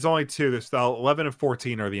 No, there's only 2. There's 11 and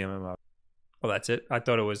 14 are the MMO. Oh, that's it. I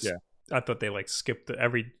thought it was. Yeah. I thought they like skipped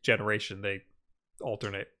every generation. They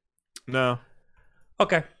alternate. No.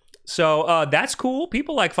 Okay, so that's cool.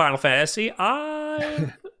 People like Final Fantasy.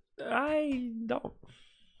 I I don't.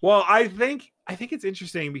 Well, I think it's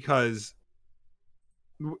interesting because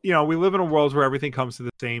we live in a world where everything comes to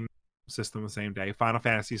the same system the same day. Final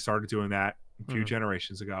Fantasy started doing that a few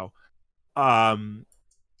generations ago. But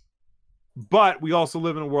we also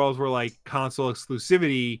live in a world where like console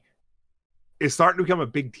exclusivity is starting to become a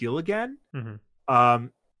big deal again.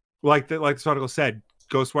 Like this article said,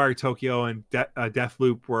 Ghostwire Tokyo and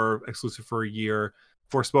Deathloop were exclusive for a year.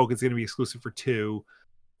 Forspoken is going to be exclusive for 2.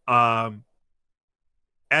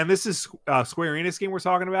 And this is Square Enix game we're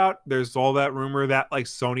talking about. There's all that rumor that like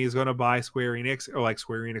Sony is going to buy Square Enix, or like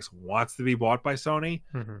Square Enix wants to be bought by Sony.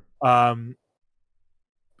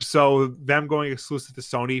 So them going exclusive to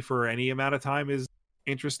Sony for any amount of time is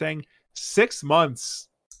interesting. 6 months.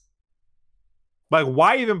 Like,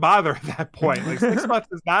 why even bother at that point? Like, 6 months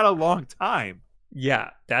is not a long time. Yeah,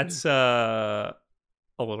 that's a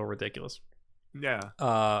little ridiculous. Yeah.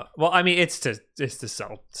 Well, I mean, it's to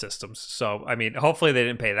sell systems. So, I mean, hopefully they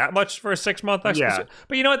didn't pay that much for a 6 month exclusivity. Yeah.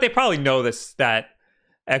 But you know what? They probably know that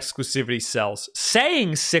exclusivity sells.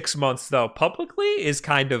 Saying 6 months though publicly is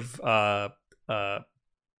kind of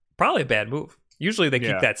probably a bad move. Usually they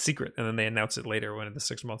keep that secret and then they announce it later when the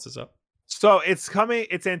 6 months is up. So it's coming.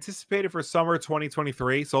 It's anticipated for summer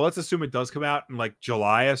 2023. So let's assume it does come out in like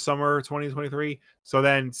July of summer 2023. So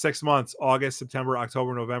then 6 months: August, September,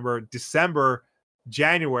 October, November, December,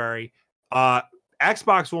 January.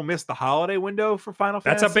 Xbox will miss the holiday window for Final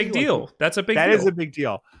Fantasy. That's a big deal. That is a big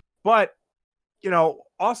deal. But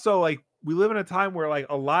also like we live in a time where like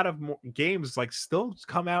a lot of games like still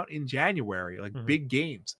come out in January, like big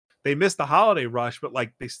games. They missed the holiday rush, but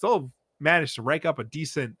like they still managed to rake up a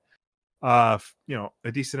decent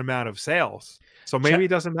amount of sales. So maybe it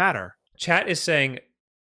doesn't matter. Chat is saying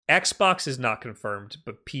Xbox is not confirmed,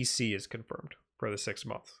 but PC is confirmed for the 6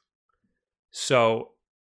 months. So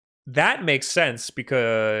that makes sense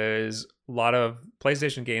because a lot of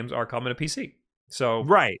PlayStation games are coming to PC. So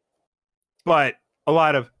right. But a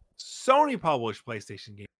lot of Sony published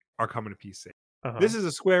PlayStation games are coming to PC. This is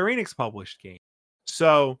a Square Enix published game.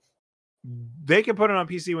 So they can put it on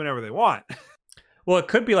PC whenever they want. Well, it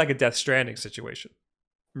could be like a Death Stranding situation.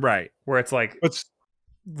 Right. Where it's like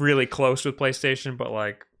really close with PlayStation, but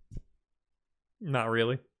like not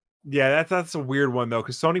really. Yeah, that's a weird one though,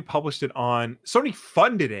 because Sony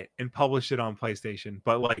funded it and published it on PlayStation,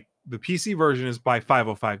 but like the PC version is by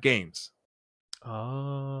 505 Games.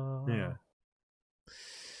 Oh. Yeah.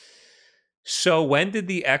 So when did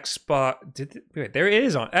the Xbox there it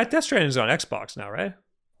is on Death Stranding is on Xbox now, right?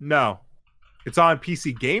 No. It's on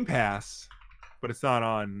PC Game Pass, but it's not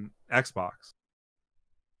on Xbox.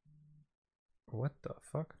 What the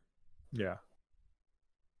fuck? Yeah.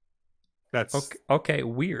 That's okay,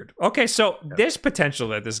 weird. Okay, so there's potential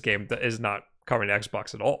that this game is not coming to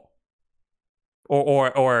Xbox at all.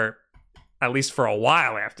 Or at least for a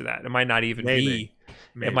while after that. It might not even be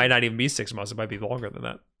It might not even be 6 months. It might be longer than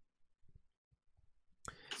that.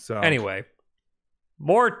 So anyway,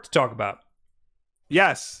 more to talk about.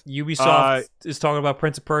 Yes. Ubisoft is talking about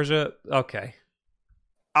Prince of Persia. Okay.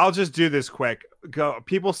 I'll just do this quick.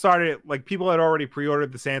 People had already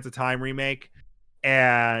pre-ordered the Sands of Time remake,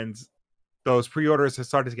 and those pre-orders have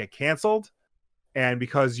started to get canceled. And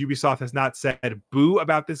because Ubisoft has not said boo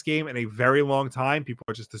about this game in a very long time, people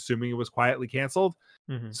are just assuming it was quietly canceled.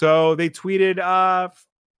 So they tweeted,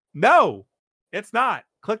 no, it's not.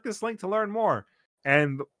 Click this link to learn more.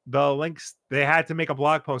 And the links, they had to make a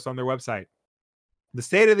blog post on their website. The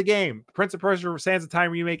state of the game, Prince of Persia Sands of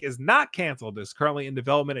Time remake is not canceled. It's currently in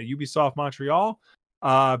development at Ubisoft Montreal.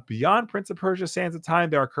 Beyond Prince of Persia Sands of Time,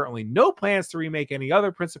 there are currently no plans to remake any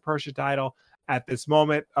other Prince of Persia title. At this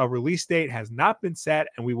moment, a release date has not been set,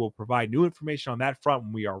 and we will provide new information on that front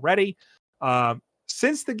when we are ready.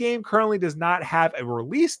 Since the game currently does not have a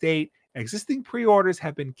release date, existing pre-orders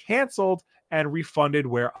have been canceled and refunded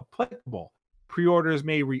where applicable. Pre-orders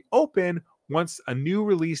may reopen once a new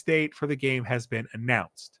release date for the game has been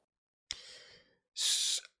announced.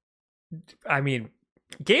 I mean,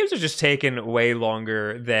 games are just taking way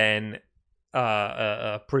longer than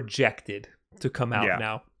projected to come out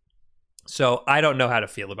now. So I don't know how to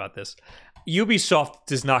feel about this. Ubisoft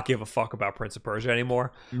does not give a fuck about Prince of Persia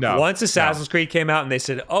anymore. No. Once Assassin's Creed came out and they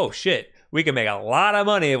said, oh shit, we can make a lot of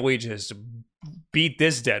money if we just beat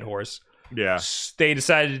this dead horse. Yeah. They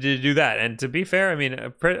decided to do that. And to be fair, I mean,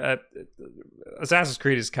 Assassin's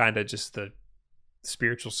Creed is kind of just the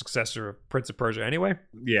spiritual successor of Prince of Persia anyway.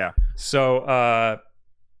 Yeah. So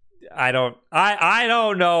I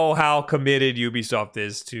don't know how committed Ubisoft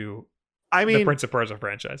is to the Prince of Persia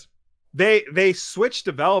franchise. They switched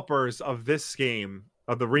developers of this game,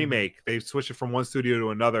 of the remake. They switched it from one studio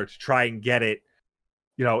to another to try and get it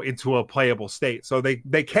into a playable state. So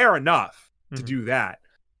they care enough to do that.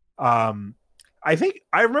 I think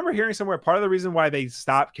I remember hearing somewhere part of the reason why they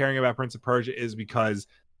stopped caring about Prince of Persia is because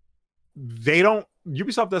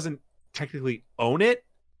Ubisoft doesn't technically own it.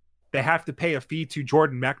 They have to pay a fee to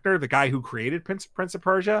Jordan Mechner, the guy who created Prince of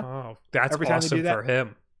Persia. Oh, that's awesome for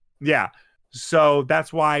him. Yeah. So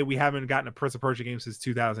that's why we haven't gotten a Prince of Persia game since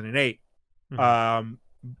 2008.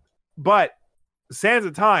 But Sands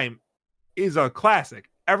of Time is a classic.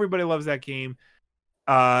 Everybody loves that game.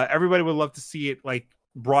 Everybody would love to see it like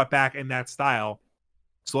brought back in that style.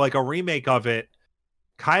 So like a remake of it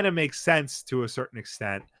kind of makes sense to a certain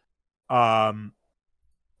extent.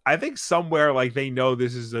 I think somewhere like they know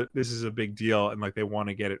this is a big deal and like they want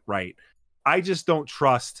to get it right. I just don't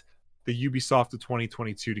trust the Ubisoft of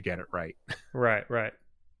 2022 to get it right. Right.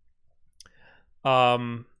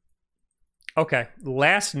 Okay.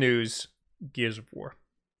 Last news, Gears of War.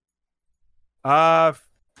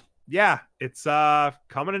 Yeah, it's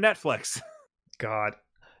coming to Netflix. God.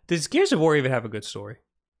 Does Gears of War even have a good story?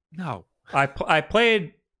 No. I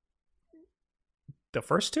played the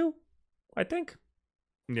first two, I think.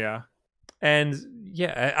 Yeah. And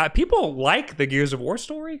yeah, people like the Gears of War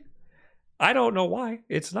story. I don't know why.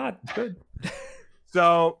 It's not good.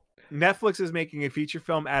 So Netflix is making a feature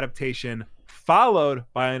film adaptation followed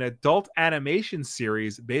by an adult animation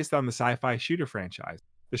series based on the sci-fi shooter franchise.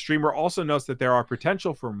 The streamer also notes that there are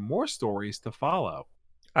potential for more stories to follow.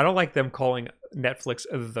 I don't like them calling Netflix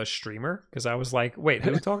the streamer because I was like, wait,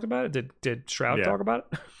 who talked about it? Did Shroud talk about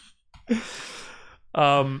it?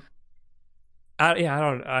 I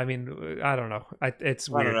don't know. It's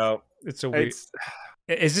weird. I don't know. It's a weird.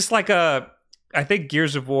 Is this like I think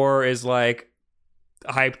Gears of War is like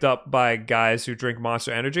hyped up by guys who drink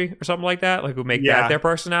Monster Energy or something like that, like who make that their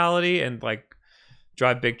personality and like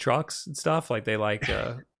drive big trucks and stuff. Like they like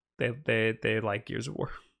they like Gears of War.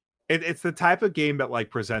 It's the type of game that like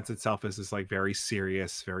presents itself as this like very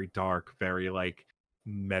serious, very dark, very like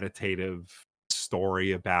meditative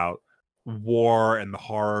story about war and the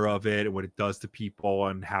horror of it and what it does to people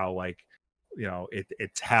and how like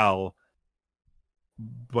it's hell.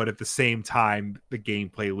 But at the same time, the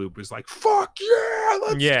gameplay loop is like, fuck yeah,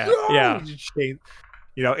 let's go. Yeah.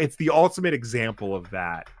 It's the ultimate example of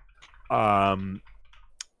that.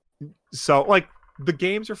 So like the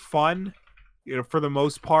games are fun, for the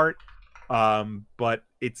most part. But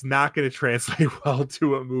it's not going to translate well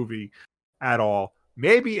to a movie at all.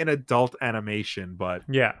 Maybe an adult animation, but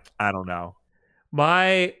yeah, I don't know.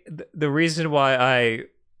 The reason why I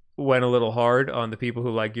went a little hard on the people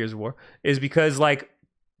who like Gears of War is because like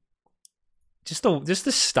just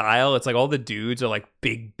the style. It's like all the dudes are like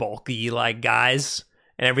big, bulky like guys,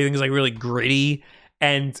 and everything's like really gritty.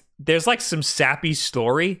 And there's like some sappy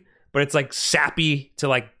story, but it's like sappy to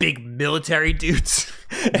like big military dudes.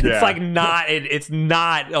 It's like not. It's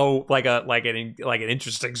not like an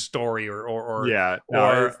interesting story or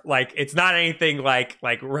like it's not anything like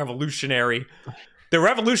revolutionary. The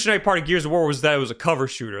revolutionary part of Gears of War was that it was a cover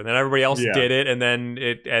shooter, and then everybody else did it, and then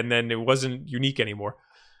it wasn't unique anymore.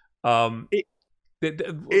 I'm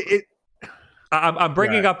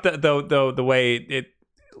bringing up the way it.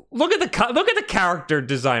 Look at the character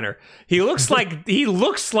designer. He looks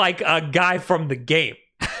like a guy from the game.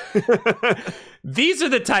 These are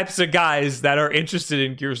the types of guys that are interested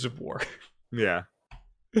in Gears of War. Yeah.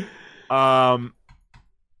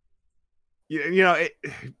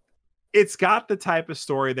 It's got the type of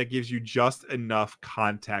story that gives you just enough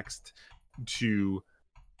context to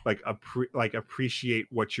appreciate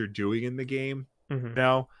what you're doing in the game.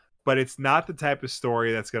 Mm-hmm. But it's not the type of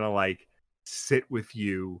story that's gonna like sit with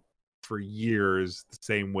you for years the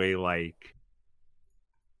same way like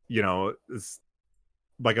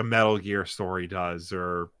like a Metal Gear story does,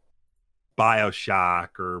 or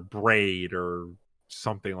BioShock, or Braid, or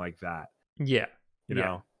something like that. Yeah,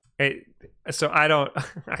 so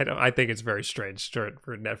I think it's very strange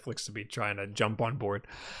for Netflix to be trying to jump on board.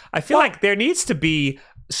 I feel like there needs to be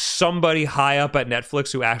somebody high up at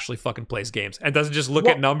Netflix who actually fucking plays games and doesn't just look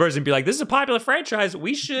at numbers and be like, this is a popular franchise,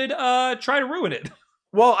 we should try to ruin it.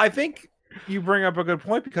 Well, I think you bring up a good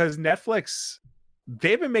point, because Netflix,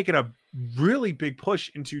 they've been making a really big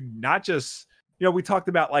push into not just, we talked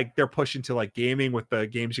about like their push into like gaming with the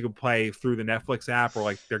games you can play through the Netflix app, or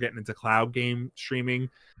like they're getting into cloud game streaming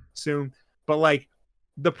soon, but like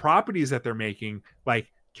the properties that they're making,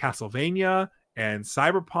 like Castlevania and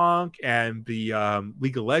Cyberpunk and the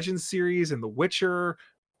League of Legends series and The Witcher,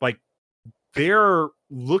 like they're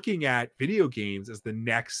looking at video games as the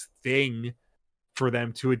next thing for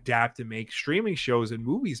them to adapt and make streaming shows and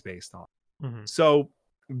movies based on. Mm-hmm. So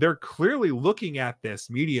they're clearly looking at this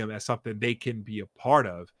medium as something they can be a part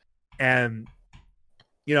of. And,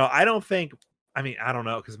 I don't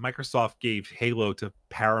know, because Microsoft gave Halo to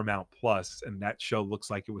Paramount Plus, and that show looks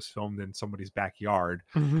like it was filmed in somebody's backyard.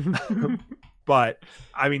 But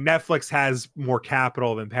Netflix has more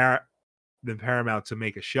capital than Paramount to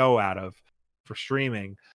make a show out of for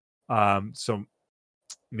streaming. So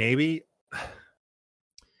maybe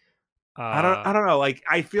I don't know. Like,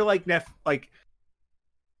 I feel like not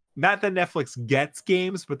that Netflix gets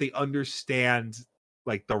games, but they understand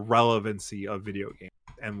like the relevancy of video games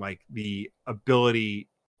and like the ability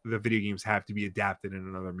the video games have to be adapted in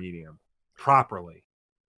another medium properly.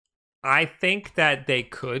 I think that they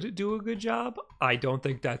could do a good job. I don't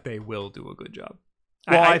think that they will do a good job.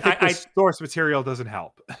 Well, I think the source material doesn't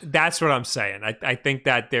help. That's what I'm saying. I think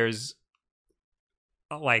that there's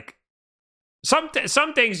like some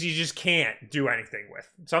things you just can't do anything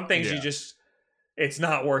with. Some things it's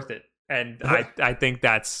not worth it. And I think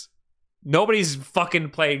that's nobody's fucking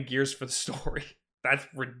playing Gears for the story. That's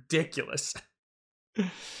ridiculous.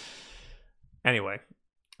 Anyway.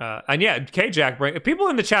 And yeah, K-Jack, people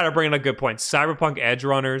in the chat are bringing up good points. Cyberpunk Edge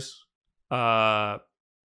Runners. John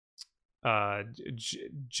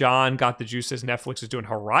got the juices. Netflix is doing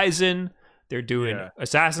Horizon. They're doing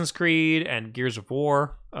Assassin's Creed and Gears of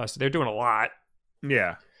War. So they're doing a lot.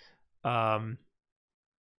 Yeah.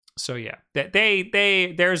 So yeah,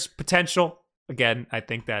 there's potential. Again, I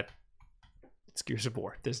think that it's Gears of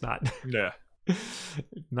War. There's not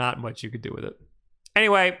not much you could do with it.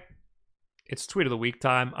 Anyway, it's Tweet of the Week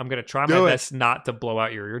time. I'm going to try my best not to blow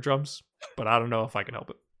out your eardrums, but I don't know if I can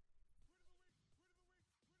help it.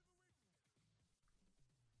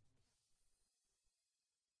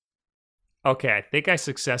 Okay, I think I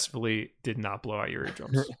successfully did not blow out your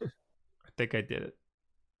eardrums. I think I did it.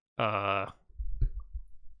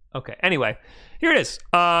 Okay, anyway, here it is.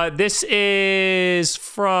 This is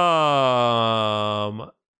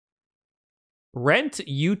from Rent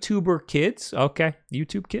YouTuber Kids. Okay,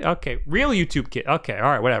 YouTube Kid. Okay, real YouTube Kid. Okay, all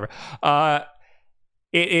right, whatever.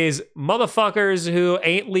 It is motherfuckers who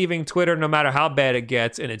ain't leaving Twitter no matter how bad it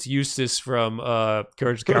gets, and it's Eustace from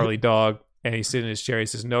Courage the Cowardly Dog, and he's sitting in his chair. He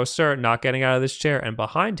says, "No, sir, not getting out of this chair." And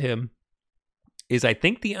behind him is, I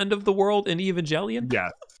think, the end of the world in Evangelion.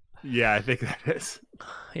 Yeah, I think that is.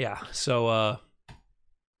 Yeah, so I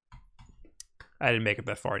didn't make it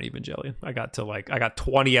that far in Evangelion. I got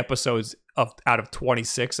 20 episodes out of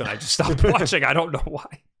 26, and I just stopped watching. I don't know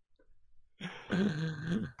why.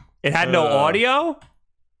 It had no audio?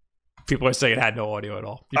 People are saying it had no audio at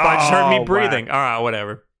all. You probably just heard me breathing. Wow. All right,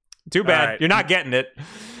 whatever. Too bad. Right. You're not getting it.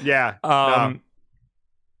 Yeah.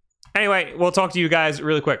 Anyway, we'll talk to you guys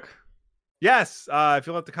really quick. Yes. If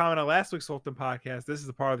you left a comment on last week's Sultan podcast, this is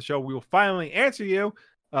the part of the show we will finally answer you.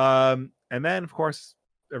 And then, of course,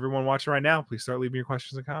 everyone watching right now, please start leaving your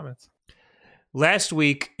questions and comments. Last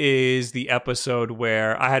week is the episode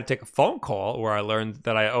where I had to take a phone call where I learned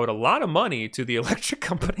that I owed a lot of money to the electric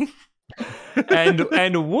company.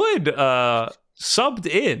 and Wood subbed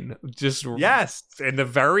in just in the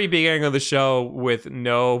very beginning of the show with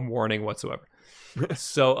no warning whatsoever.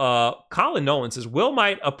 So Colin Nolan says, Will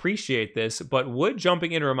might appreciate this, but Wood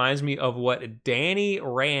jumping in reminds me of what Danny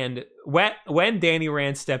Rand, when Danny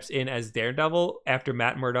Rand steps in as Daredevil after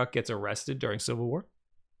Matt Murdock gets arrested during Civil War.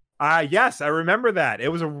 Yes, I remember that. It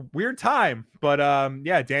was a weird time, but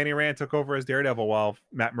Danny Rand took over as Daredevil while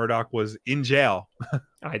Matt Murdock was in jail.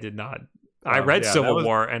 I did not. I read Civil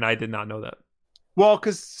War, and I did not know that. Well,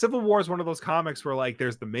 because Civil War is one of those comics where like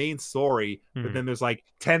there's the main story, but then there's like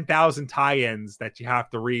 10,000 tie-ins that you have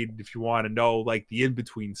to read if you want to know like the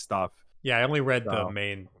in-between stuff. Yeah, I only read the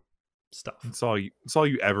main stuff. It's all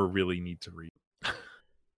you ever really need to read.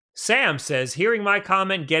 Sam says, hearing my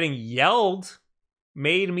comment getting yelled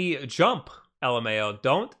made me jump. LMAO.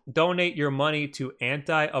 Don't donate your money to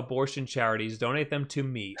anti-abortion charities. Donate them to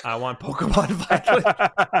me. I want Pokemon Violet.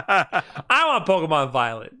 I want Pokemon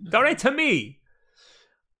Violet. Donate to me.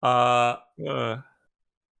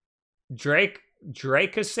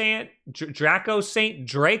 Draco Saint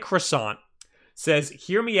Drake Croissant says,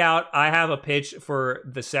 hear me out. I have a pitch for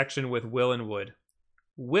the section with Will and Wood.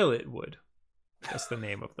 Will it Wood? That's the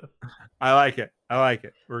name of the. I like it.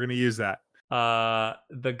 We're gonna use that.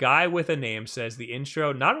 The guy with a name says the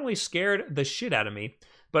intro not only scared the shit out of me,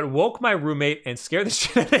 but woke my roommate and scared the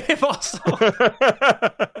shit out of him also.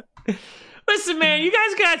 Listen, man, you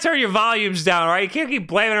guys gotta turn your volumes down, all right? You can't keep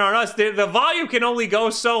blaming it on us. The volume can only go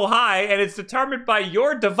so high, and it's determined by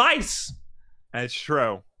your device. That's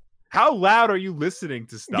true. How loud are you listening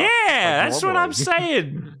to stuff? Yeah, that's what I'm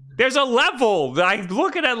saying. There's a level. I'm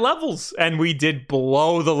looking at levels, and we did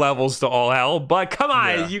blow the levels to all hell. But come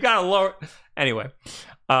on, you gotta lower. Anyway,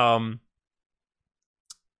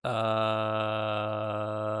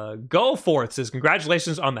 Go Forth says,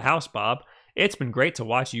 congratulations on the house, Bob. It's been great to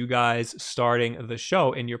watch you guys starting the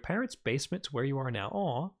show in your parents' basement to where you are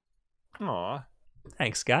now. Aw.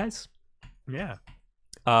 Thanks, guys. Yeah.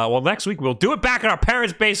 Well, next week we'll do it back in our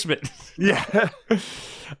parents' basement. Yeah.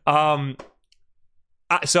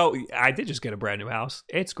 So I did just get a brand new house.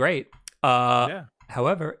 It's great.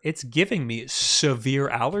 However, it's giving me severe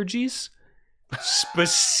allergies,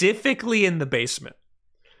 specifically in the basement.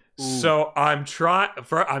 Ooh. So I'm trying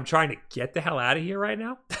to get the hell out of here right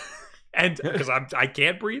now, and because I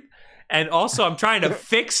can't breathe, and also I'm trying to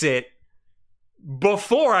fix it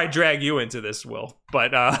before I drag you into this, Will.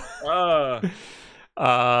 But Will,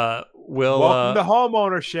 welcome to home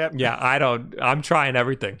ownership. Yeah, I'm trying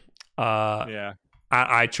everything. I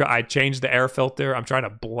changed the air filter. I'm trying to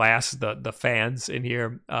blast the fans in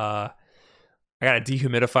here. I got a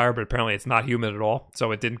dehumidifier, but apparently it's not humid at all,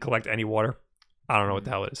 so it didn't collect any water. I don't know what the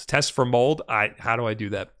hell it is. Test for mold. How do I do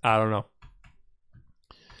that? I don't know.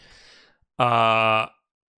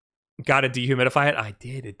 Got to dehumidify it. I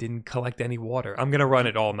did. It didn't collect any water. I'm gonna run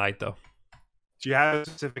it all night though. Do you have a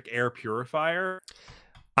specific air purifier?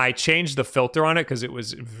 I changed the filter on it because it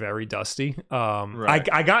was very dusty. Right.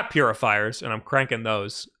 I got purifiers and I'm cranking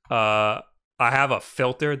those. I have a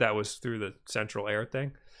filter that was through the central air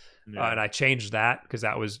thing. And I changed that because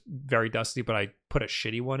that was very dusty, but I put a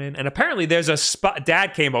shitty one in. And apparently there's a spot.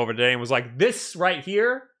 Dad came over today and was like, this right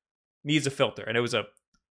here needs a filter. And it was a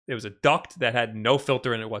duct that had no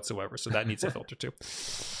filter in it whatsoever. So that needs a filter too.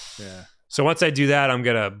 Yeah. So once I do that, I'm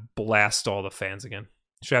going to blast all the fans again.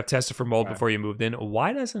 Should have tested for mold before you moved in.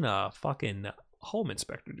 Why doesn't a fucking home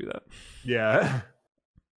inspector do that? Yeah.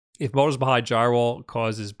 If motors behind drywall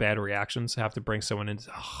causes bad reactions, I have to bring someone in.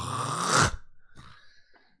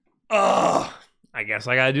 I guess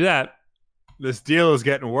I gotta do that. This deal is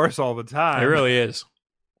getting worse all the time. It really is.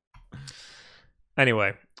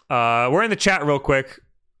 Anyway, we're in the chat real quick.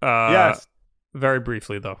 Yes. Very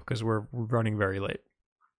briefly, though, because we're running very late.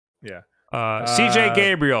 Yeah. CJ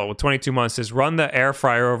Gabriel with 22 months says, run the air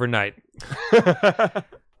fryer overnight.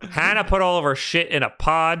 Hannah put all of her shit in a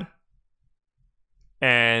pod,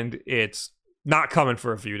 and it's not coming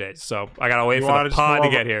for a few days. So I gotta wait for the pod to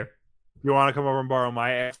get here. You want to come over and borrow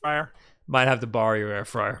my air fryer? Might have to borrow your air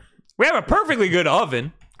fryer. We have a perfectly good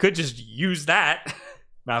oven. Could just use that.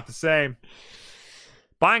 Not the same.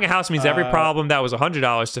 Buying a house means every problem that was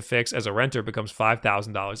 $100 to fix as a renter becomes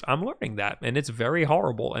 $5,000. I'm learning that, and it's very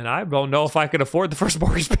horrible, and I don't know if I could afford the first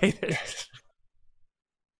mortgage payment.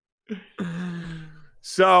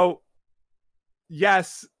 So,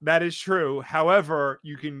 yes, that is true. However,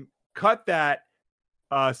 you can cut that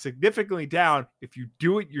significantly down if you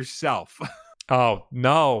do it yourself. Oh,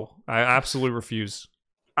 no. I absolutely refuse.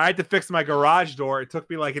 I had to fix my garage door. It took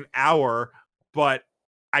me like an hour, but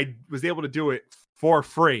I was able to do it for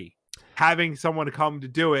free. Having someone come to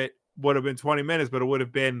do it would have been 20 minutes, but it would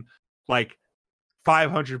have been like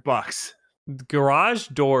 $500. Garage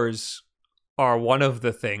doors are one of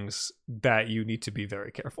the things that you need to be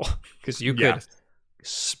very careful because you could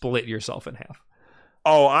split yourself in half.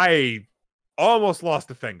 Oh, I almost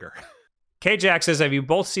lost a finger. K-Jack says, have you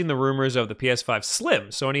both seen the rumors of the PS5 Slim?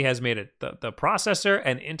 Sony has made it the processor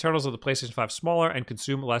and internals of the PlayStation 5 smaller and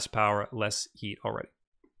consume less power, less heat already.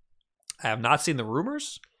 I have not seen the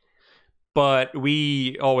rumors, but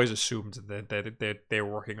we always assumed that they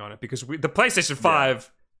were working on it because the PlayStation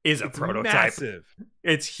 5 is a prototype. Massive.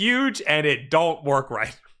 It's huge and it don't work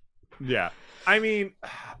right. Yeah. I mean,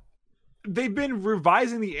 they've been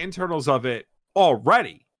revising the internals of it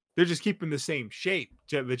already. They're just keeping the same shape,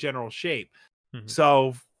 the general shape. Mm-hmm.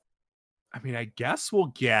 So, I mean, I guess we'll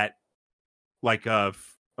get like a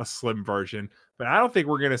slim version, but I don't think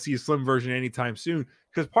we're going to see a slim version anytime soon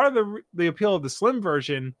because part of the appeal of the slim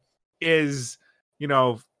version is, you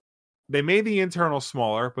know, they made the internal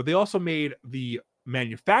smaller, but they also made the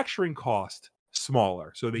manufacturing cost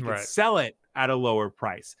smaller so they could sell it at a lower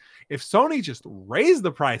price. If Sony just raised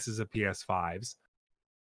the prices of PS5s,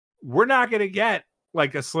 we're not going to get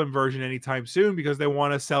like a slim version anytime soon because they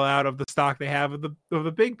want to sell out of the stock they have of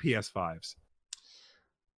the big PS5s.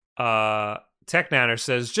 TechNanner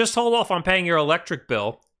says, just hold off on paying your electric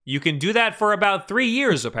bill. You can do that for about 3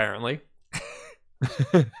 years, apparently.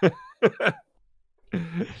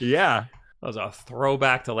 Yeah. That was a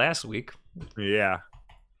throwback to last week. Yeah.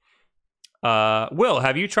 Will,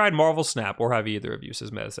 have you tried Marvel Snap or have either of you,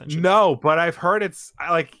 says MetaSension? No, but I've heard it's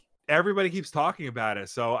like everybody keeps talking about it,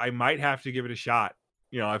 so I might have to give it a shot.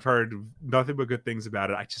 I've heard nothing but good things about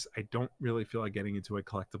it. I don't really feel like getting into a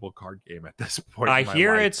collectible card game at this point. I in my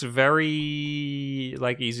hear life. it's very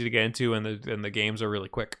easy to get into, and the games are really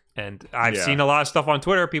quick. And I've seen a lot of stuff on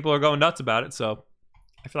Twitter. People are going nuts about it, so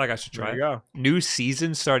I feel like I should try There it. you go. New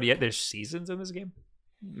season started yet? There's seasons in this game?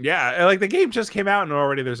 Yeah, like the game just came out and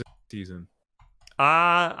already there's a season.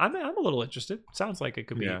 I'm a little interested. Sounds like it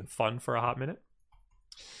could be fun for a hot minute.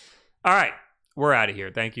 All right. We're out of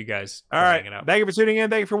here. Thank you guys for hanging out. Thank you for tuning in.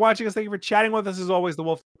 Thank you for watching us. Thank you for chatting with us. As always, the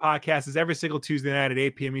Wolf Podcast is every single Tuesday night at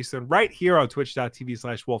 8 p.m. Eastern, right here on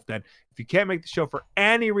twitch.tv/wolfden. If you can't make the show for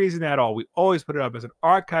any reason at all, we always put it up as an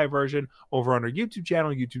archive version over on our YouTube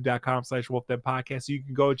channel, youtube.com/wolfden podcast. So you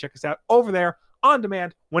can go and check us out over there on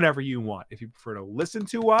demand whenever you want. If you prefer to listen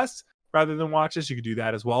to us rather than watch us, you can do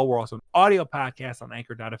that as well. We're also an audio podcast on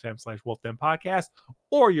anchor.fm/wolfden podcast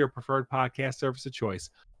or your preferred podcast service of choice.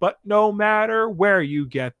 But no matter where you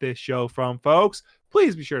get this show from, folks,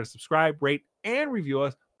 please be sure to subscribe, rate, and review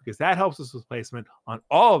us because that helps us with placement on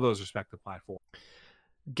all of those respective platforms.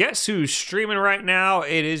 Guess who's streaming right now?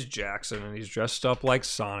 It is Jackson, and he's dressed up like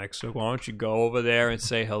Sonic. So why don't you go over there and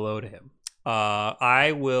say hello to him?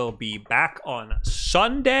 I will be back on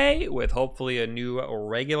Sunday with hopefully a new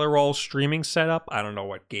regular role streaming setup. I don't know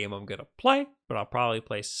what game I'm going to play, but I'll probably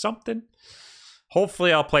play something.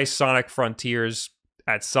 Hopefully I'll play Sonic Frontiers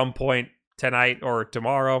at some point tonight or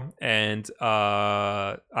tomorrow, and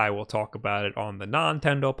I will talk about it on the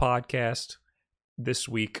Nintendo podcast this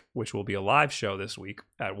week, which will be a live show this week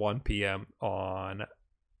at 1 p.m. on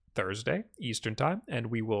Thursday Eastern Time, and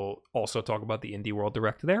we will also talk about the Indie World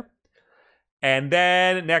Direct there. And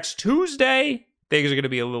then next Tuesday, things are going to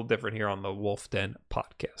be a little different here on the Wolf Den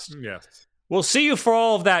podcast. Yes. We'll see you for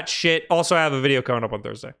all of that shit. Also, I have a video coming up on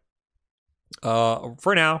Thursday.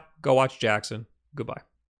 For now, go watch Jackson. Goodbye.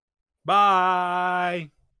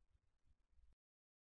 Bye.